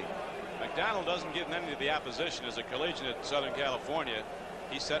little empty. McDonald doesn't give any to the opposition. As a collegiate at Southern California,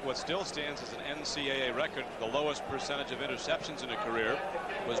 he set what still stands as an NCAA record, the lowest percentage of interceptions in a career.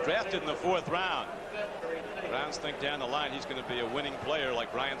 Was drafted in the 4th round. Browns think down the line he's going to be a winning player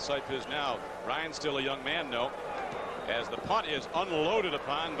like Brian Sipe is now. Brian's still a young man, though, as the punt is unloaded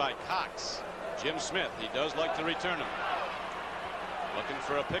upon by Cox. Jim Smith, he does like to return him. Looking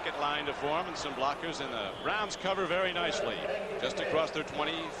for a picket line to form and some blockers, and the Browns cover very nicely. Just across their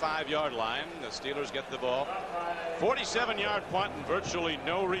 25-yard line, the Steelers get the ball. 47-yard punt and virtually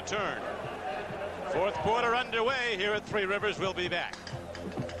no return. Fourth quarter underway here at Three Rivers. We'll be back.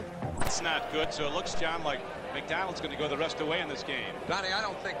 It's not good, so it looks, John, like McDonald's going to go the rest of the way in this game. Donnie, I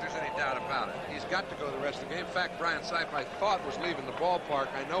don't think there's any doubt about it. He's got to go the rest of the game. In fact, Brian Sipe, I thought, was leaving the ballpark.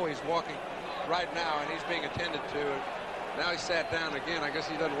 I know he's walking right now, and he's being attended to. Now he sat down again. I guess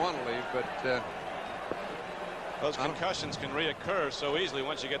he doesn't want to leave, but those concussions can reoccur so easily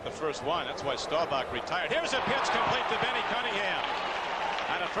once you get the first one. That's why Staubach retired. Here's a pitch complete to Benny Cunningham.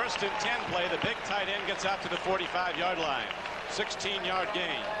 On a 1st and 10 play, the big tight end gets out to the 45-yard line. 16-yard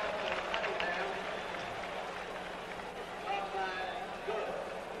gain.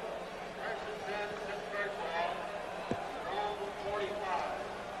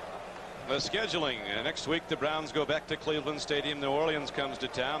 The scheduling. Next week, the Browns go back to Cleveland Stadium. New Orleans comes to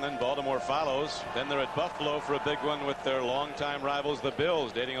town. Then Baltimore follows. Then they're at Buffalo for a big one with their longtime rivals, the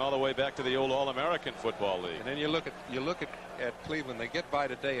Bills, dating all the way back to the old All-American Football League. And then you look at Cleveland. They get by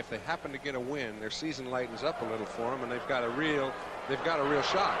today. If they happen to get a win, their season lightens up a little for them, and they've got a real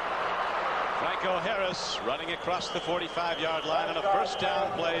shot. Franco Harris running across the 45-yard line on a first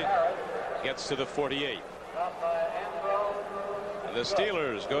down play. Gets to the 48. The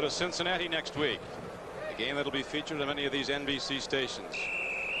Steelers go to Cincinnati next week. A game that'll be featured on many of these NBC stations.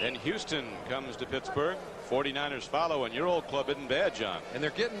 Then Houston comes to Pittsburgh. 49ers follow, and your old club isn't bad, John. And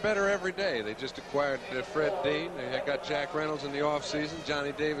they're getting better every day. They just acquired Fred Dean. They got Jack Reynolds in the offseason.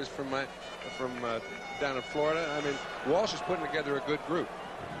 Johnny Davis from down in Florida. I mean, Walsh is putting together a good group.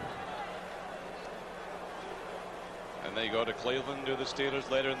 And they go to Cleveland to the Steelers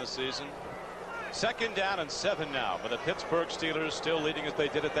later in the season. 2nd down and 7 now for the Pittsburgh Steelers, still leading as they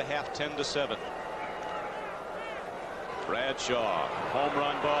did at the half, 10-7. Bradshaw, home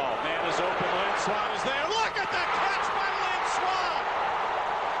run ball. Man is open. Lynn Swan is there. Look at the catch by Lynn Swan.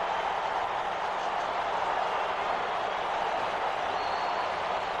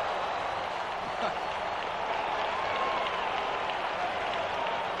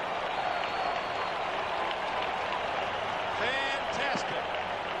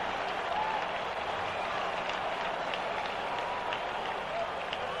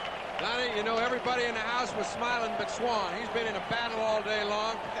 you know, everybody in the house was smiling but Swan. He's been in a battle all day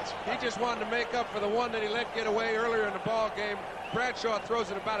long. He just wanted to make up for the one that he let get away earlier in the ball game. Bradshaw throws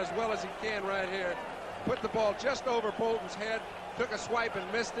it about as well as he can right here. Put the ball just over Bolton's head, took a swipe and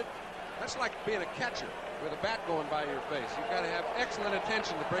missed it. That's like being a catcher with a bat going by your face. You've got to have excellent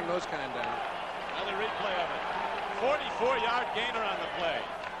attention to bring those kind down. Another replay of it. 44-yard gainer on the play.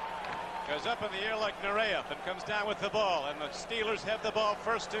 Goes up in the air like Nereath and comes down with the ball. And the Steelers have the ball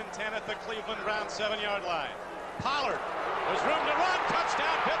first and 10 at the Cleveland Browns 7-yard line. Pollard. There's room to run.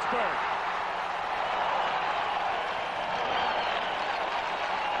 Touchdown, Pittsburgh.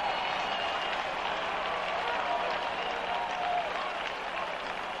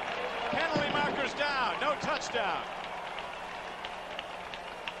 Penalty markers down. No touchdown.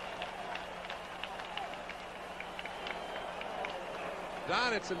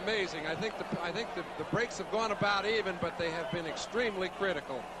 Don, it's amazing. I think the breaks have gone about even, but they have been extremely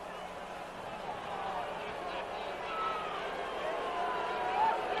critical.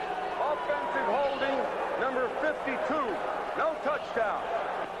 Offensive holding, number 52. No touchdown.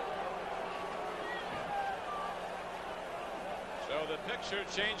 So the picture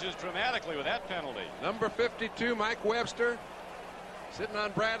changes dramatically with that penalty. Number 52, Mike Webster, sitting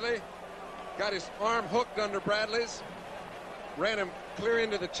on Bradley. Got his arm hooked under Bradley's. Ran him clear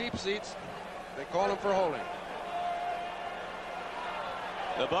into the cheap seats. They call him for holding.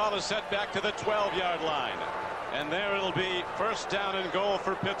 The ball is set back to the 12-yard line. And there it'll be first down and goal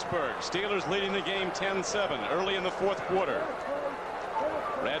for Pittsburgh. Steelers leading the game 10-7 early in the fourth quarter.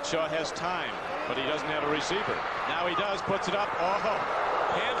 Bradshaw has time, but he doesn't have a receiver. Now he does, puts it up. Oh,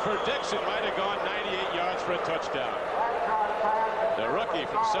 Hanford Dixon might have gone 98 yards for a touchdown. The rookie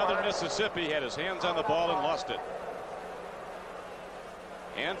from Southern Mississippi had his hands on the ball and lost it.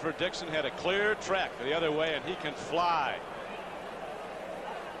 Hanford Dixon had a clear track the other way, and he can fly.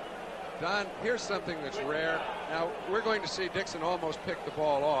 Don, here's something that's rare. Now, we're going to see Dixon almost pick the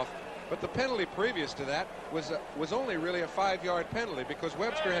ball off, but the penalty previous to that was only really a 5-yard penalty because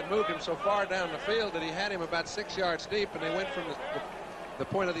Webster had moved him so far down the field that he had him about 6 yards deep, and they went from the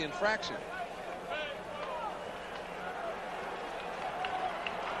point of the infraction.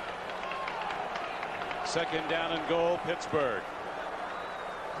 Second down and goal, Pittsburgh.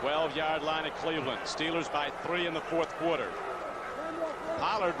 12-yard line at Cleveland. Steelers by 3 in the fourth quarter.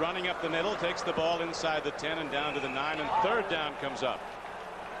 Pollard running up the middle, takes the ball inside the 10 and down to the 9, and third down comes up.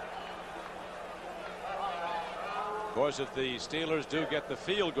 Of course, if the Steelers do get the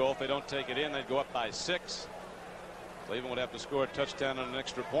field goal, if they don't take it in, they'd go up by 6. Cleveland would have to score a touchdown on an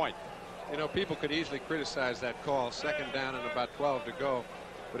extra point. You know, people could easily criticize that call, second down and about 12 to go.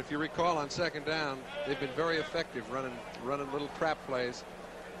 But if you recall, on second down, they've been very effective running little trap plays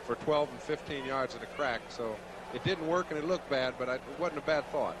for 12 and 15 yards at a crack. So it didn't work and it looked bad, but it wasn't a bad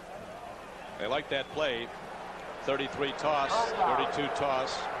thought. They like that play. 33 toss, 32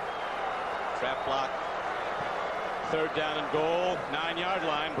 toss. Trap block. Third down and goal, 9-yard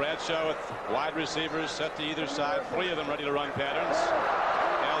line. Bradshaw with wide receivers set to either side. 3 of them ready to run patterns.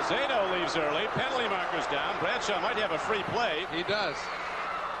 Alzado leaves early. Penalty markers down. Bradshaw might have a free play. He does.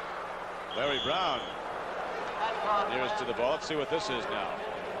 Larry Brown nearest to the ball. Let's see what this is now.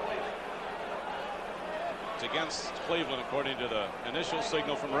 It's against Cleveland, according to the initial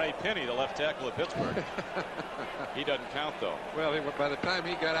signal from Ray Pinney, the left tackle of Pittsburgh. He doesn't count, though. Well, by the time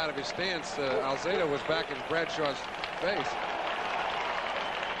he got out of his stance, Alzado was back in Bradshaw's face.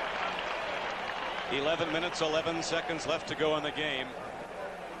 11 minutes, 11 seconds left to go in the game.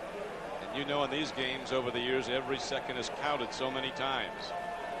 And you know, in these games over the years, every second is counted so many times.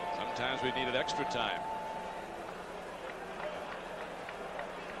 Sometimes we needed extra time.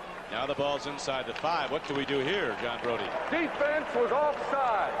 Now the ball's inside the 5. What do we do here, John Brodie? Defense was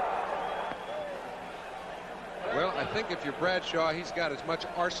offside. Well, I think if you're Bradshaw, he's got as much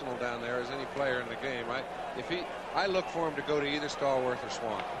arsenal down there as any player in the game. I look for him to go to either Stallworth or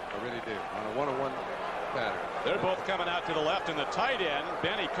Swan. I really do, on a one-on-one pattern. They're both coming out to the left, and the tight end,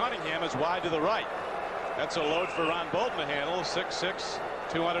 Benny Cunningham, is wide to the right. That's a load for Ron Bolton to handle. 6'6",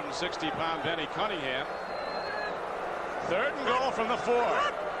 260-pound Benny Cunningham. Third and goal from the 4.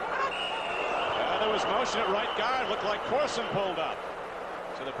 There was motion at right guard. Looked like Corson pulled up.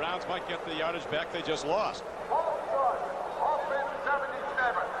 So the Browns might get the yardage back they just lost. Offense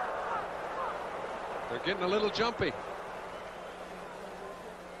 77. They're getting a little jumpy.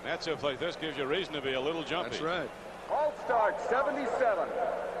 Matchup like this gives you reason to be a little jumpy. That's right. All start 77.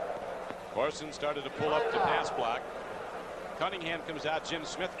 Corson started to pull up to pass block. Cunningham comes out. Jim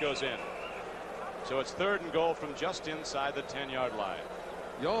Smith goes in. So it's third and goal from just inside the 10-yard line.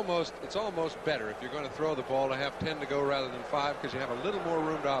 It's almost better if you're going to throw the ball to have 10 to go rather than 5 because you have a little more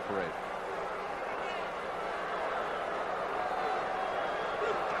room to operate.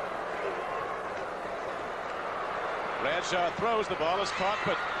 Bradshaw throws. The ball is caught,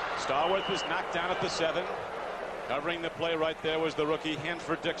 but Stallworth was knocked down at the 7. Covering the play right there was the rookie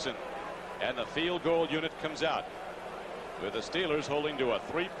Hanford Dixon. And the field goal unit comes out with the Steelers holding to a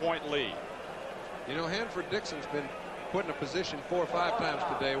 3-point lead. You know, Hanford Dixon's been put in a position 4 or 5 times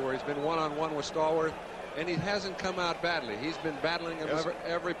today where he's been one-on-one with Stallworth, and he hasn't come out badly. He's been battling him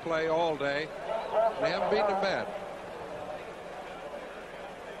every play all day. They haven't beaten him bad.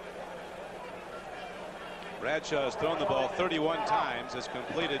 Bradshaw has thrown the ball 31 times, has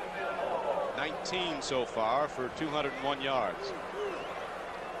completed 19 so far for 201 yards.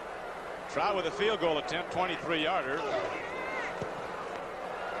 Trout with a field goal attempt, 23-yarder.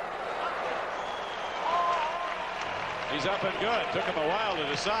 He's up and good. Took him a while to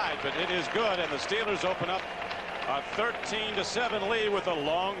decide, but it is good, and the Steelers open up a 13-7 lead with a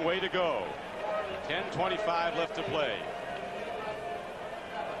long way to go. 10:25 left to play.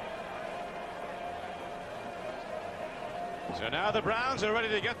 So now the Browns are ready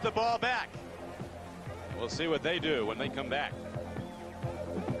to get the ball back. We'll see what they do when they come back.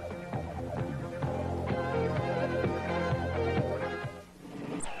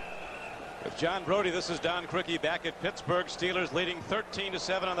 With John Brodie, this is Don Criqui back at Pittsburgh. Steelers leading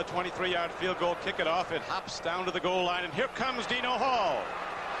 13-7 on the 23-yard field goal. Kick it off. It hops down to the goal line, and here comes Dino Hall.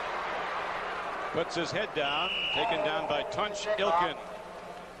 Puts his head down, taken down by Tunch Ilkin.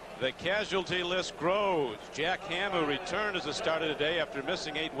 The casualty list grows. Jack Ham, who returned as a starter today after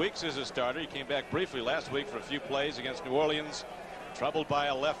missing 8 weeks as a starter. He came back briefly last week for a few plays against New Orleans, troubled by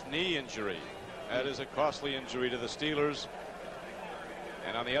a left knee injury. That is a costly injury to the Steelers.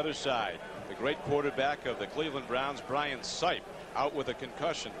 And on the other side, the great quarterback of the Cleveland Browns, Brian Sipe, out with a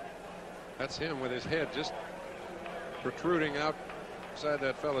concussion. That's him with his head just protruding outside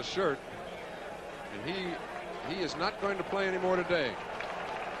that fella's shirt. And he is not going to play anymore today.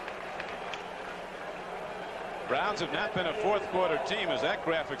 Browns have not been a fourth-quarter team, as that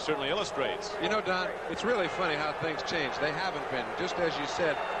graphic certainly illustrates. You know, Don, it's really funny how things change. They haven't been, just as you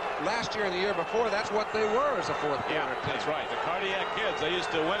said. Last year and the year before, that's what they were as a fourth-quarter team. That's right. The cardiac kids, they used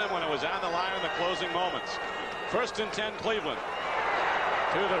to win them when it was on the line in the closing moments. 1st and 10, Cleveland.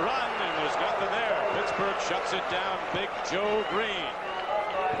 To the run, and there's nothing there. Pittsburgh shuts it down. Big Joe Green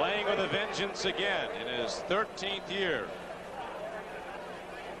playing with a vengeance again in his 13th year.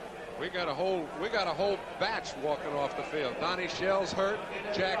 We got a whole batch walking off the field. Donnie Shell's hurt.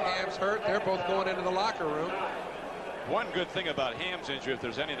 Jack Ham's hurt. They're both going into the locker room. One good thing about Ham's injury, if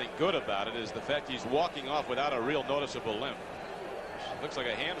there's anything good about it, is the fact he's walking off without a real noticeable limp. Looks like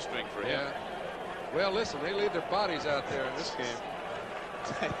a hamstring for him. Yeah. Well, listen, they leave their bodies out there in this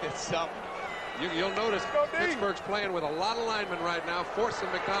game. It's something. You'll notice Pittsburgh's playing with a lot of linemen right now,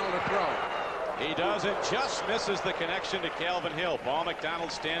 forcing McDonald to throw. He does it, just misses the connection to Calvin Hill. Paul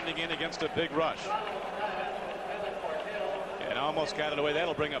McDonald standing in against a big rush. And almost got it away.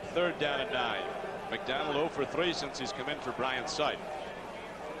 That'll bring up 3rd down and 9. McDonald 0 for 3 since he's come in for Brian Sipe.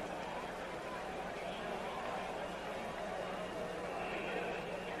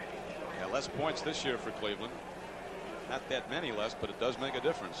 Yeah, less points this year for Cleveland. Not that many less, but it does make a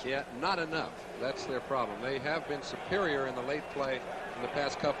difference. Yeah, not enough. That's their problem. They have been superior in the late play in the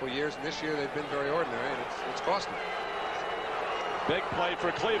past couple of years, and this year they've been very ordinary, and it's cost them. Big play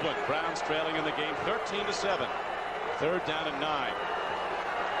for Cleveland. Browns trailing in the game 13-7. 3rd down and 9.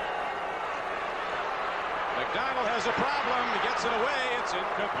 McDonald has a problem. He gets it away. It's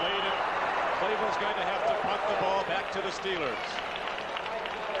incomplete. Cleveland's going to have to punt the ball back to the Steelers.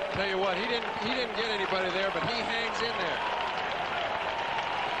 Tell you what, he didn't get anybody there, but he hangs in there.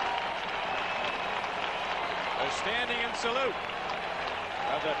 They're standing in salute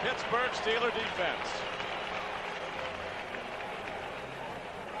of the Pittsburgh Steeler defense.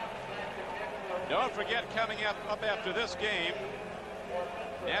 Don't forget, coming up after this game,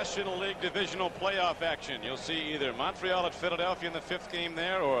 National League divisional playoff action. You'll see either Montreal at Philadelphia in the 5th game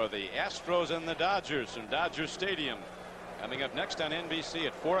there, or the Astros and the Dodgers from Dodger Stadium. Coming up next on NBC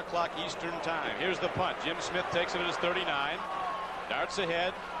at 4 o'clock Eastern time. Here's the punt. Jim Smith takes it at his 39. Darts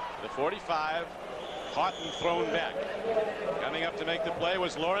ahead. The 45. Caught and thrown back. Coming up to make the play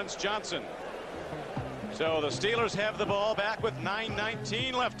was Lawrence Johnson. So the Steelers have the ball back with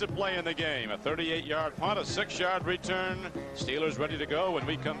 9:19 left to play in the game. A 38-yard punt, a 6-yard return. Steelers ready to go when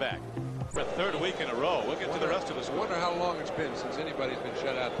we come back. For a 3rd week in a row. We'll get to the rest of the score. I wonder how long it's been since anybody's been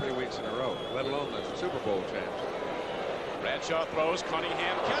shut out 3 weeks in a row, let alone the Super Bowl champs. Bradshaw throws.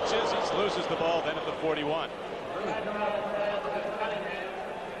 Cunningham catches. He loses the ball then at the 41.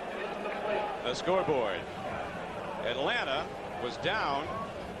 The scoreboard. Atlanta was down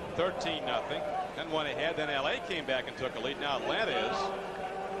 13-0. Then went ahead. Then L.A. came back and took a lead. Now Atlanta is.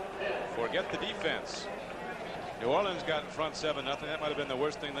 Forget the defense. New Orleans got in front 7-0. That might have been the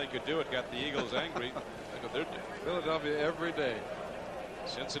worst thing they could do. It got the Eagles angry. Look what they're doing. Philadelphia every day.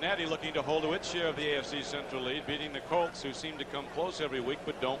 Cincinnati looking to hold to its share of the AFC Central lead, beating the Colts, who seem to come close every week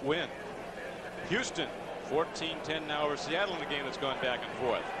but don't win. Houston 14-10 now over Seattle in a game that's gone back and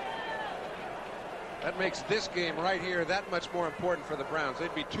forth. That makes this game right here that much more important for the Browns.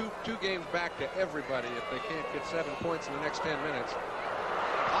 They'd be two games back to everybody if they can't get 7 points in the next 10 minutes.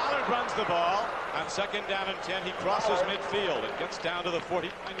 Pollard runs the ball on 2nd down and 10. He crosses midfield and gets down to the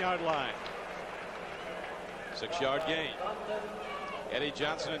 49-yard line. 6-yard gain. Eddie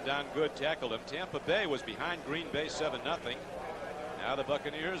Johnson and Don Good tackled him. Tampa Bay was behind Green Bay 7-0. Now the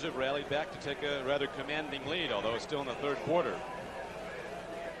Buccaneers have rallied back to take a rather commanding lead, although it's still in the 3rd quarter.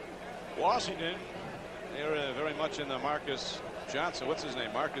 Washington, they're very much in the Marcus Johnson, what's his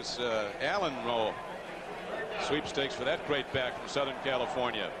name, Marcus Allen role. Sweepstakes for that great back from Southern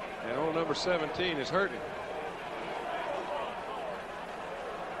California. And old number 17 is hurting.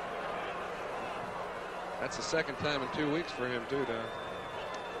 That's the 2nd time in 2 weeks for him too, Don.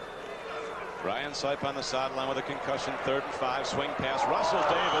 Brian Sipe on the sideline with a concussion. 3rd and 5. Swing pass. Russell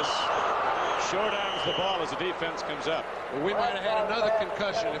Davis short arms the ball as the defense comes up. Well, we might have had another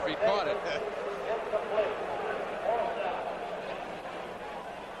concussion if he caught it.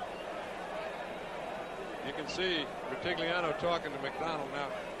 You can see Rutigliano talking to McDonald now.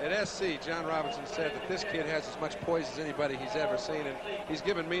 At SC, John Robinson said that this kid has as much poise as anybody he's ever seen, and he's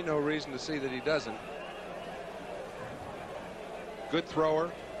given me no reason to see that he doesn't. Good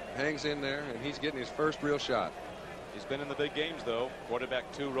thrower, hangs in there, and he's getting his first real shot. He's been in the big games, though.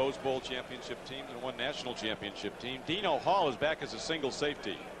 Quarterback 2 Rose Bowl championship teams and 1 national championship team. Dino Hall is back as a single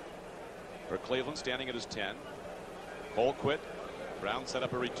safety for Cleveland, standing at his 10. Colquitt. Brown set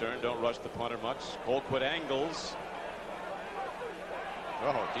up a return. Don't rush the punter much. Colquitt angles.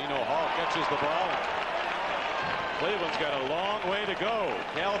 Oh, Dino Hall catches the ball. Cleveland's got a long way to go.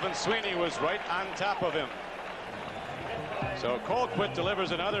 Calvin Sweeney was right on top of him. So Colquitt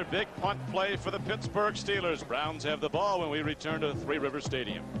delivers another big punt play for the Pittsburgh Steelers. Browns have the ball when we return to Three River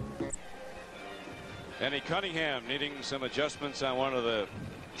Stadium. Danny Cunningham needing some adjustments on one of the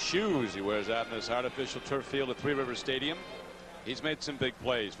shoes he wears out in this artificial turf field at Three River Stadium. He's made some big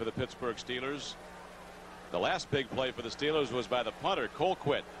plays for the Pittsburgh Steelers. The last big play for the Steelers was by the punter,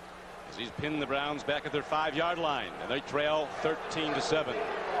 Colquitt, as he's pinned the Browns back at their 5-yard line, and they trail 13-7.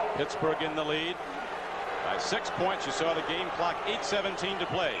 Pittsburgh in the lead by 6 points. You saw the game clock, 8:17 to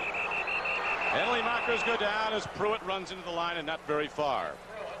play. Penalty markers go down as Pruitt runs into the line and not very far.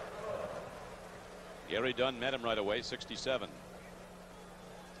 Gary Dunn met him right away, 67.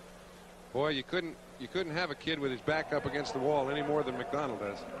 Boy, you couldn't have a kid with his back up against the wall any more than McDonald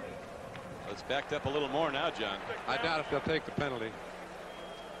does. It's backed up a little more now, John. I doubt if they'll take the penalty.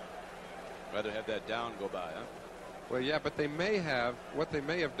 Rather have that down go by, huh? Well, yeah, but they may have. What they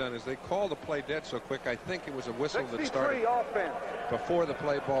may have done is they called the play dead so quick. I think it was a whistle that started before the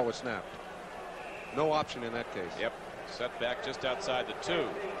play ball was snapped. No option in that case. Yep. Set back just outside the 2.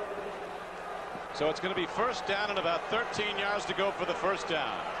 So it's going to be 1st down and about 13 yards to go for the 1st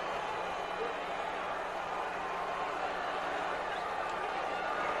down.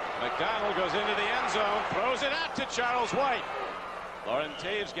 McDonald goes into the end zone, throws it out to Charles White. Lauren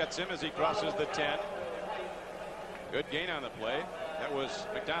Taves gets him as he crosses the 10. Good gain on the play. That was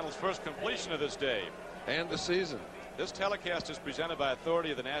McDonald's first completion of this day. And the season. This telecast is presented by authority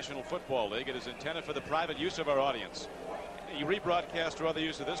of the National Football League. It is intended for the private use of our audience. Any rebroadcast or other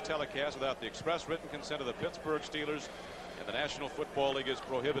use of this telecast without the express written consent of the Pittsburgh Steelers and the National Football League is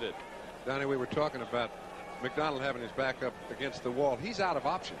prohibited. Donnie, we were talking about McDonald having his back up against the wall. He's out of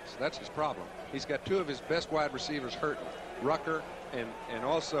options. That's his problem. He's got 2 of his best wide receivers hurting, Rucker and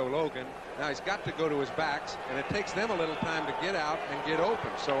also Logan. Now he's got to go to his backs, and it takes them a little time to get out and get open.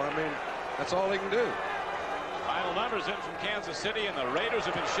 So, I mean, that's all he can do. Final numbers in from Kansas City, and the Raiders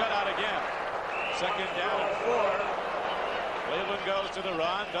have been shut out again. 2nd down and 4. Cleveland goes to the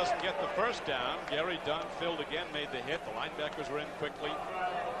run, doesn't get the 1st down. Gary Dunn filled again, made the hit. The linebackers were in quickly.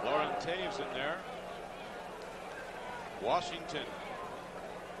 Lauren Taves in there. Washington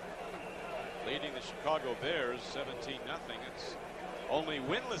leading the Chicago Bears 17-0. It's only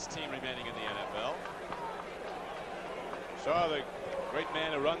winless team remaining in the NFL. Saw the great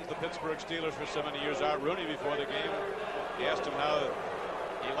man who runs the Pittsburgh Steelers for so many years, Art Rooney, before the game. He asked him how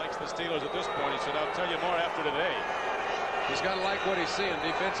he likes the Steelers at this point. He said, "I'll tell you more after today." He's got to like what he's seeing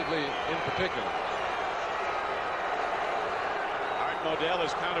defensively in particular. Art Modell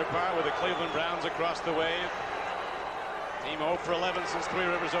is counterpart with the Cleveland Browns across the way. Team 0 for 11 since Three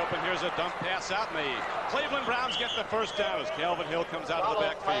Rivers open. Here's a dump pass out, and the Cleveland Browns get the 1st down as Calvin Hill comes out of the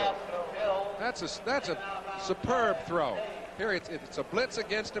backfield. That's a superb throw. Here it's a blitz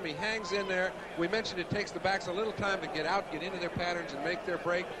against him. He hangs in there. We mentioned it takes the backs a little time to get out, get into their patterns, and make their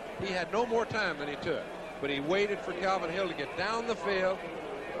break. He had no more time than he took, but he waited for Calvin Hill to get down the field,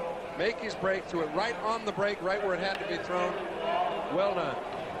 make his break, threw it right on the break, right where it had to be thrown. Well done.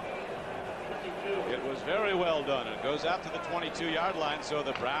 It was very well done. It goes out to the 22-yard line, so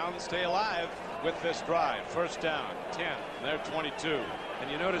the Browns stay alive with this drive. First down, 10, and they're 22. And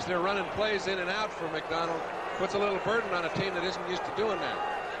you notice they're running plays in and out for McDonald. Puts a little burden on a team that isn't used to doing that.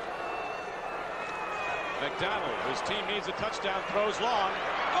 McDonald, his team needs a touchdown, throws long.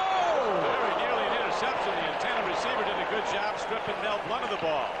 Oh! Very nearly an interception. The intended receiver did a good job stripping Mel Blunt of the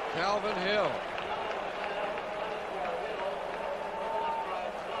ball. Calvin Hill.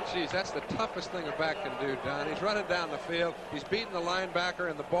 Geez, that's the toughest thing a back can do, Don. He's running down the field. He's beating the linebacker,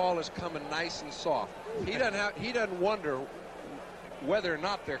 and the ball is coming nice and soft. He doesn't wonder whether or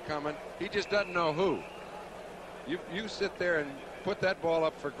not they're coming. He just doesn't know who. You sit there and put that ball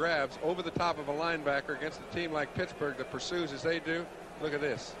up for grabs over the top of a linebacker against a team like Pittsburgh that pursues as they do. Look at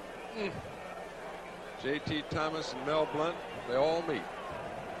this. J.T. Thomas and Mel Blunt, they all meet.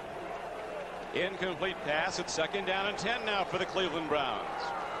 Incomplete pass at 2nd down and 10 now for the Cleveland Browns.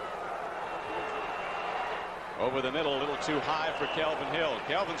 Over the middle, a little too high for Calvin Hill.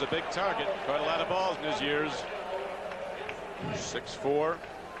 Calvin's a big target, caught a lot of balls in his years. 6'4".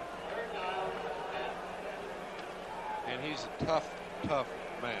 And he's a tough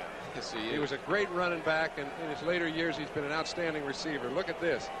man. Yes, he was a great running back, and in his later years, he's been an outstanding receiver. Look at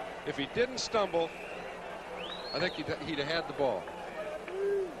this. If he didn't stumble, I think he'd have had the ball.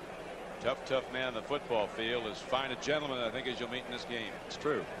 Tough man on the football field. As fine a gentleman, I think, as you'll meet in this game. It's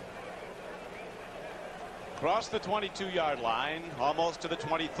true. Across the 22-yard line, almost to the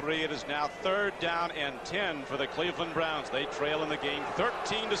 23. It is now 3rd down and 10 for the Cleveland Browns. They trail in the game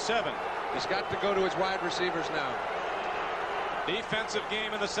 13-7. He's got to go to his wide receivers now. Defensive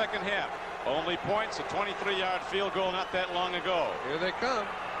game in the second half. Only points, a 23-yard field goal not that long ago. Here they come.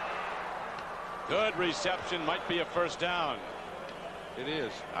 Good reception, might be a first down. It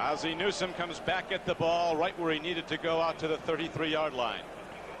is. Ozzie Newsome comes back at the ball right where he needed to go, out to the 33-yard line.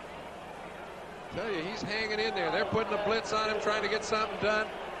 Tell you, he's hanging in there. They're putting a blitz on him, trying to get something done.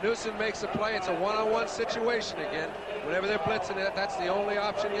 Newsome makes a play. It's a one-on-one situation again. Whenever they're blitzing it, that's the only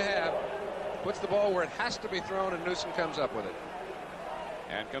option you have. Puts the ball where it has to be thrown, and Newsome comes up with it.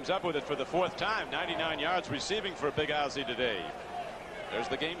 And comes up with it for the 4th time. 99 yards receiving for Big Ozzie today. There's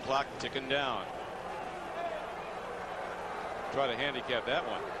the game clock ticking down. Try to handicap that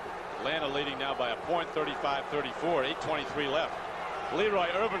one. Atlanta leading now by a point, 35-34, 8:23 left. Leroy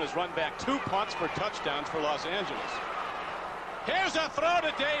Irvin has run back 2 punts for touchdowns for Los Angeles. Here's a throw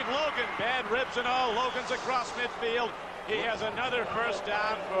to Dave Logan. Bad ribs and all. Logan's across midfield. He has another first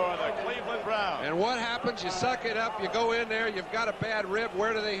down for the Cleveland Browns. And what happens? You suck it up. You go in there. You've got a bad rib.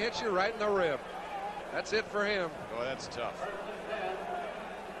 Where do they hit you? Right in the rib. That's it for him. Oh, that's tough.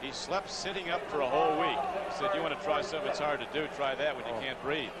 He slept sitting up for a whole week. He said, you want to try something that's hard to do, try that when you can't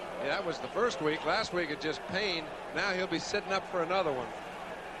breathe. Yeah, that was the first week. Last week it just pain. Now he'll be sitting up for another one.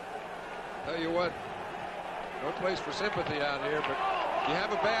 Tell you what, no place for sympathy out here, but you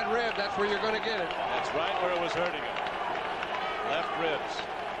have a bad rib, that's where you're going to get it. That's right where it was hurting him. Left ribs.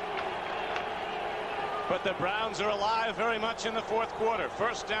 But the Browns are alive very much in the 4th quarter.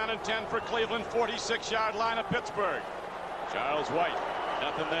 First down and 10 for Cleveland, 46-yard line of Pittsburgh. Charles White,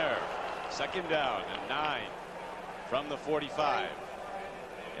 nothing there. 2nd down and 9 from the 45.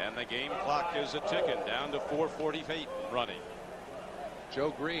 And the game clock is a ticking down to 4:48 running.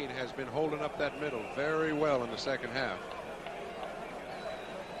 Joe Green has been holding up that middle very well in the second half.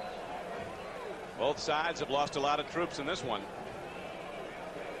 Both sides have lost a lot of troops in this one.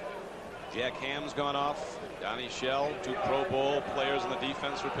 Jack Ham's gone off. Donnie Shell, 2 Pro Bowl players in the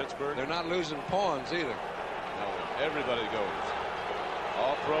defense for Pittsburgh. They're not losing pawns either. No, everybody goes.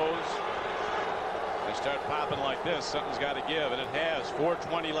 All pros. They start popping like this, something's got to give, and it has.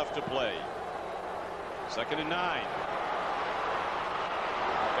 4:20 left to play. 2nd and 9.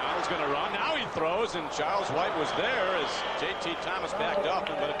 McDonald's going to run. Now he throws, and Charles White was there as J.T. Thomas backed off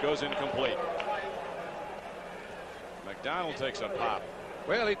him, but it goes incomplete. McDonald takes a pop.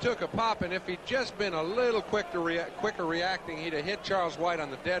 Well, he took a pop, and if he'd just been a little quicker reacting, he'd have hit Charles White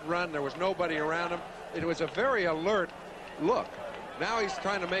on the dead run. There was nobody around him. It was a very alert look. Now he's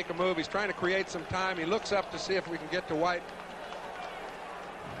trying to make a move. He's trying to create some time. He looks up to see if we can get to White.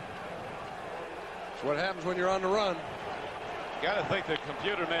 It's what happens when you're on the run. You got to think the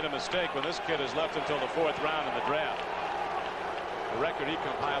computer made a mistake when this kid is left until the 4th round in the draft. The record he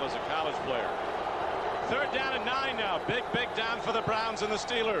compiled as a college player. 3rd down and 9 now. Big down for the Browns and the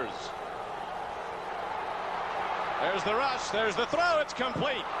Steelers. There's the rush. There's the throw. It's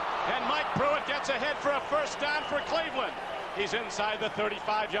complete. And Mike Pruitt gets ahead for a first down for Cleveland. He's inside the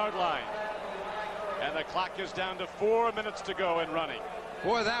 35-yard line. And the clock is down to 4 minutes to go in running.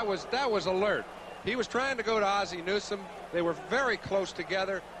 Boy, that was alert. He was trying to go to Ozzie Newsome. They were very close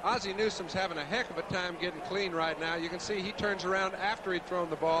together. Ozzie Newsome's having a heck of a time getting clean right now. You can see he turns around after he'd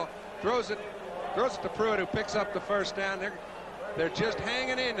thrown the ball, throws it to Pruitt, who picks up the first down. They're just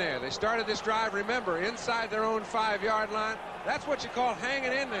hanging in there. They started this drive, remember, inside their own 5-yard line. That's what you call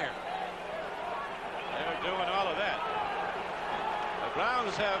hanging in there. They're doing all of that. The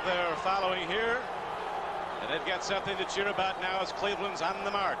Browns have their following here. And they've got something to cheer about now as Cleveland's on the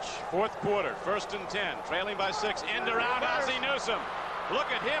march. Fourth quarter, 1st and 10, trailing by 6. End around Ozzie Newsome.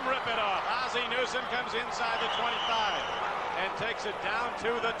 Look at him rip it off. Ozzie Newsome comes inside the 25 and takes it down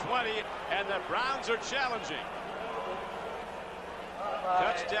to the 20. And the Browns are challenging.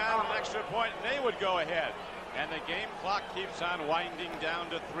 Touchdown, an extra point, and they would go ahead. And the game clock keeps on winding down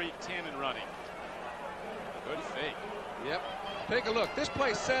to 3:10 and running. Good fake. Yep. Take a look. This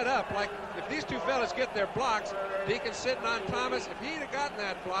play's set up like if these two fellas get their blocks, Deacon sitting on Thomas, if he'd have gotten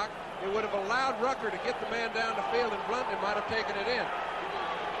that block, it would have allowed Rucker to get the man down the field, and Bluntman might have taken it in.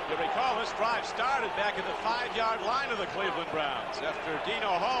 You recall this drive started back at the 5-yard line of the Cleveland Browns after Dino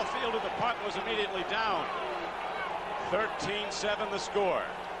Hall fielded the punt and was immediately down. 13-7 the score.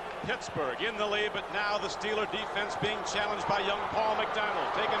 Pittsburgh in the lead, but now the Steeler defense being challenged by young Paul McDonald.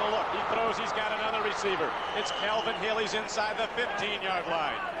 Taking a look. He throws. He's got another receiver. It's Calvin Hill. He's inside the 15-yard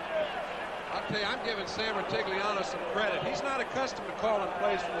line. I'll tell you, I'm giving Sam Rutigliano some credit. He's not accustomed to calling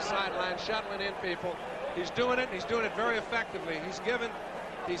plays from the sideline, shuttling in people. He's doing it, and he's doing it very effectively. He's given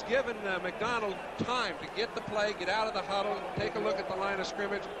McDonald time to get the play, get out of the huddle, take a look at the line of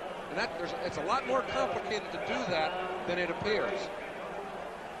scrimmage. And it's a lot more complicated to do that than it appears.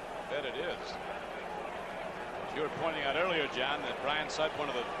 I bet it is. As you were pointing out earlier, John, that Brian Sipe, one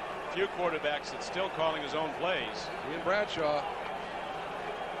of the few quarterbacks that's still calling his own plays. He and Bradshaw.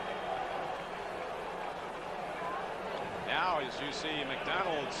 Now, as you see,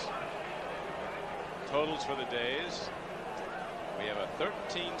 McDonald's totals for the days. We have a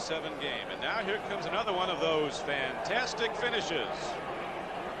 13-7 game. And now here comes another one of those fantastic finishes.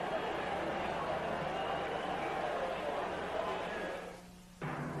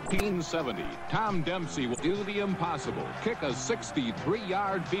 1970, Tom Dempsey will do the impossible, kick a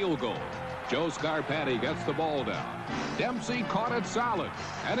 63-yard field goal. Joe Scarpati gets the ball down. Dempsey caught it solid,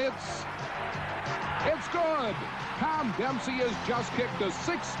 and it's good. Tom Dempsey has just kicked a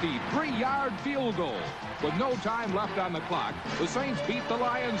 63-yard field goal. With no time left on the clock, the Saints beat the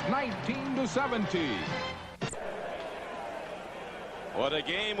Lions 19-17. What a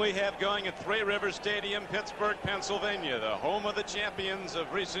game we have going at Three Rivers Stadium, Pittsburgh, Pennsylvania, the home of the champions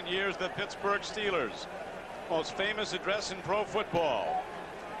of recent years, the Pittsburgh Steelers. Most famous address in pro football.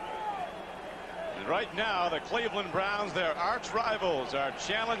 And right now, the Cleveland Browns, their arch rivals, are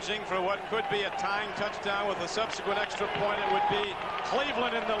challenging for what could be a tying touchdown with a subsequent extra point. It would be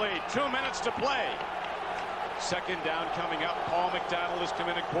Cleveland in the lead. 2 minutes to play. Second down coming up. Paul McDonald has come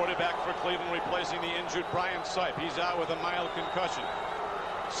in at quarterback for Cleveland, replacing the injured Brian Sipe. He's out with a mild concussion.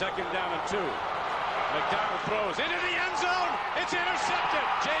 Second down and 2. McDonald throws into the end zone. It's intercepted.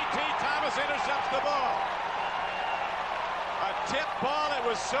 J.T. Thomas intercepts the ball. A tip ball. It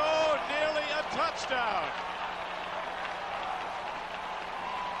was so nearly a touchdown.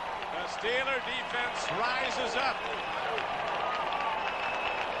 The Steeler defense rises up.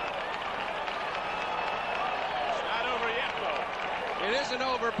 It isn't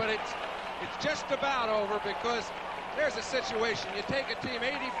over, but it's just about over, because there's a situation. You take a team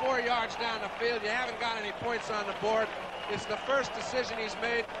 84 yards down the field. You haven't got any points on the board. It's the first decision he's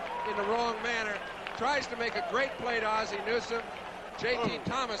made in the wrong manner. Tries to make a great play to Ozzie Newsome. J.T.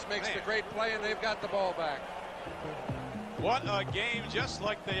 Thomas makes the great play, and they've got the ball back. What a game, just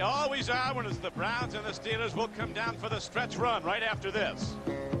like they always are when it's the Browns and the Steelers. Will come down for the stretch run right after this.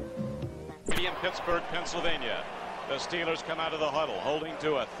 In Pittsburgh, Pennsylvania. The Steelers come out of the huddle, holding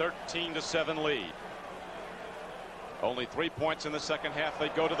to a 13-7 lead. Only 3 points in the second half. They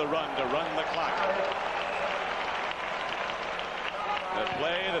go to the run the clock. The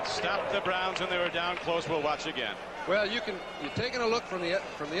play that stopped the Browns when they were down close. We'll watch again. Well, you're taking a look from the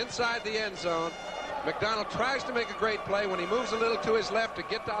inside the end zone. McDonald tries to make a great play. When he moves a little to his left to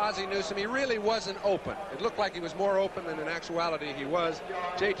get to Ozzie Newsome, he really wasn't open. It looked like he was more open than in actuality he was.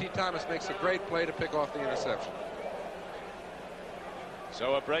 J.T. Thomas makes a great play to pick off the interception.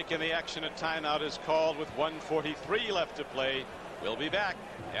 So a break in the action. A timeout is called with 1:43 left to play. We'll be back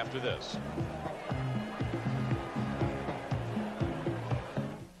after this.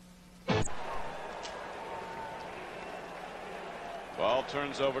 ball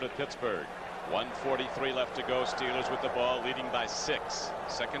turns over to Pittsburgh. 1:43 left to go. Steelers with the ball, leading by 6.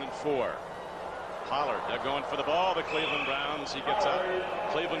 2nd and 4. Pollard, they're going for the ball. The Cleveland Browns. He gets out.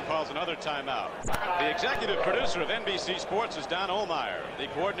 Cleveland calls another timeout. The executive producer of NBC Sports is Don Ohlmeyer. The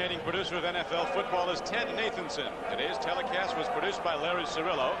coordinating producer of NFL football is Ted Nathanson. Today's telecast was produced by Larry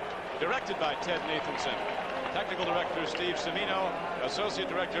Cirillo, directed by Ted Nathanson. Technical director Steve Semino, associate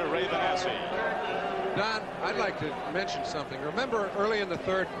director Ray Vanassi. Don, I'd like to mention something. Remember early in the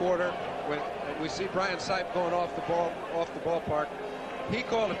 3rd quarter when we see Brian Sipe going off the ballpark, he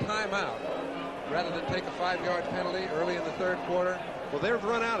called a timeout rather than take a 5-yard penalty early in the 3rd quarter. Well, they've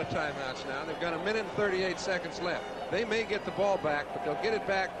run out of timeouts now. They've got 1 minute and 38 seconds left. They may get the ball back, but they'll get it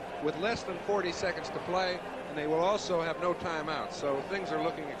back with less than 40 seconds to play, and they will also have no timeouts. So things are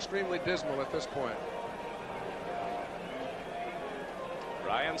looking extremely dismal at this point.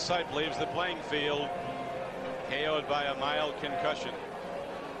 Brian Sipe leaves the playing field, KO'd by a mild concussion.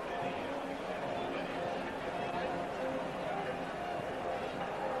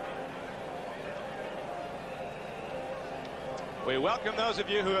 We welcome those of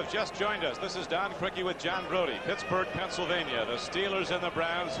you who have just joined us. This is Don Criqui with John Brodie, Pittsburgh, Pennsylvania. The Steelers and the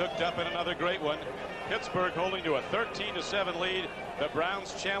Browns hooked up in another great one. Pittsburgh holding to a 13-7 lead. The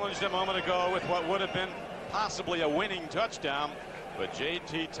Browns challenged a moment ago with what would have been possibly a winning touchdown, but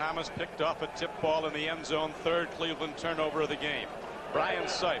J.T. Thomas picked off a tip ball in the end zone. 3rd Cleveland turnover of the game. Brian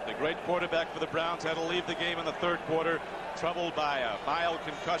Sipe, the great quarterback for the Browns, had to leave the game in the 3rd quarter, troubled by a mild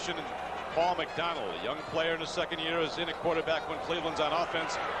concussion. Paul McDonald, a young player in his 2nd year, is in a quarterback when Cleveland's on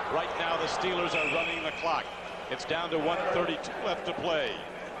offense. Right now the Steelers are running the clock. It's down to 1:32 left to play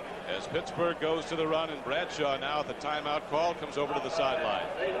as Pittsburgh goes to the run, and Bradshaw now at the timeout call comes over to the sideline.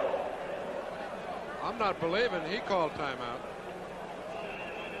 I'm not believing he called timeout.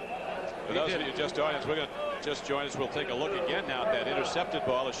 For those of you just joined us, we'll take a look again now at that intercepted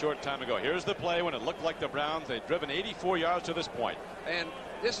ball a short time ago. Here's the play when it looked like the Browns. They'd driven 84 yards to this point. And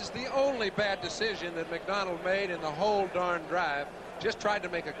this is the only bad decision that McDonald made in the whole darn drive. Just tried to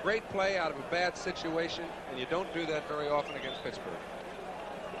make a great play out of a bad situation, and you don't do that very often against Pittsburgh.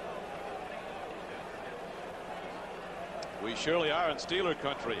 We surely are in Steeler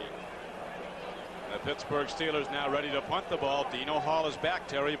country. The Pittsburgh Steelers now ready to punt the ball. Dino Hall is back.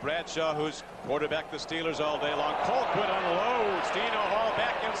 Terry Bradshaw, who's quarterbacked the Steelers all day long. Colquitt unloads. Dino Hall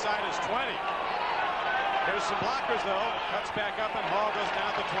back inside his 20. Here's some blockers, though. Cuts back up, and Hall goes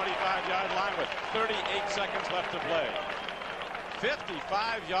down the 25-yard line with 38 seconds left to play.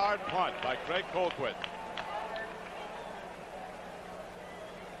 55-yard punt by Craig Colquitt.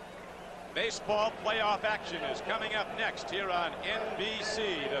 Baseball playoff action is coming up next here on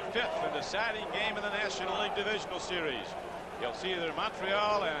NBC, the 5th and deciding game in the National League Divisional Series. You'll see either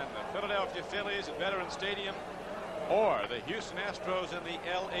Montreal and the Philadelphia Phillies at Veterans Stadium, or the Houston Astros and the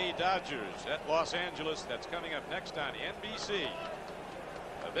LA Dodgers at Los Angeles. That's coming up next on NBC.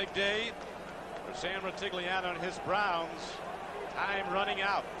 A big day for Sam Ratigliano and his Browns. Time running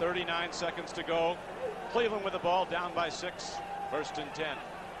out. 39 seconds to go. Cleveland with the ball, down by 6. 1st and 10.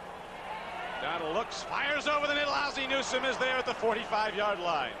 Donald looks, fires over the middle. Ozzie Newsome is there at the 45-yard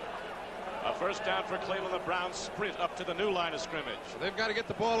line. A 1st down for Cleveland. The Browns sprint up to the new line of scrimmage. They've got to get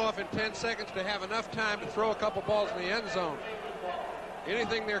the ball off in 10 seconds to have enough time to throw a couple balls in the end zone.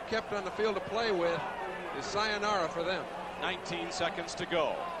 Anything they're kept on the field to play with is sayonara for them. 19 seconds to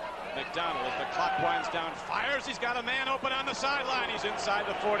go. McDonald, as the clock winds down, fires. He's got a man open on the sideline. He's inside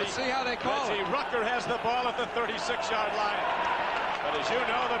the 40. Let's see how they call Reggie it. Rucker has the ball at the 36-yard line. But as you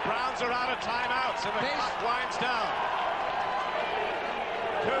know, the Browns are out of timeouts, and the clock winds down.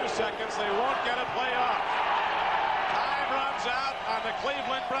 2 seconds. They won't get a play off. Time runs out on the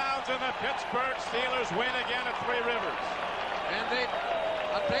Cleveland Browns, and the Pittsburgh Steelers win again at Three Rivers. And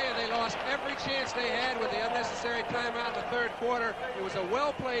I'll tell you, they lost every chance they had with the unnecessary timeout in the 3rd quarter. It was a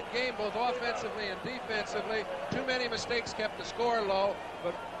well-played game, both offensively and defensively. Too many mistakes kept the score low,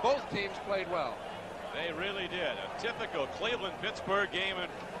 but both teams played well. They really did. A typical Cleveland-Pittsburgh game, and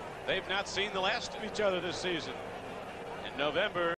they've not seen the last of each other this season. In November,